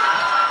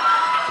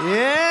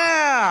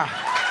 Yeah.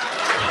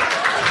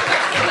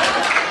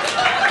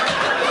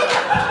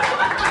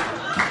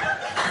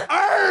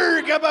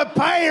 Arg, I'm a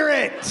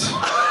pirate.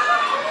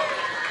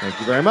 Thank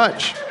you very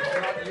much.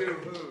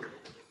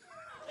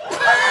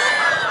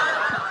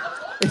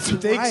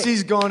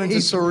 Dixie's gone into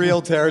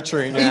surreal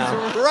territory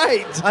now. He's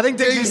right. I think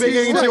Dixie's been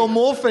getting into your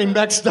morphine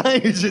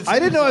backstage. I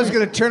didn't know I was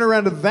going to turn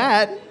around to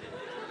that.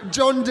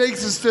 John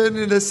Deeks has turned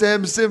into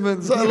Sam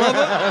Simmons. I love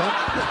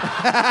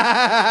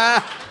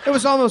it. It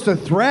was almost a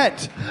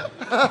threat.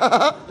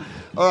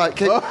 All right,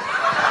 keep...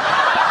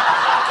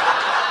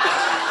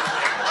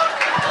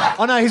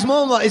 Oh no, he's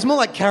more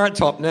like Carrot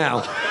Top now.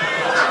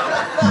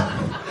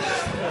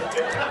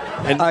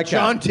 And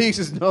John Deeks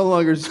is no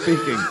longer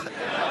speaking.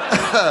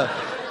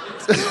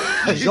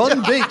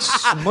 John Deeks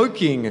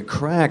smoking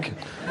crack.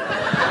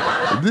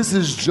 This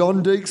is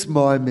John Deeks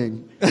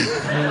miming.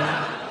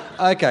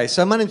 Okay,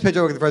 so my name's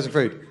Pedro, I work at the Frozen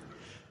Food.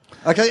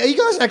 Okay, are you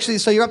guys actually?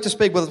 So you're up to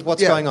speed with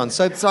what's going on?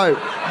 So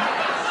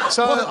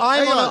Well,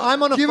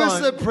 I'm on a Give phone. us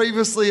the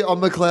previously on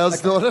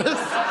McLeod's Daughters.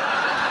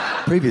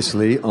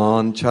 Previously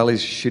on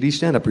Charlie's shitty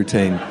stand-up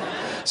routine.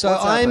 So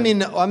What's I'm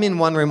happened? in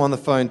one room on the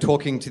phone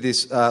talking to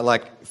this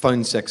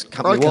phone sex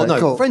company. Okay, well, no,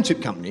 cool.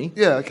 friendship company.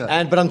 Yeah, okay.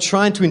 But I'm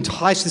trying to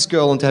entice this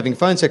girl into having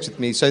phone sex with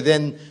me. So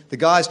then the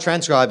guys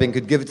transcribing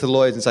could give it to the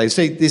lawyers and say,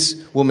 "See, this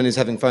woman is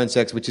having phone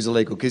sex, which is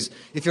illegal." Because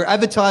if you're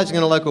advertising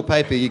in a local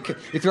paper,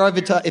 if you're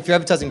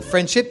advertising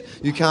friendship,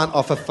 you can't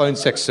offer phone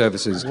sex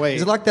services. Wait.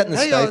 Is it like that in the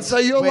Hang on, States? so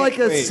you're Wait, like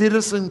a wait.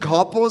 citizen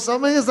cop or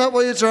something? Is that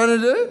what you're trying to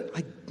do?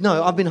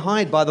 No, I've been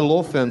hired by the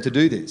law firm to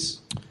do this.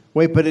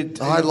 Wait, but it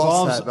I lost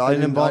involves, that, but I it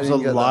didn't- involves I a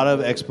didn't get lot that.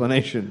 of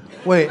explanation.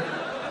 Wait,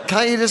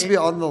 Can't you just be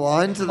on the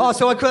line to the... Oh,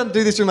 so I couldn't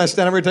do this in my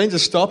stand-up routine?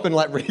 Just stop and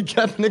like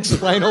recap and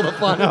explain all the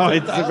fun. No,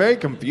 it's very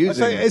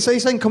confusing. So you're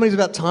saying comedy's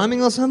about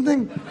timing or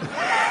something?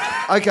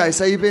 Okay,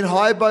 so you've been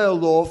hired by a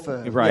law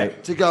firm.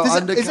 Right. To go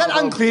undercover. Is that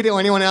unclear to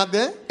anyone out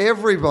there?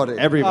 Everybody.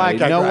 Everybody.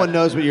 Okay, no great. one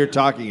knows what you're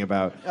talking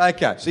about.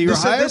 Okay. So you're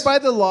hired by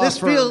the law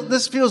firm.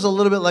 This feels a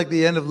little bit like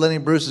the end of Lenny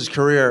Bruce's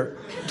career,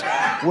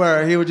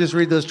 where he would just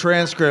read those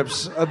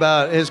transcripts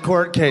about his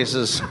court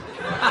cases.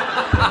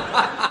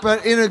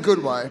 But in a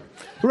good way.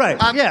 Right.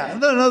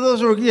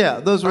 Those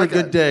were Okay.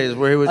 good days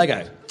where he would.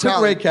 Okay. Quick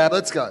Charlie, recap.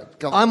 let's go.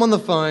 Come on. I'm on the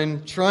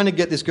phone trying to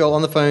get this girl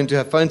on the phone to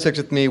have phone sex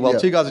with me while Yeah.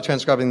 two guys are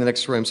transcribing in the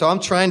next room. So I'm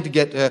trying to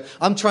get her.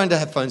 I'm trying to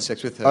have phone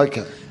sex with her.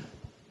 Okay.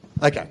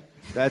 Okay.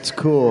 That's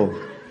cool.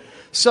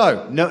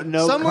 So No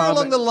somewhere comment.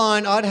 along the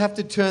line, I'd have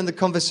to turn the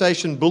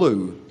conversation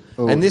blue.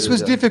 Oh, and this here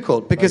was we go.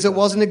 difficult because it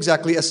wasn't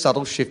exactly a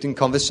subtle shift in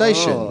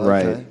conversation. Oh,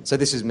 Right. okay. So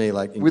this is me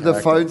like in With the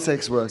character. phone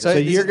sex worker. So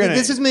you're gonna-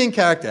 this is me in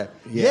character.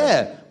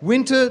 Yeah.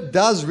 Winter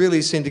does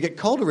really seem to get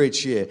colder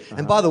each year.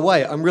 And by the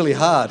way, I'm really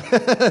hard.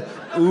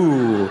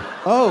 Ooh.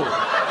 Oh,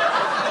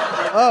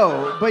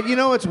 but you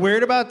know what's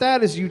weird about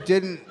that is you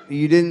didn't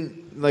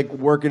like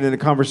work it in a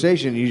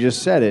conversation. You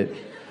just said it.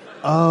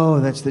 Oh,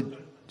 that's the.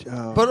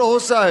 But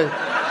also,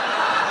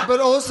 But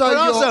also, what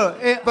I love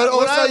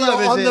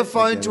you're is on the it-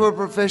 phone to a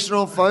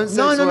professional phone sex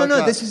No.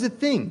 worker. This is the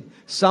thing.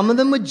 Some of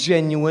them are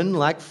genuine,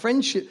 like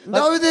friendship.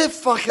 No, they're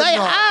fucking They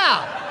not.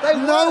 are. They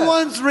No were.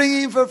 one's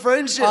ringing for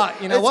friendship.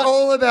 You know it's what?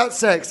 all about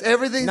sex.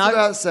 Everything's No.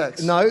 about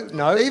sex.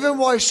 No. Even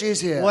why she's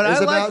here What is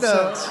I about like,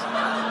 though- sex.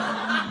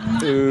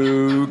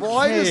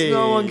 Why does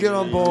no one get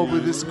on board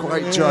with this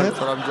great joke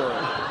that I'm doing?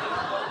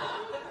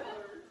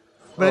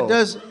 But Oh. it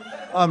does.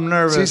 I'm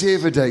nervous. She's here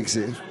for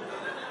Deeksy.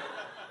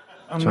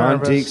 I'm John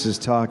nervous. Deeks is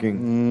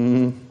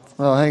talking.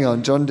 Oh, hang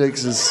on. John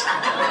Deeks is...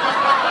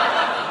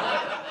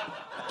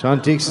 John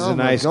Deeks is Oh a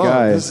my nice God,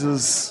 guy. This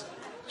is...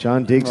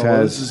 John Deeks Oh,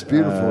 has. this is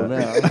beautiful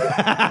now.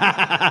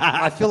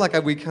 I feel like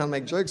we can't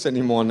make jokes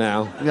anymore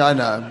now. Yeah, I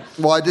know.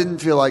 Well, I didn't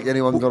feel like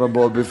anyone got on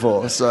board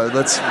before, so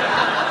let's...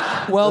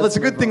 Well, that's a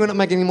good thing we're not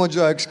making any more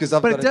jokes because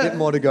I've But got it a does- bit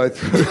more to go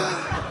through.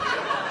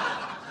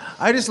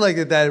 I just like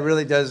that it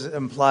really does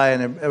imply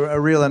a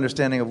real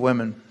understanding of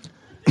women.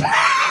 You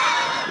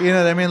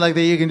know what I mean? Like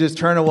that you can just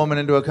turn a woman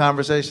into a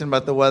conversation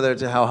about the weather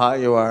to how hot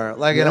you are.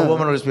 Like, and a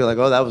woman will just be like,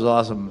 "Oh, that was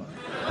awesome.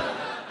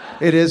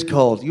 It is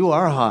cold. You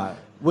are hot.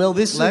 Well,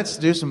 Let's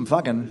do some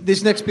fucking."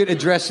 This next bit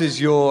addresses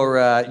your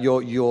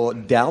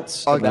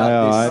doubts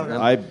about this.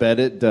 I bet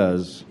it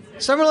does.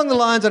 Somewhere along the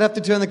lines, I'd have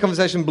to turn the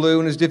conversation blue,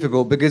 and it was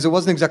difficult because it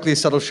wasn't exactly a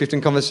subtle shift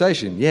in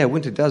conversation. Yeah,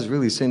 winter does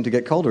really seem to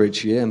get colder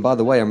each year, and by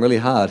the way, I'm really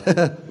hard.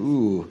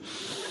 Ooh.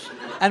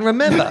 And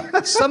remember,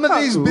 some of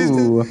these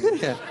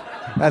business... Yeah.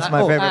 That's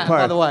my favorite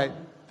part. By the way,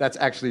 that's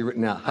actually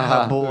written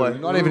out. boy.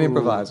 Not even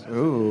improvised.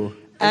 Ooh.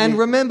 And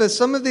remember,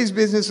 some of these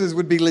businesses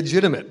would be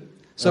legitimate.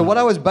 So what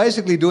I was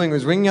basically doing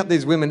was ringing up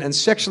these women and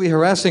sexually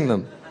harassing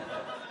them.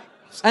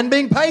 And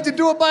being paid to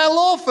do it by a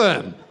law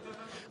firm.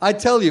 I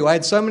tell you, I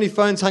had so many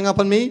phones hung up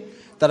on me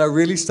that I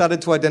really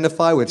started to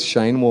identify with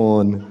Shane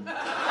Warne.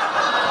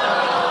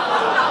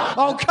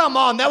 Oh, come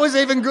on. That was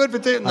even good for...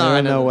 I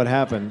don't know what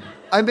happened.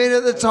 I mean,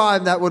 at the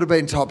time, that would have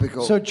been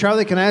topical. So,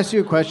 Charlie, can I ask you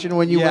a question?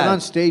 When you went Yeah.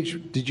 on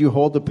stage, did you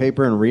hold the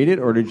paper and read it,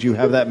 or did you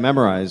have that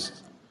memorized?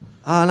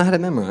 And I had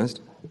it memorized.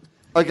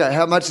 Okay,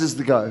 how much is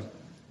the go?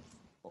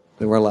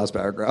 Then we're last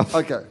paragraph.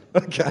 Okay.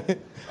 Okay.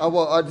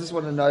 I just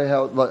want to know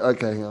how.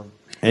 Okay, hang on.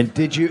 And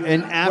did you?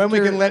 And after When we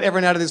can let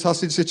everyone out of this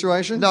hostage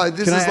situation? No,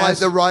 this Can I is like ask-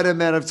 the right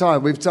amount of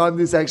time. We've timed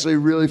this actually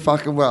really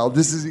fucking well.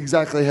 This is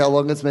exactly how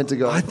long it's meant to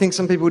go. I think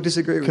some people would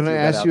disagree with Can you I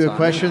about ask our you a timing.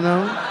 question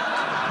though?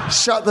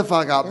 Shut the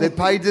fuck up. They're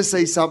paid to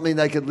see something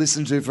they could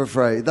listen to for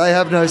free. They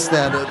have no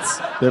standards.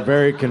 They're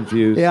very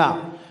confused.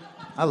 Yeah.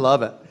 I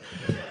love it.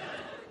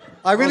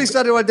 I really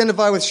started to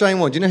identify with Shane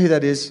Warne. Do you know who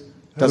that is?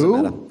 Doesn't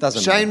matter.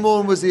 Doesn't matter. Shane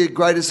Warne was the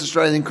greatest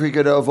Australian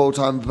cricketer of all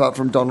time, apart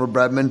from Donald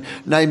Bradman,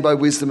 named by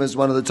Wisdom as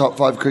one of the top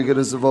 5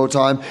 cricketers of all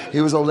time.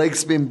 He was a leg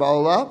spin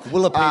bowler.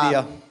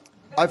 Wikipedia.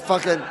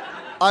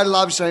 I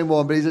love Shane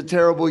Warne, but he's a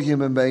terrible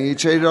human being. He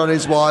cheated on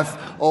his wife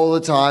all the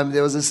time.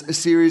 There was a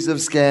series of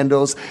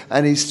scandals,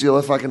 and he's still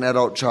a fucking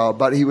adult child.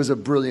 But he was a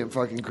brilliant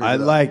fucking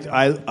cricketer.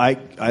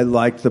 I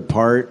liked the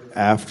part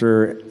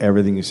after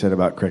everything you said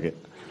about cricket.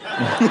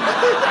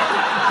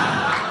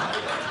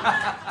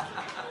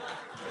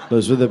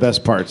 Those were the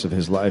best parts of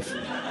his life.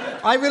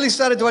 I really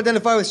started to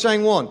identify with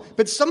Shane Warne.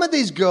 But some of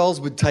these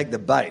girls would take the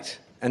bait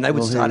and they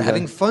would start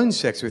having phone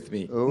sex with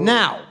me.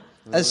 Now,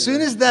 as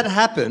soon as that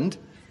happened,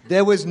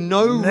 there was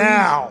no reason.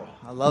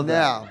 I love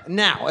that.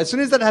 Now, as soon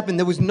as that happened,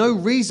 there was no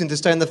reason to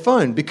stay on the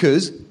phone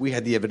because we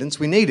had the evidence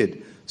we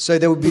needed. So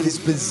there would be this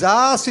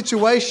bizarre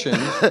situation.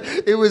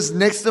 It was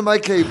next to my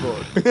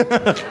keyboard.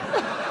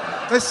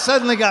 This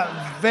suddenly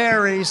got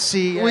very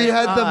CAI. We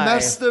had the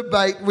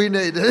masturbate we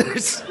needed.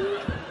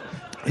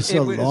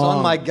 It was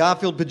on my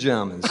Garfield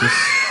pajamas.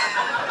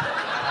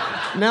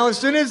 Now, as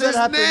soon as that There's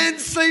happened... man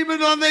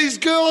semen on these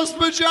girls'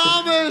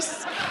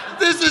 pajamas.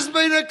 This has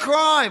been a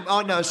crime.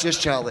 Oh, no, it's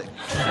just Charlie.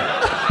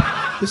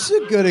 This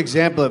is a good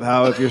example of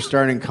how if you're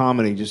starting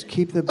comedy, just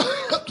keep the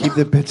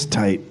bits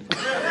tight.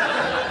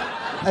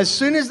 As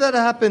soon as that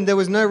happened, there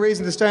was no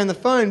reason to stay on the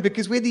phone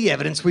because we had the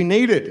evidence we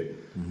needed.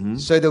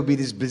 So there would be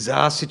this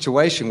bizarre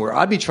situation where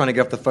I'd be trying to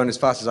get off the phone as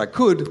fast as I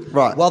could,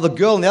 Right. while the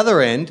girl on the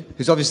other end,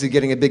 who's obviously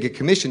getting a bigger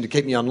commission to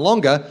keep me on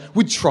longer,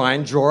 would try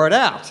and draw it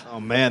out.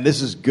 Oh man,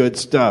 this is good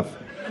stuff.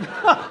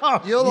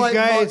 You're like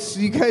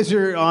You guys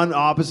are on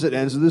opposite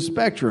ends of the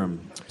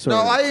spectrum. No,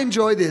 I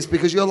enjoy this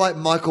because you're like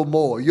Michael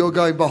Moore. You're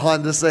going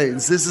behind the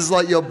scenes. This is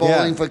like you're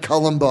bowling for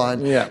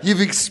Columbine. Yeah.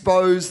 You've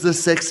exposed the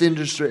sex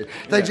industry.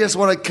 They just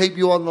want to keep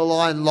you on the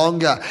line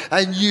longer.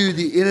 And you,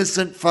 the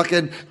innocent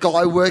fucking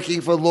guy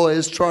working for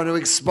lawyers trying to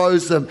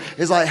expose them,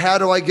 is like, how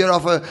do I get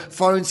off a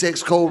phone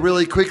sex call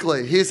really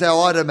quickly? Here's how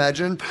I'd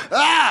imagine.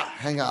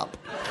 Hang up.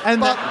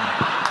 And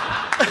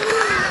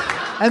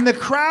and the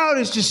crowd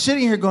is just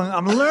sitting here going,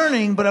 I'm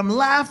learning, but I'm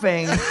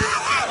laughing.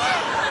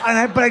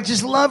 But I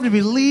just love to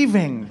be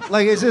leaving.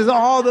 Like, it's just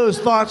all those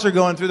thoughts are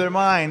going through their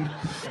mind.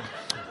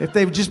 If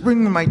they would just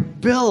bring me my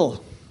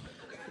bill.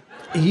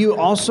 You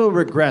also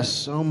regress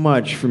so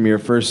much from your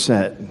first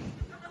set.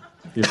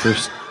 Your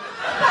first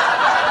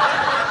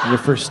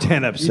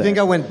stand-up set. You think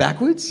I went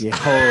backwards? Yeah.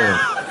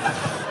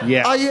 Oh,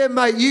 yeah. Oh, yeah,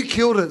 mate, you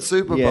killed it,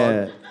 Superbug.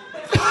 Yeah.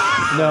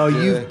 No,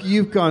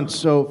 you've gone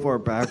so far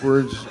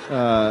backwards.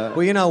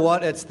 Well, you know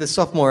what? It's the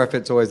sophomore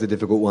effort's always the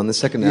difficult one. The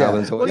second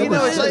album's always... Well, you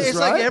know, it it's like, is, it's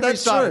like right? every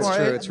That's true. sophomore. It's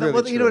true. It's really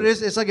well, you know what true. it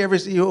is? It's like you've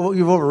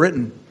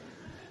overwritten.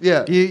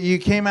 Yeah. You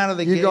came out of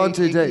the gate. You've gone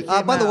too deep.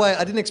 by the way,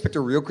 I didn't expect a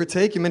real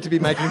critique. You're meant to be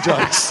making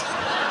jokes.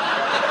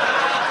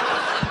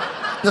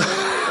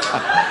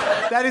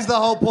 That is the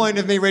whole point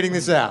of me reading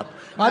this out.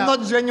 I'm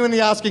not genuinely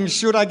asking,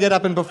 should I get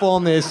up and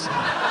perform this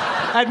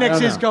at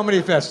next year's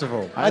comedy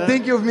festival? I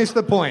think you've missed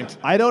the point.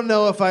 I don't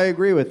know if I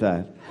agree with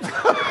that.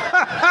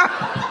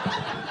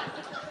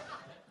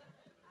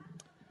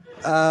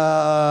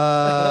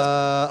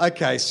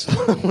 Okay, so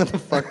what the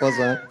fuck was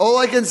I? All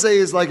I can see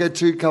is like a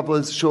couple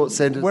of short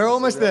sentences. We're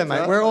almost there,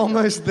 mate. We're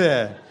almost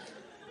there.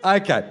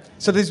 Okay,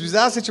 so this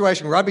bizarre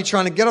situation where I'd be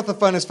trying to get off the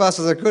phone as fast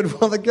as I could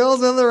while the girls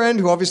on the other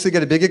end, who obviously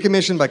get a bigger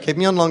commission by keeping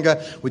me on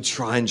longer, would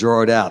try and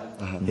draw it out.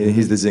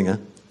 Here's the zinger.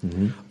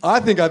 I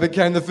think I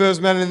became the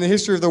first man in the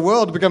history of the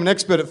world to become an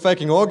expert at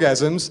faking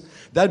orgasms.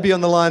 They'd be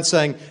on the line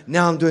saying,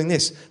 now I'm doing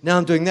this, now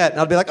I'm doing that.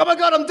 And I'd be like, oh my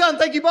God, I'm done,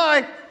 thank you,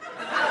 bye.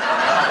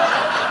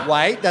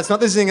 Wait, that's not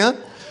the zinger.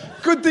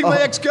 Good thing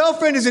my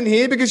ex-girlfriend isn't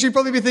here because she'd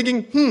probably be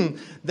thinking,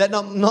 that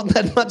not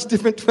that much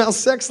different to our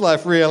sex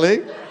life,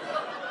 really.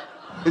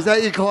 Is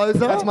that your closer?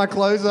 That's my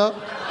closer.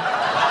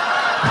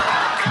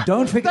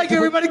 Don't forget. Thank you,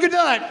 everybody. Good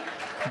night.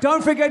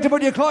 Don't forget to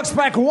put your clocks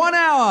back 1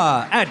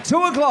 hour at 2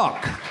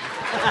 o'clock.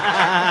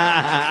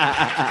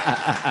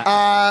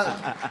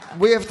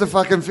 We have to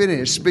fucking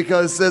finish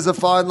because there's a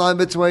fine line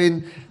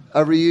between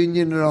a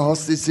reunion and a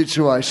hostage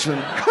situation.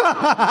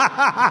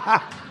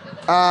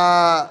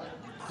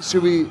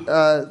 Should we...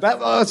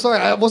 Sorry,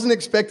 I wasn't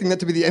expecting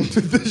that to be the end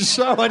of the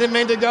show. I didn't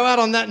mean to go out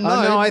on that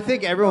note. No, I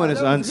think everyone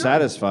is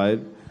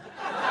unsatisfied.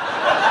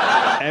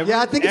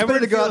 Yeah, I think it's better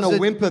to go out in feels a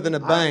whimper than a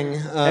bang.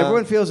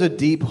 Everyone feels a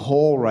deep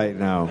hole right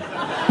now.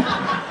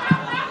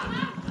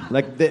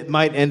 Like that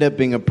might end up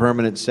being a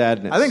permanent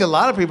sadness. I think a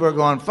lot of people are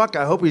going, fuck,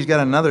 I hope he's got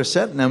another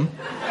set in him.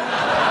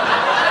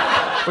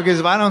 Because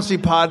if I don't see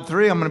Pod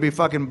 3, I'm going to be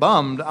fucking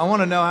bummed. I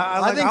want to know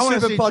how. I think want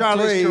to see Superpod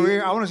Charlie's 3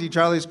 career. I want to see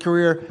Charlie's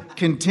career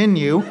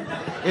continue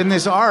in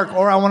this arc,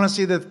 or I want to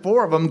see the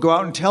four of them go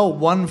out and tell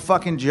one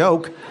fucking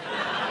joke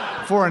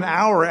for an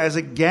hour as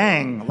a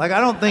gang. Like,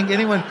 I don't think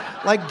anyone.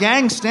 Like,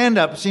 gang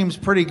stand-up seems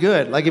pretty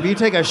good. Like, if you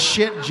take a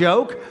shit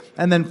joke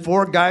and then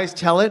four guys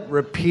tell it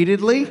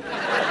repeatedly,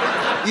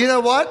 You know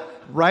what?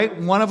 right?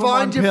 One of them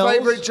Find on your pills.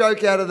 favourite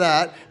joke out of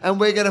that, and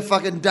we're going to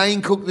fucking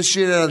Dane cook the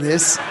shit out of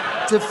this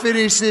to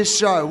finish this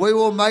show. We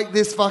will make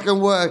this fucking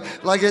work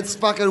like it's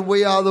fucking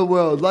We Are the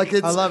World. Like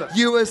it's I love it.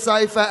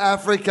 USA for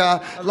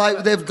Africa.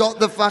 Like they've got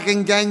the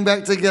fucking gang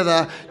back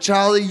together.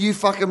 Charlie, you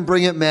fucking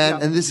bring it,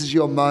 man, and this is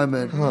your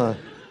moment.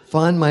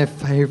 Find my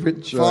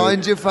favourite joke.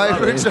 Find your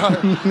favourite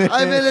joke.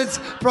 I mean, it's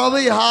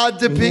probably hard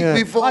to pick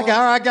before. Okay,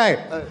 all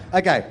right,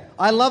 okay.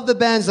 I love the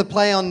bands that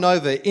play on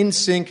Nova.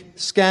 NSYNC,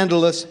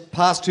 Scandalous,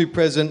 Past to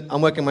Present.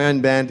 I'm working my own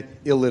band,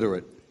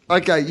 Illiterate.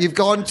 Okay, you've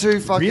gone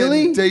too fucking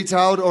Really?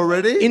 detailed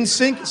already.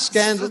 NSYNC,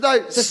 Scandalous. No,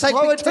 Just take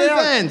slow it two down.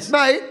 bands.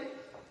 Mate,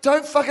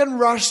 don't fucking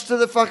rush to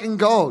the fucking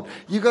gold.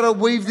 You got to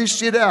weave this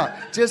shit out.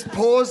 Just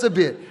pause a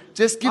bit.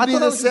 Just give I me thought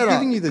the I was setup.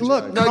 giving you the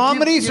Look, joke. No,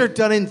 comedies give- are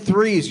done in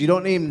threes. You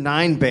don't name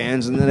 9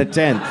 bands and then a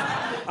 10th.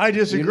 I You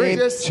disagree. name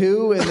Just-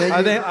 2 and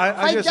then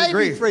I I gave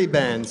disagree. you 3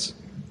 bands.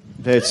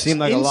 It seemed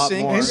like a lot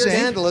more. NSYNC,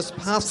 Scandalous,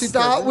 Past to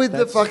Start Present. with the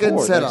That's fucking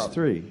 4, setup. That's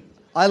 3.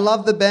 I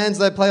love the bands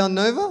they play on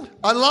Nova.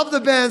 I love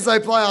the bands they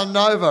play on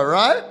Nova,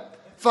 right?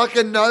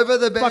 Fucking Nova,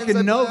 the bands Fucking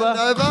that Nova, play on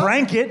Nova.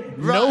 crank it,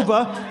 Right.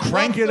 Nova,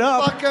 crank What's it the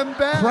up, fucking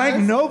bands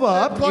crank Nova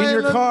that up play in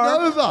your on car.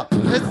 Nova.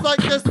 It's like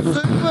a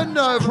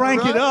supernova.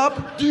 Crank right? it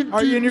up.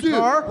 Are you in your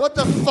car? What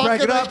the fuck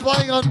Crank are it they up.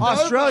 playing on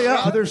Australia,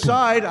 Nova? other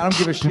side. I don't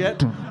give a shit.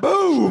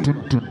 Boom.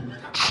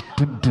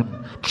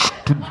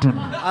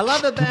 I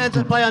love the bands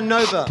that play on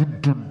Nova.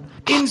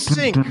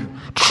 NSYNC.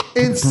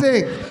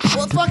 NSYNC.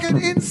 What fucking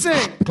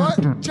NSYNC?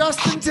 What?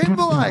 Justin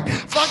Timberlake.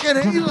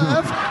 Fucking he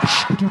left.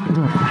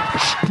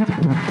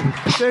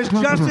 There's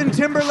Justin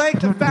Timberlake,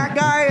 the fat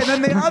guy, and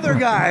then the other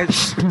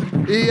guys.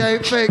 He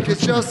ain't fake.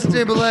 It's Justin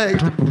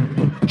Timberlake.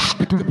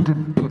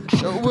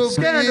 We'll be here for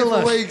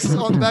Scandalous. weeks.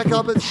 On back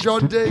up, it's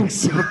John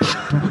Diggs.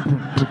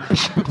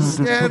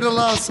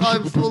 Scandalous.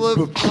 I'm full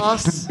of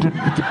pus.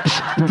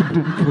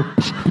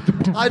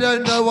 I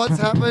don't know what's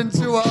happened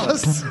to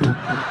us.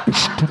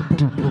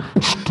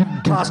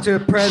 Past to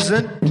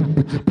Present.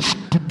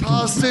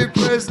 Past to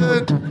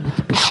present.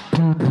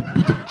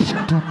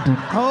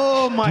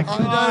 Oh my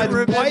God!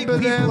 remember White people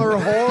them. are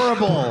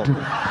horrible.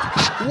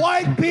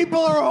 White people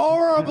are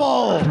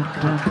horrible.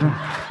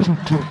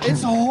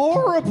 It's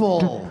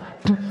horrible.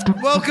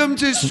 Welcome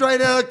to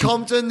Straight Outta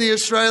Compton, the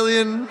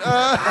Australian.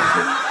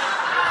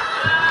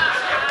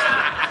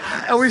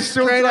 Are we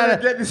still Straight trying outta-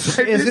 to get this?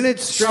 Isn't it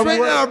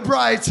Straight Outta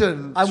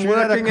Brighton. I'm Straight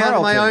outta working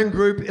out my Carlton. own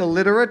group,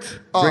 Illiterate.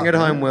 Bring it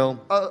home, Will.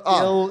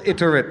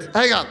 Illiterate.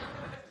 Hang on.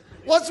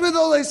 What's with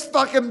all these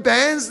fucking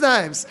bands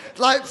names?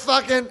 Like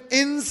fucking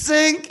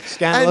NSYNC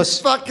Scandalous.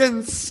 and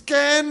fucking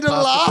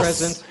Scandalous Past the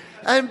Present.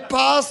 and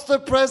Past the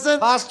Present.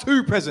 Past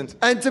to Present.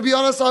 And to be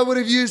honest, I would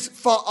have used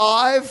For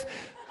Ive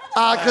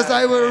because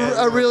they were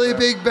a really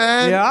big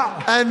band.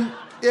 Yeah. And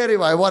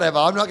anyway, whatever.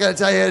 I'm not going to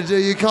tell you how to do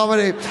your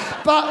comedy,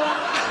 but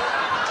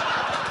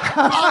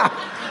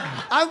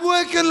I'm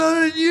working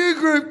on a new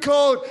group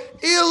called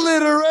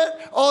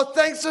Illiterate. Or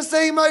thanks for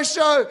seeing my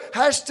show.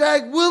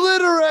 Hashtag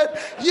Williterate.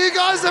 You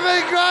guys have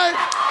been great.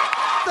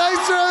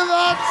 Thanks very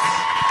much.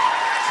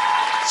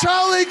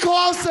 Charlie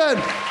Clausen,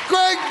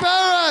 Greg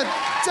Barron,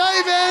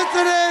 Dave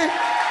Anthony.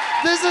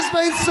 This has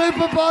been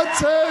Superpod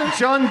 2.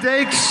 John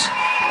Diggs.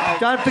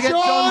 Don't forget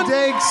John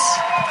Diggs.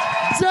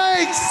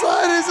 Thanks,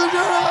 ladies and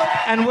gentlemen.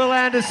 And Will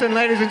Anderson,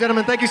 ladies and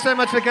gentlemen. Thank you so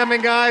much for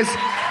coming, guys.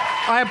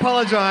 I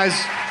apologise.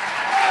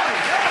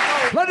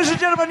 Ladies and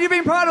gentlemen, you've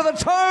been part of the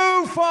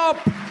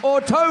TOFOP or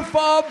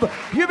TOFOB.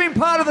 You've been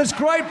part of this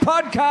great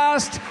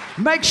podcast.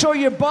 Make sure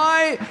you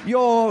buy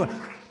your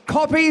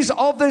copies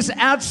of this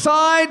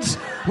outside.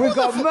 We've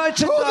got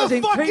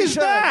merchandising fuck t-shirts. is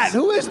that?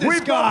 Who is this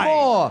We've guy? got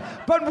more.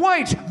 But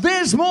wait,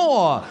 there's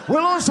more.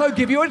 We'll also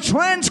give you a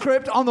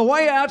transcript on the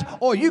way out,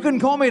 or you can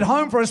call me at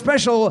home for a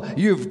special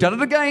You've Done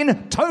It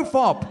Again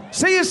TOFOP.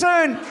 See you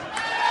soon.